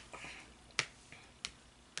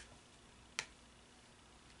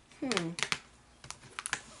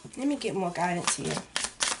 let me get more guidance here.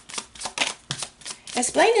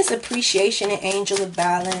 Explain this appreciation and Angel of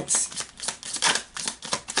Balance.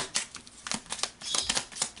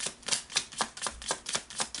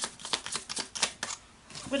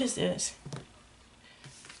 What is this?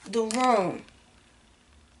 The Room.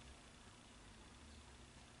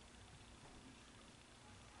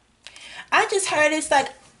 I just heard it's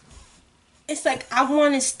like I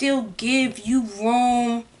want to still give you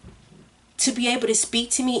room to be able to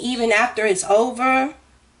speak to me even after it's over.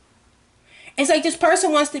 It's like this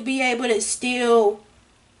person wants to be able to still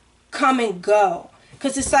come and go.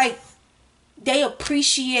 Because it's like they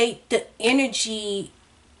appreciate the energy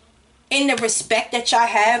and the respect that y'all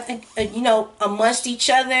have, you know, amongst each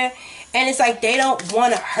other. And it's like they don't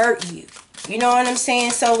want to hurt you. You know what I'm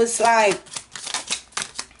saying? So it's like,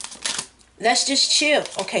 let's just chill.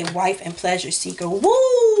 Okay, wife and pleasure seeker.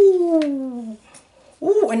 Woo!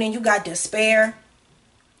 Ooh, and then you got despair.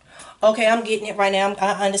 Okay, I'm getting it right now.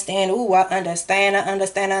 I understand. Ooh, I understand.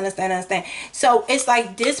 So it's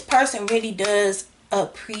like this person really does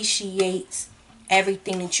appreciate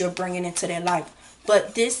everything that you're bringing into their life.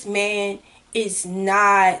 But this man is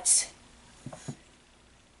not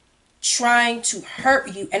trying to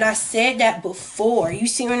hurt you. And I said that before. You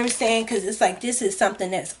see what I'm saying? Because it's like this is something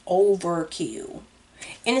that's overkill.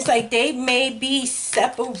 And it's like they may be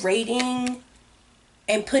separating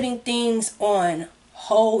and putting things on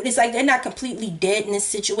hold. It's like they're not completely dead in this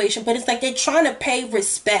situation, but it's like they're trying to pay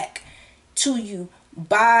respect to you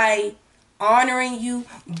by honoring you,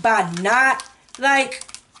 by not like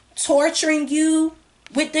torturing you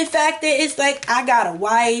with the fact that it's like, I got a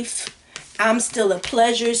wife, I'm still a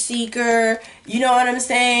pleasure seeker, you know what I'm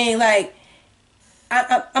saying? Like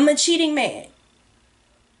I'm a cheating man.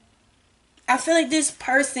 I feel like this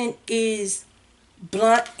person is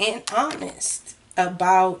blunt and honest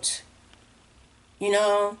about, you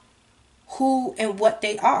know, who and what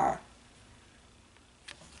they are.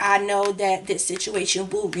 I know that this situation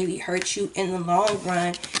will really hurt you in the long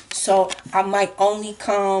run. So I might only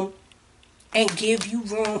come and give you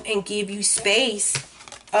room and give you space.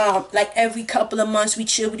 Like every couple of months we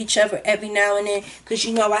chill with each other every now and then. Because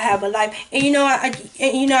you know I have a life. And you know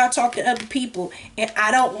I talk to other people. And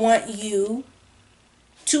I don't want you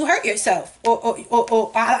to hurt yourself.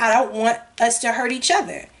 Or I don't want us to hurt each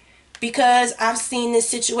other. Because I've seen this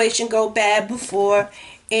situation go bad before.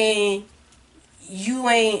 And you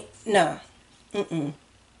ain't, nah. It's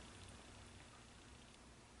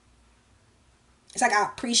like I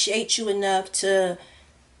appreciate you enough to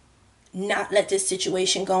not let this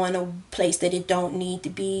situation go in a place that it don't need to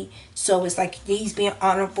be. So it's like he's being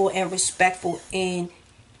honorable and respectful in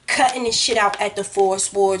cutting this shit out at the Four of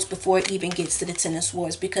Swords before it even gets to the Ten of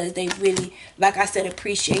Swords, because they really, like I said,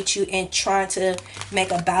 appreciate you and trying to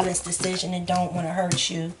make a balanced decision and don't want to hurt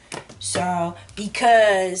you. So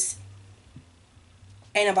because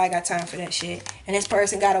ain't nobody got time for that shit. And this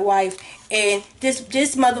person got a wife. And this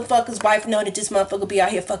motherfucker's wife know that this motherfucker be out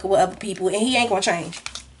here fucking with other people. And he ain't gonna change.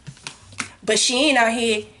 But she ain't out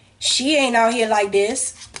here like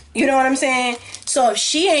this. You know what I'm saying? So if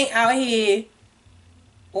she ain't out here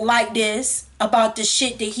like this about the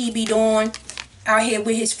shit that he be doing out here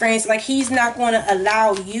with his friends, like he's not gonna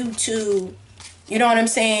allow you to, you know what I'm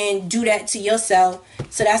saying, do that to yourself.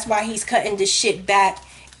 So that's why he's cutting this shit back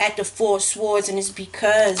at the Four of Swords. And it's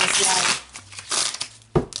because it's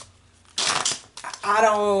like I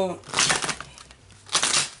don't,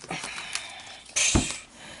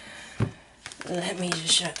 Let me just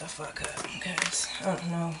shut the fuck up, because I don't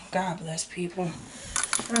know. God bless people.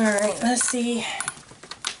 Alright, let's see.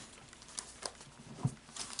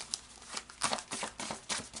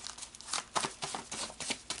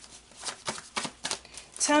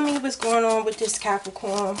 Tell me what's going on with this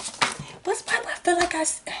Capricorn. I feel like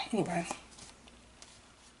anyway.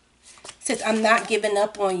 Says, I'm not giving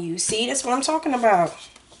up on you. See, that's what I'm talking about.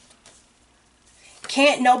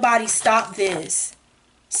 Can't nobody stop this.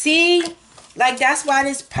 See? Like, that's why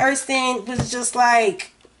this person was just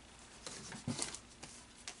like,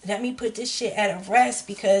 let me put this shit at a rest,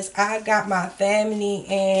 because I got my family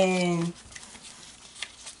and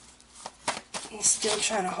I'm still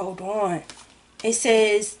trying to hold on. It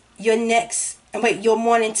says, your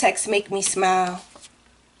morning texts make me smile.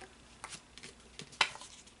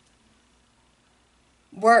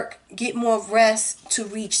 Work, get more rest to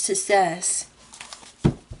reach success.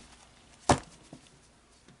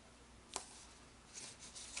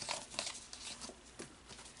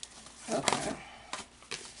 Okay.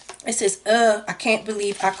 It says, I can't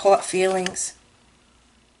believe I caught feelings.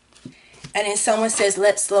 And then someone says,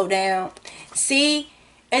 let's slow down. See,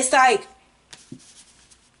 it's like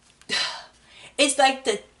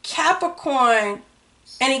the Capricorn.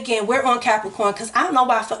 And again, we're on Capricorn, because I don't know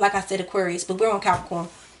why I felt like I said Aquarius, but we're on Capricorn.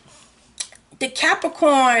 The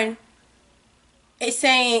Capricorn is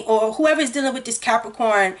saying, or whoever's dealing with this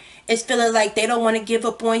Capricorn is feeling like they don't want to give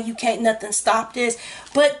up on you, can't nothing stop this.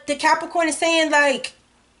 But the Capricorn is saying, like,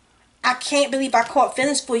 I can't believe I caught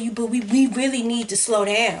feelings for you, but we really need to slow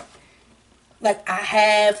down. Like, I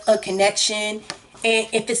have a connection. And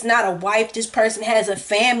if it's not a wife, this person has a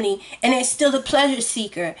family, and it's still a pleasure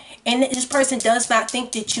seeker. And this person does not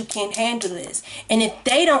think that you can handle this. And if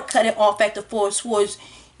they don't cut it off at the Four of Swords,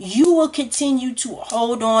 you will continue to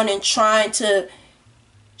hold on and trying to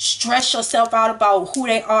stress yourself out about who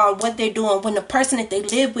they are and what they're doing, when the person that they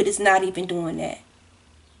live with is not even doing that.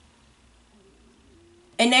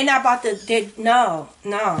 And they're not about to, no.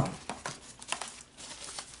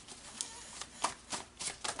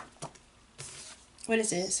 What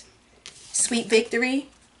is this? Sweet victory.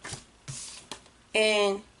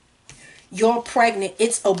 And you're pregnant.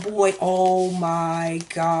 It's a boy. Oh my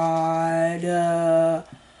God.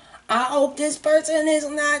 I hope this person is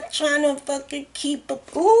not trying to fucking keep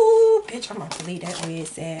up. Ooh, bitch, I'm about to leave that way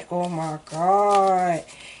it's at. Oh my God.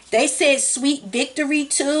 They said sweet victory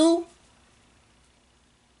too.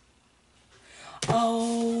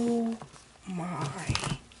 Oh my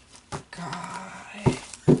God.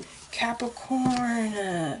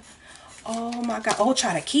 Capricorn. Oh my God. Oh,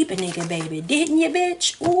 try to keep a nigga, baby. Didn't you,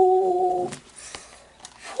 bitch? Ooh.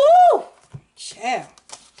 Woo. Chill.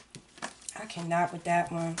 I cannot with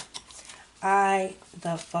that one. I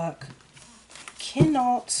the fuck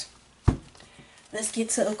cannot. Let's get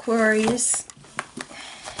to Aquarius.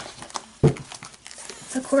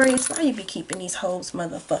 Aquarius, why you be keeping these hoes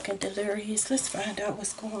motherfucking delirious? Let's find out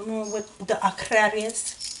what's going on with the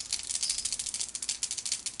Aquarius.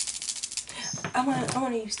 I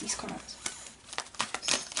want to use these cards.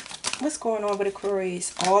 What's going on with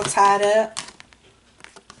Aquarius? All tied up.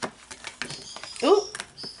 Ooh.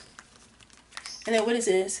 And then what is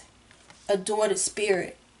this? Adore the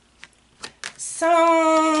spirit.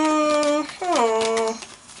 So,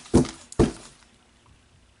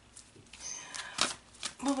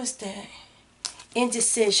 what was that?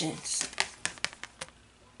 Indecisions.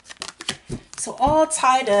 So all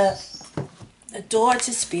tied up. Adore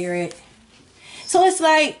to spirit. So it's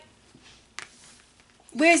like,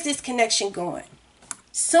 where's this connection going?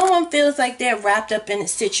 Someone feels like they're wrapped up in a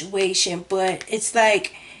situation, but it's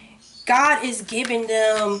like God is giving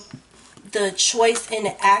them the choice and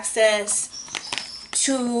the access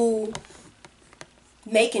to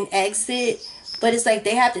make an exit, but it's like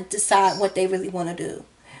they have to decide what they really want to do.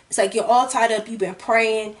 It's like you're all tied up, you've been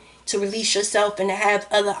praying to release yourself and to have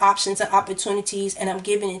other options and opportunities, and I'm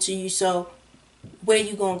giving it to you. So where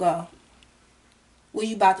you gonna go? What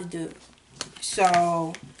you about to do?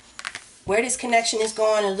 So where this connection is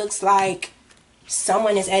going, it looks like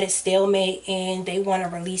someone is at a stalemate and they want to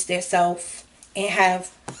release themselves and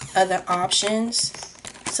have other options.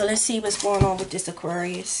 So let's see what's going on with this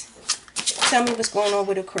Aquarius. Tell me what's going on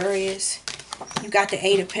with Aquarius. You got the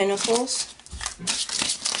Eight of Pentacles.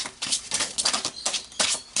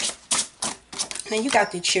 And then you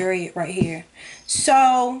got the Chariot right here.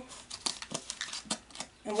 So,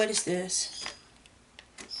 and what is this?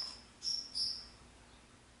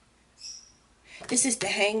 This is the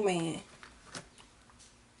Hangman.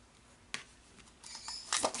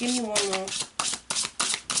 Give me one more.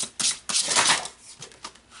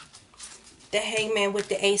 The Hangman with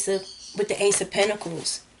the Ace of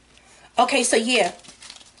Pentacles. Okay, so yeah.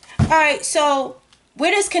 Alright, so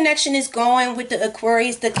where this connection is going with the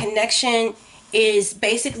Aquarius, the connection is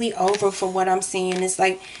basically over from what I'm seeing. It's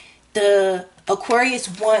like the Aquarius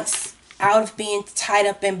wants out of being tied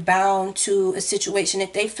up and bound to a situation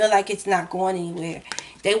that they feel like it's not going anywhere.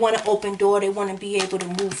 They want an open door. They want to be able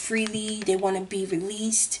to move freely. They want to be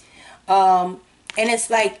released. And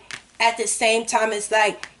it's like at the same time, it's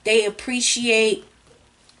like they appreciate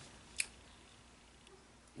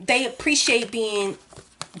being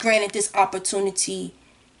granted this opportunity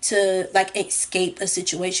to like escape a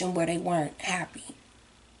situation where they weren't happy.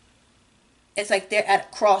 It's like they're at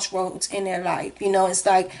a crossroads in their life. You know, it's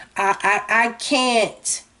like I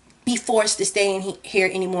can't be forced to stay in here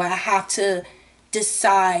anymore. I have to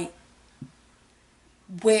decide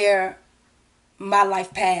where my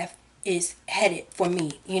life path is headed for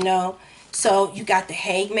me, you know. So you got the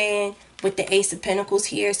Hangman with the Ace of Pentacles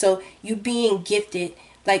here. So you being gifted,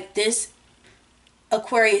 like this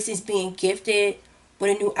Aquarius is being gifted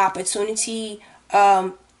with a new opportunity.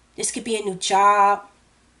 This could be a new job.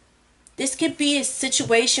 This could be a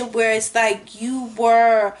situation where it's like you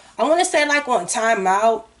were, I want to say like on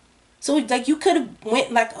timeout. So like you could have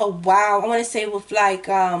went like a while, I want to say with like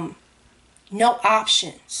no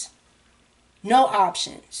options. No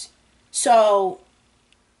options. So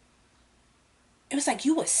it was like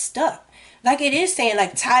you were stuck. Like it is saying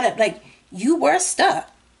like tied up, like you were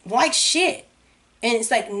stuck like shit. And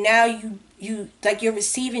it's like now you like you're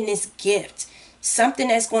receiving this gift. Something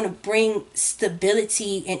that's going to bring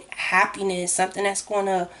stability and happiness. Something that's going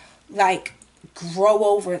to like grow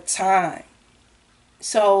over time.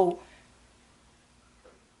 So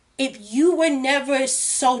if you were never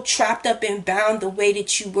so trapped up and bound the way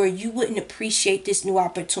that you were, you wouldn't appreciate this new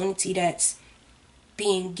opportunity that's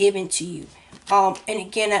being given to you. And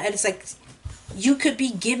again, it's like you could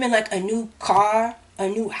be given like a new car, a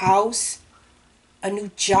new house, a new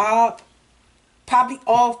job. Probably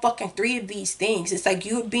all fucking three of these things. It's like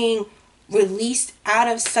you're being released out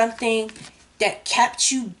of something that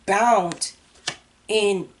kept you bound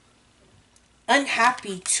and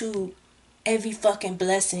unhappy to every fucking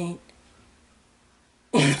blessing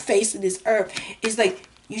on the face of this earth. It's like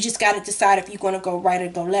you just got to decide if you're going to go right or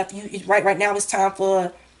go left. Right now it's time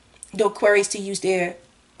for the Aquarius to use their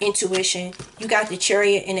intuition. You got the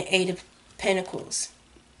Chariot and the Eight of Pentacles.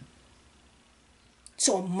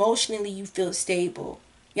 So emotionally you feel stable.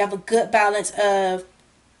 You have a good balance of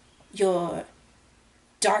your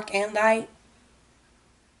dark and light.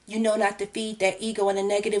 You know not to feed that ego in a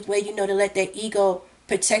negative way. You know to let that ego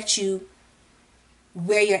protect you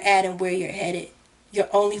where you're at and where you're headed. You're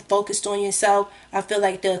only focused on yourself. I feel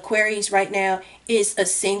like the Aquarius right now is a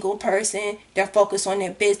single person. They're focused on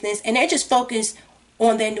their business. And they're just focused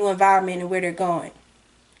on their new environment and where they're going.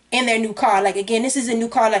 And their new car. Like, again, this is a new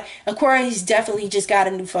car. Like, Aquarius definitely just got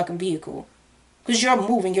a new fucking vehicle. Because you're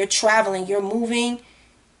moving. You're traveling. You're moving.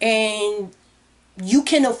 And you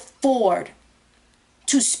can afford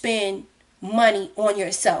to spend money on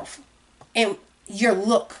yourself. And your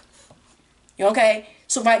look. Okay?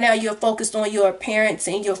 So, right now, you're focused on your appearance.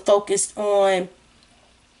 And you're focused on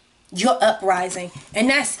your uprising. And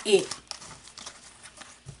that's it.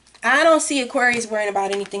 I don't see Aquarius worrying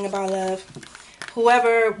about anything about love.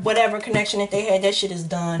 Whoever, whatever connection that they had, that shit is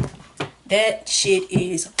done. That shit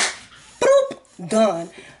is boop, done.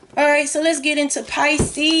 Alright, so let's get into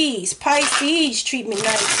Pisces. Pisces, treat me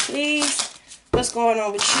nice, please. What's going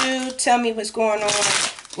on with you? Tell me what's going on.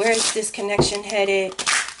 Where is this connection headed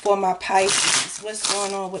for my Pisces? What's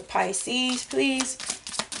going on with Pisces, please?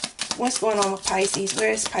 What's going on with Pisces?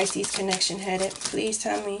 Where is Pisces connection headed? Please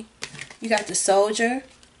tell me. You got the Soldier.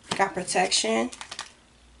 You got Protection.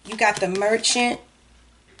 You got the Merchant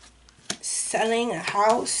selling a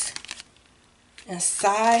house and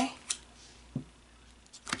sigh.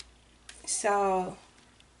 So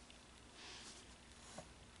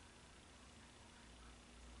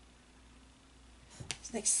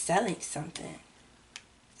it's like selling something.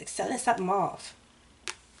 It's like selling something off.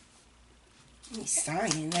 He's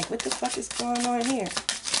sighing. Like, what the fuck is going on here?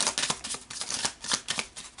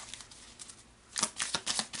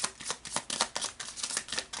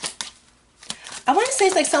 I want to say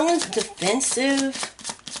it's like someone's defensive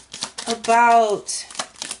about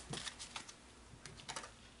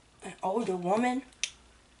an older woman.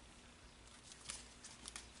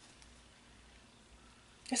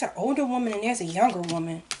 There's an older woman and there's a younger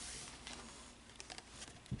woman.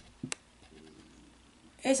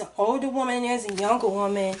 There's an older woman and there's a younger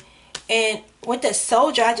woman. And with the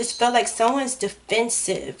Soldier, I just felt like someone's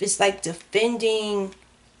defensive. It's like defending...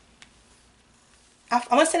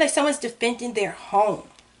 I want to say like someone's defending their home.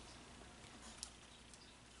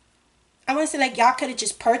 I want to say like y'all could have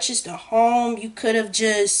just purchased a home. You could have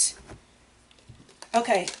just...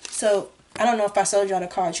 Okay, so I don't know if I sold y'all the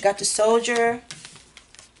cards. You got the Soldier,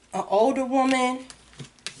 an older woman,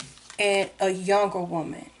 and a younger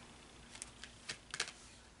woman.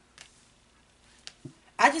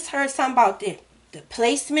 I just heard something about the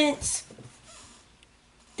placements.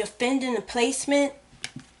 Defending the placement.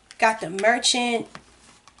 Got the Merchant.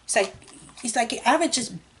 It's like I ever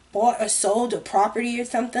just bought or sold a property or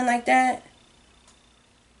something like that.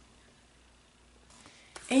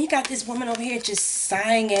 And you got this woman over here just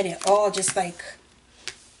sighing at it all, just like,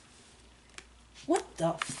 what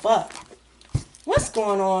the fuck? What's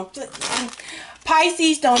going on?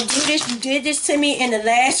 Pisces, don't do this. You did this to me in the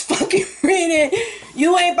last fucking reading.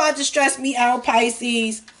 You ain't about to stress me out,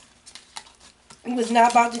 Pisces. You was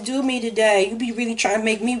not about to do me today. You be really trying to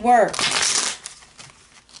make me work.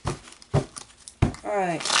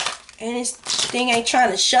 Alright. And this thing ain't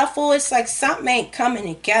trying to shuffle. It's like something ain't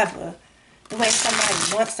coming together the way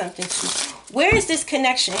somebody wants something to. Where is this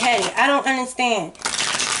connection headed? I don't understand.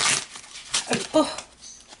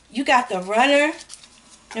 You got the Runner.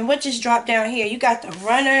 And what just dropped down here? You got the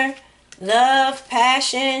Runner, love,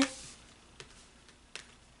 passion.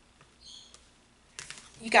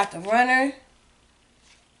 You got the Runner,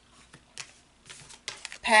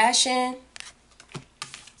 passion,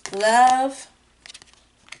 love.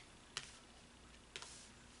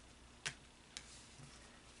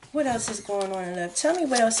 What else is going on in love? Tell me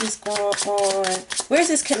what else is going on. Where's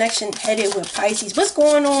this connection headed with Pisces? What's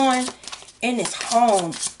going on in this home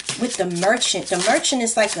with the Merchant? The Merchant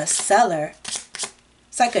is like a seller.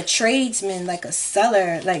 It's like a tradesman, like a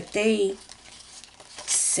seller. Like they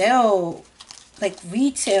sell, like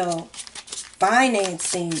retail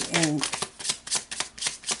financing, and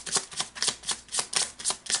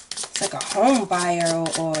it's like a home buyer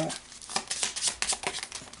or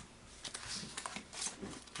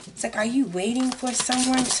it's like, are you waiting for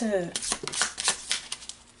someone to...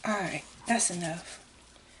 Alright, that's enough.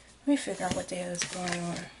 Let me figure out what the hell is going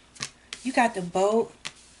on. You got the boat,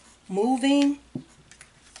 moving,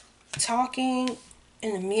 talking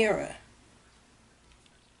in the mirror.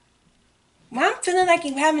 Well, I'm feeling like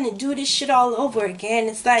you're having to do this shit all over again.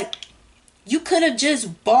 It's like, you could have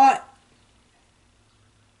just bought,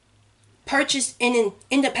 purchased, and then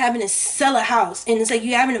end up having to sell a house. And it's like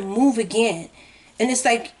you're having to move again. And it's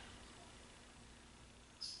like,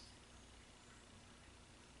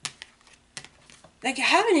 you're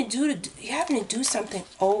having to do something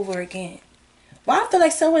over again. Well, I feel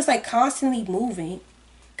like someone's like constantly moving,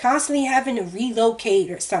 constantly having to relocate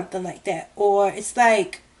or something like that. Or it's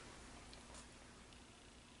like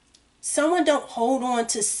someone don't hold on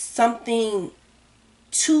to something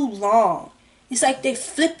too long. It's like they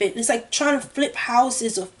flip it. It's like trying to flip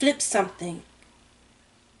houses or flip something.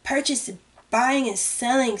 Purchasing, buying and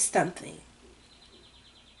selling something.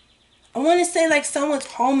 I want to say like someone's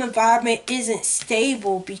home environment isn't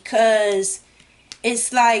stable because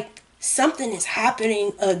it's like something is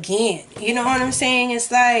happening again. You know what I'm saying?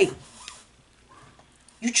 It's like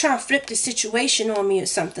you try to flip the situation on me or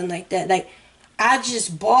something like that. Like, I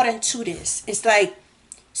just bought into this. It's like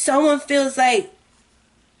someone feels like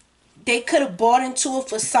they could have bought into a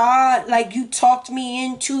facade. Like, you talked me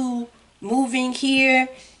into moving here,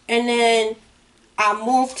 and then I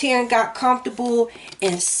moved here and got comfortable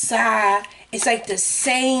inside. It's like the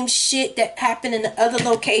same shit that happened in the other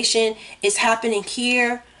location is happening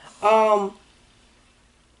here.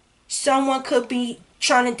 Someone could be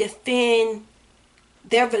trying to defend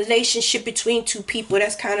their relationship between two people.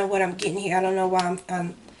 That's kind of what I'm getting here. I don't know why I'm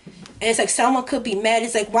and it's like someone could be mad.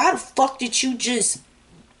 It's like, why the fuck did you just...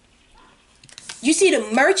 You see the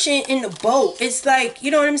Merchant in the boat. It's like,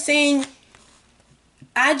 you know what I'm saying?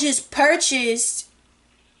 I just purchased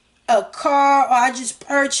a car, or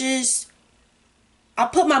I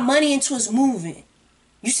put my money into it's moving.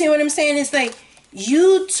 You see what I'm saying? It's like,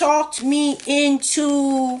 you talked me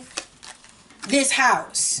into this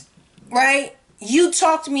house, right? You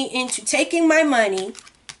talked me into taking my money,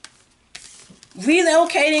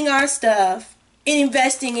 relocating our stuff, and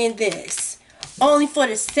investing in this. Only for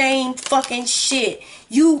the same fucking shit.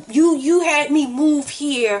 You had me move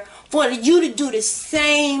here for you to do the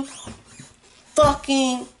same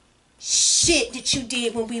fucking shit that you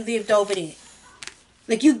did when we lived over there.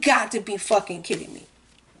 Like, you got to be fucking kidding me.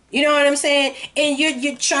 You know what I'm saying? And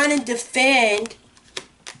you're trying to defend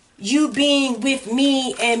you being with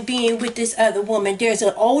me and being with this other woman. There's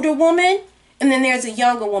an older woman and then there's a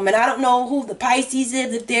younger woman. I don't know who the Pisces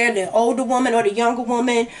is, if they're the older woman or the younger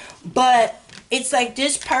woman, but it's like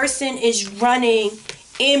this person is running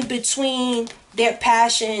in between their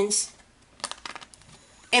passions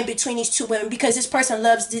in between these two women, because this person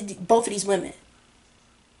loves both of these women.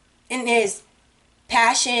 And there's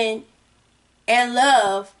passion and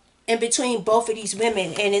love in between both of these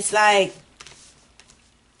women. And it's like,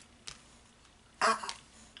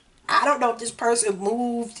 I don't know if this person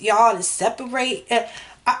moved y'all to separate.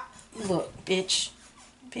 Look, bitch.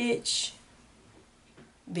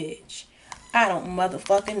 I don't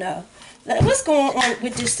motherfucking know. What's going on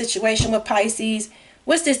with this situation with Pisces?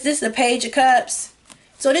 What's this? This is the Page of Cups.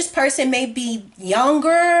 So this person may be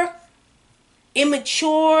younger,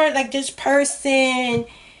 immature. Like this person,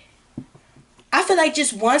 I feel like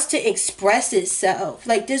just wants to express itself.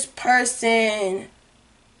 Like this person,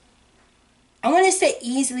 I want to say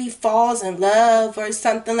easily falls in love or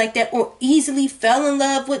something like that. Or easily fell in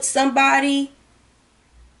love with somebody.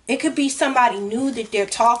 It could be somebody new that they're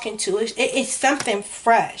talking to. It's something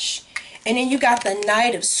fresh. And then you got the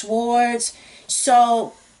Knight of Swords.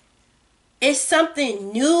 So it's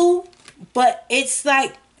something new, but it's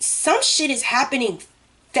like some shit is happening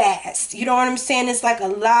fast. You know what I'm saying? It's like a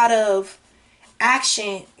lot of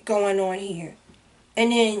action going on here.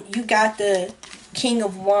 And then you got the King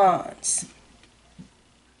of Wands.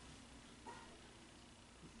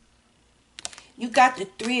 You got the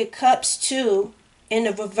Three of Cups too in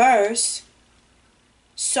the reverse.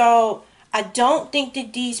 So I don't think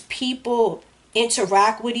that these people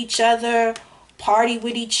interact with each other, party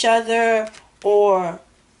with each other, or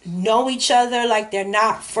know each other. Like they're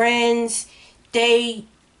not friends. They're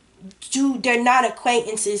not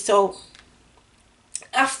acquaintances. So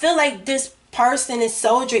I feel like this person, this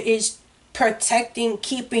soldier, is protecting,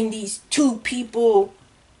 keeping these two people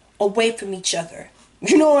away from each other.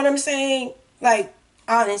 You know what I'm saying? Like,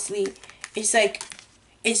 honestly, it's like,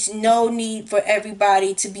 it's no need for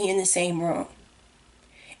everybody to be in the same room.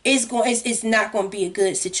 It's not going to be a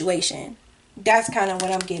good situation. That's kind of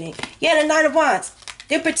what I'm getting. Yeah, the Knight of Wands.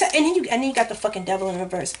 They're and then you got the fucking Devil in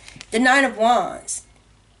reverse. The Knight of Wands.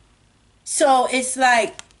 So it's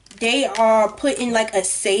like they are putting like a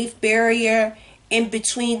safe barrier in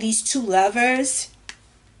between these two lovers,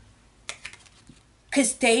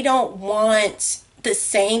 because they don't want the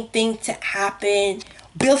same thing to happen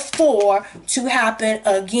before to happen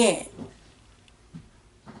again.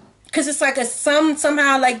 Because it's like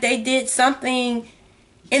somehow like they did something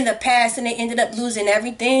in the past and they ended up losing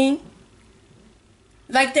everything.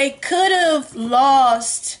 Like they could have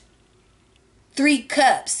lost 3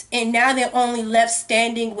 cups and now they're only left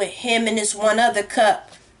standing with him and this one other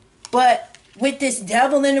cup. But with this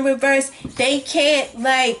Devil in the reverse, they can't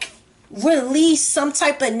like release some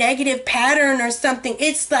type of negative pattern or something.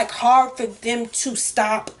 It's like hard for them to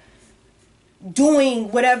stop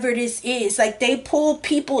doing whatever this is. Like they pull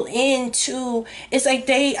people into, it's like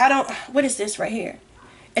what is this right here?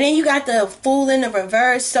 And then you got the Fool in the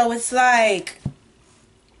reverse. So it's like,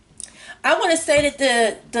 I want to say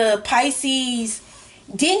that the Pisces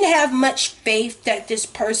didn't have much faith that this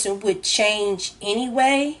person would change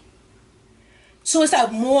anyway. So it's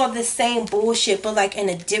like more of the same bullshit, but like in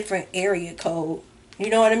a different area code. You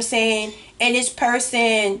know what I'm saying? And this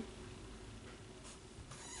person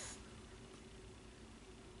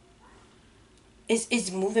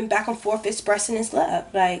is moving back and forth, expressing his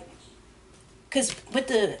love. Like, because with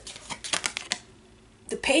the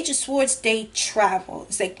Page of Swords, they travel.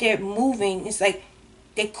 It's like they're moving. It's like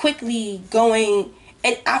they're quickly going.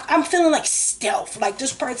 And I'm feeling like stealth. Like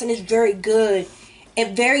this person is very good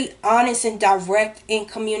and very honest and direct in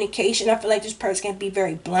communication. I feel like this person can be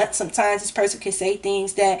very blunt. Sometimes this person can say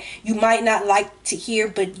things that you might not like to hear,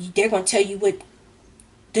 but they're going to tell you what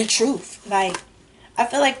the truth. Like, I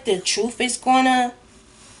feel like the truth is going to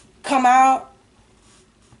come out.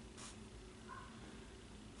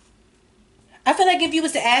 I feel like if you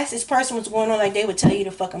was to ask this person what's going on, like they would tell you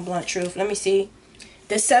the fucking blunt truth. Let me see.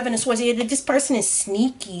 The 7 of Swords. Yeah, this person is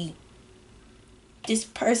sneaky. This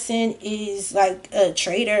person is like a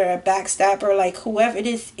traitor, a backstabber, like whoever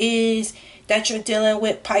this is that you're dealing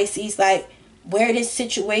with, Pisces, like where this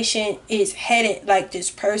situation is headed, like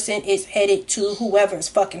this person is headed to whoever's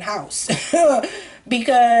fucking house.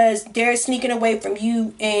 Because they're sneaking away from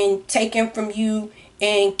you and taking from you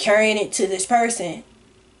and carrying it to this person.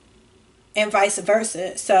 And vice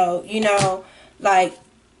versa. So, you know, like,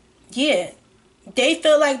 yeah, they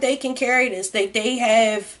feel like they can carry this.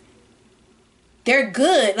 They're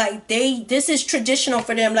good. Like this is traditional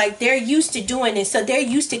for them. Like they're used to doing this. So they're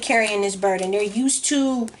used to carrying this burden. They're used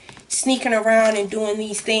to sneaking around and doing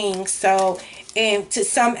these things. So, and to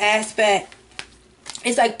some aspect,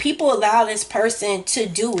 it's like people allow this person to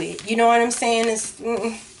do it. You know what I'm saying? It's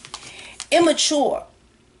immature.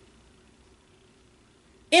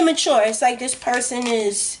 It's like this person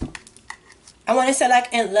is, I want to say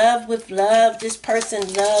like in love with love. This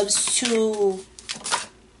person loves to,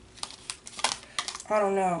 I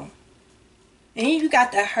don't know. And you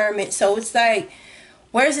got the Hermit. So it's like,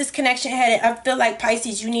 where's this connection headed? I feel like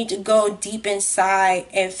Pisces, you need to go deep inside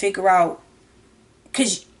and figure out,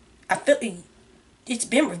 because I feel it's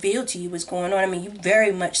been revealed to you what's going on. I mean, you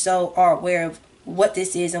very much so are aware of what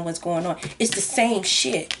this is and what's going on. It's the same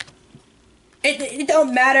shit. It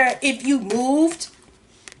don't matter if you moved.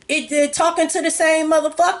 They're talking to the same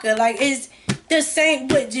motherfucker. Like, it's the same,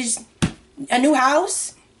 but just a new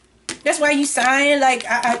house. That's why you signed. Like,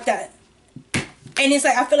 and it's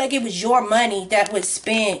like, I feel like it was your money that was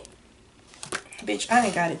spent. Bitch, I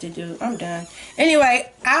ain't got it to do. I'm done.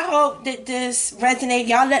 Anyway, I hope that this resonated.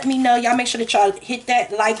 Y'all let me know. Y'all make sure that y'all hit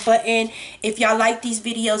that like button if y'all like these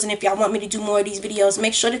videos, and if y'all want me to do more of these videos,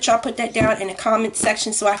 make sure that y'all put that down in the comment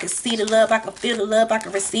section so I can see the love, I can feel the love, I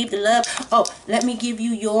can receive the love. Oh, let me give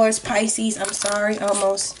you yours, Pisces. I'm sorry,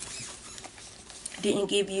 almost didn't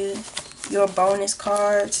give you your bonus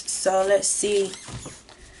cards. So let's see.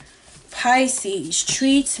 Pisces,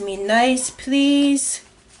 treat me nice, please.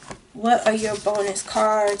 What are your bonus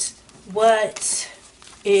cards? What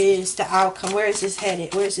is the outcome? Where is this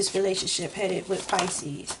headed? Where is this relationship headed with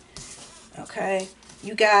Pisces? Okay.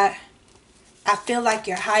 You got, I feel like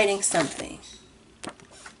you're hiding something.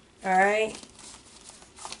 Alright.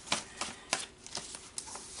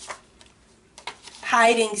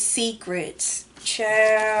 Hiding secrets.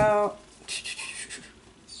 Child.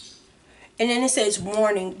 And then it says,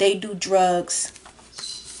 warning, they do drugs.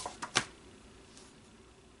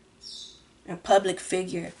 A public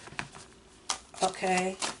figure.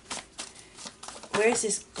 Okay. Where is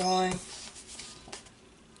this going?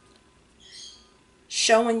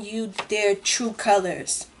 Showing you their true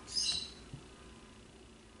colors.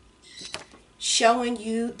 Showing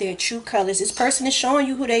you their true colors. This person is showing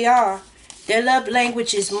you who they are. Their love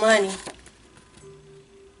language is money.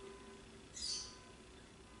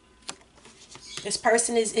 This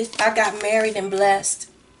person is I got married and blessed.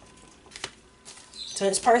 So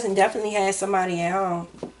this person definitely has somebody at home.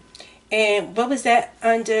 And what was that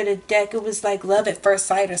under the deck? It was like love at first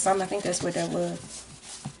sight or something. I think that's what that was.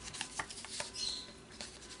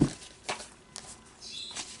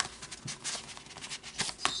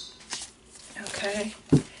 Okay.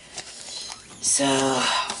 So,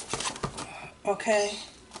 okay.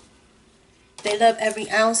 They love every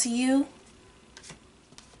ounce of you.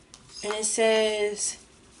 And it says,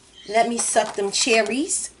 let me suck them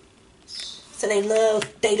cherries. So they love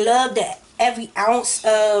that every ounce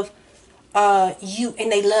of you,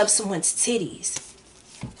 and they love someone's titties.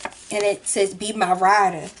 And it says, be my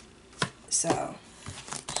rider. So,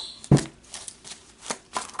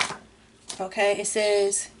 okay, it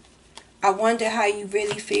says, I wonder how you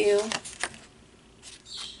really feel.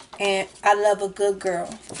 And I love a good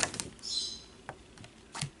girl.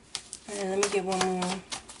 And let me get one more.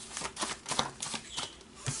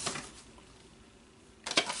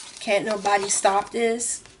 Can't nobody stop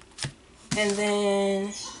this. And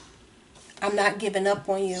then I'm not giving up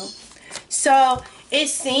on you. So it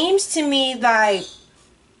seems to me like,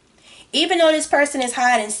 even though this person is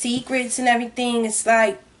hiding secrets and everything, it's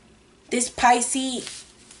like this Pisces,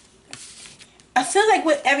 I feel like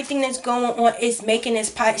with everything that's going on, it's making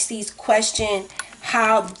this Pisces question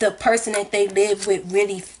how the person that they live with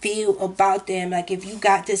really feel about them. Like, if you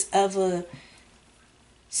got this other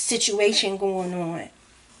situation going on,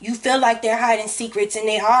 you feel like they're hiding secrets, and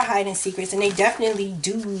they are hiding secrets, and they definitely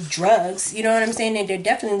do drugs. You know what I'm saying? They're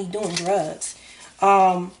definitely doing drugs.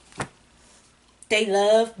 They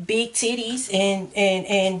love big titties,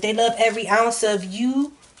 and they love every ounce of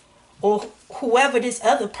you or whoever this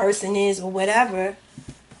other person is or whatever.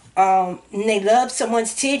 And they love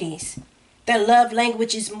someone's titties. Their love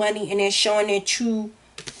language is money, and they're showing their true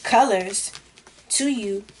colors to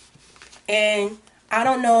you. And I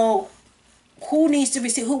don't know who needs to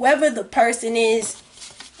receive, whoever the person is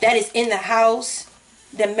that is in the house.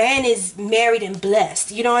 The man is married and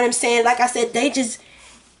blessed. You know what I'm saying? Like I said, they just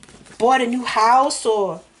bought a new house,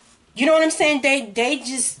 or you know what I'm saying? They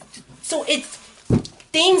just, so it's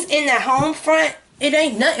things in the home front. It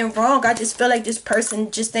ain't nothing wrong. I just feel like this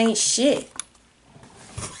person just ain't shit.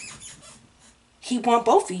 He want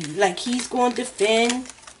both of you. Like, he's going to defend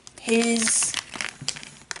his,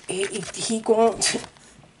 he's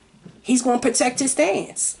going to protect his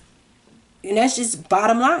stance. And that's just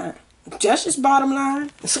bottom line. That's just bottom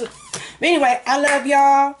line. But anyway, I love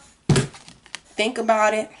y'all. Think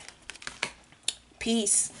about it.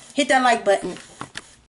 Peace. Hit that like button.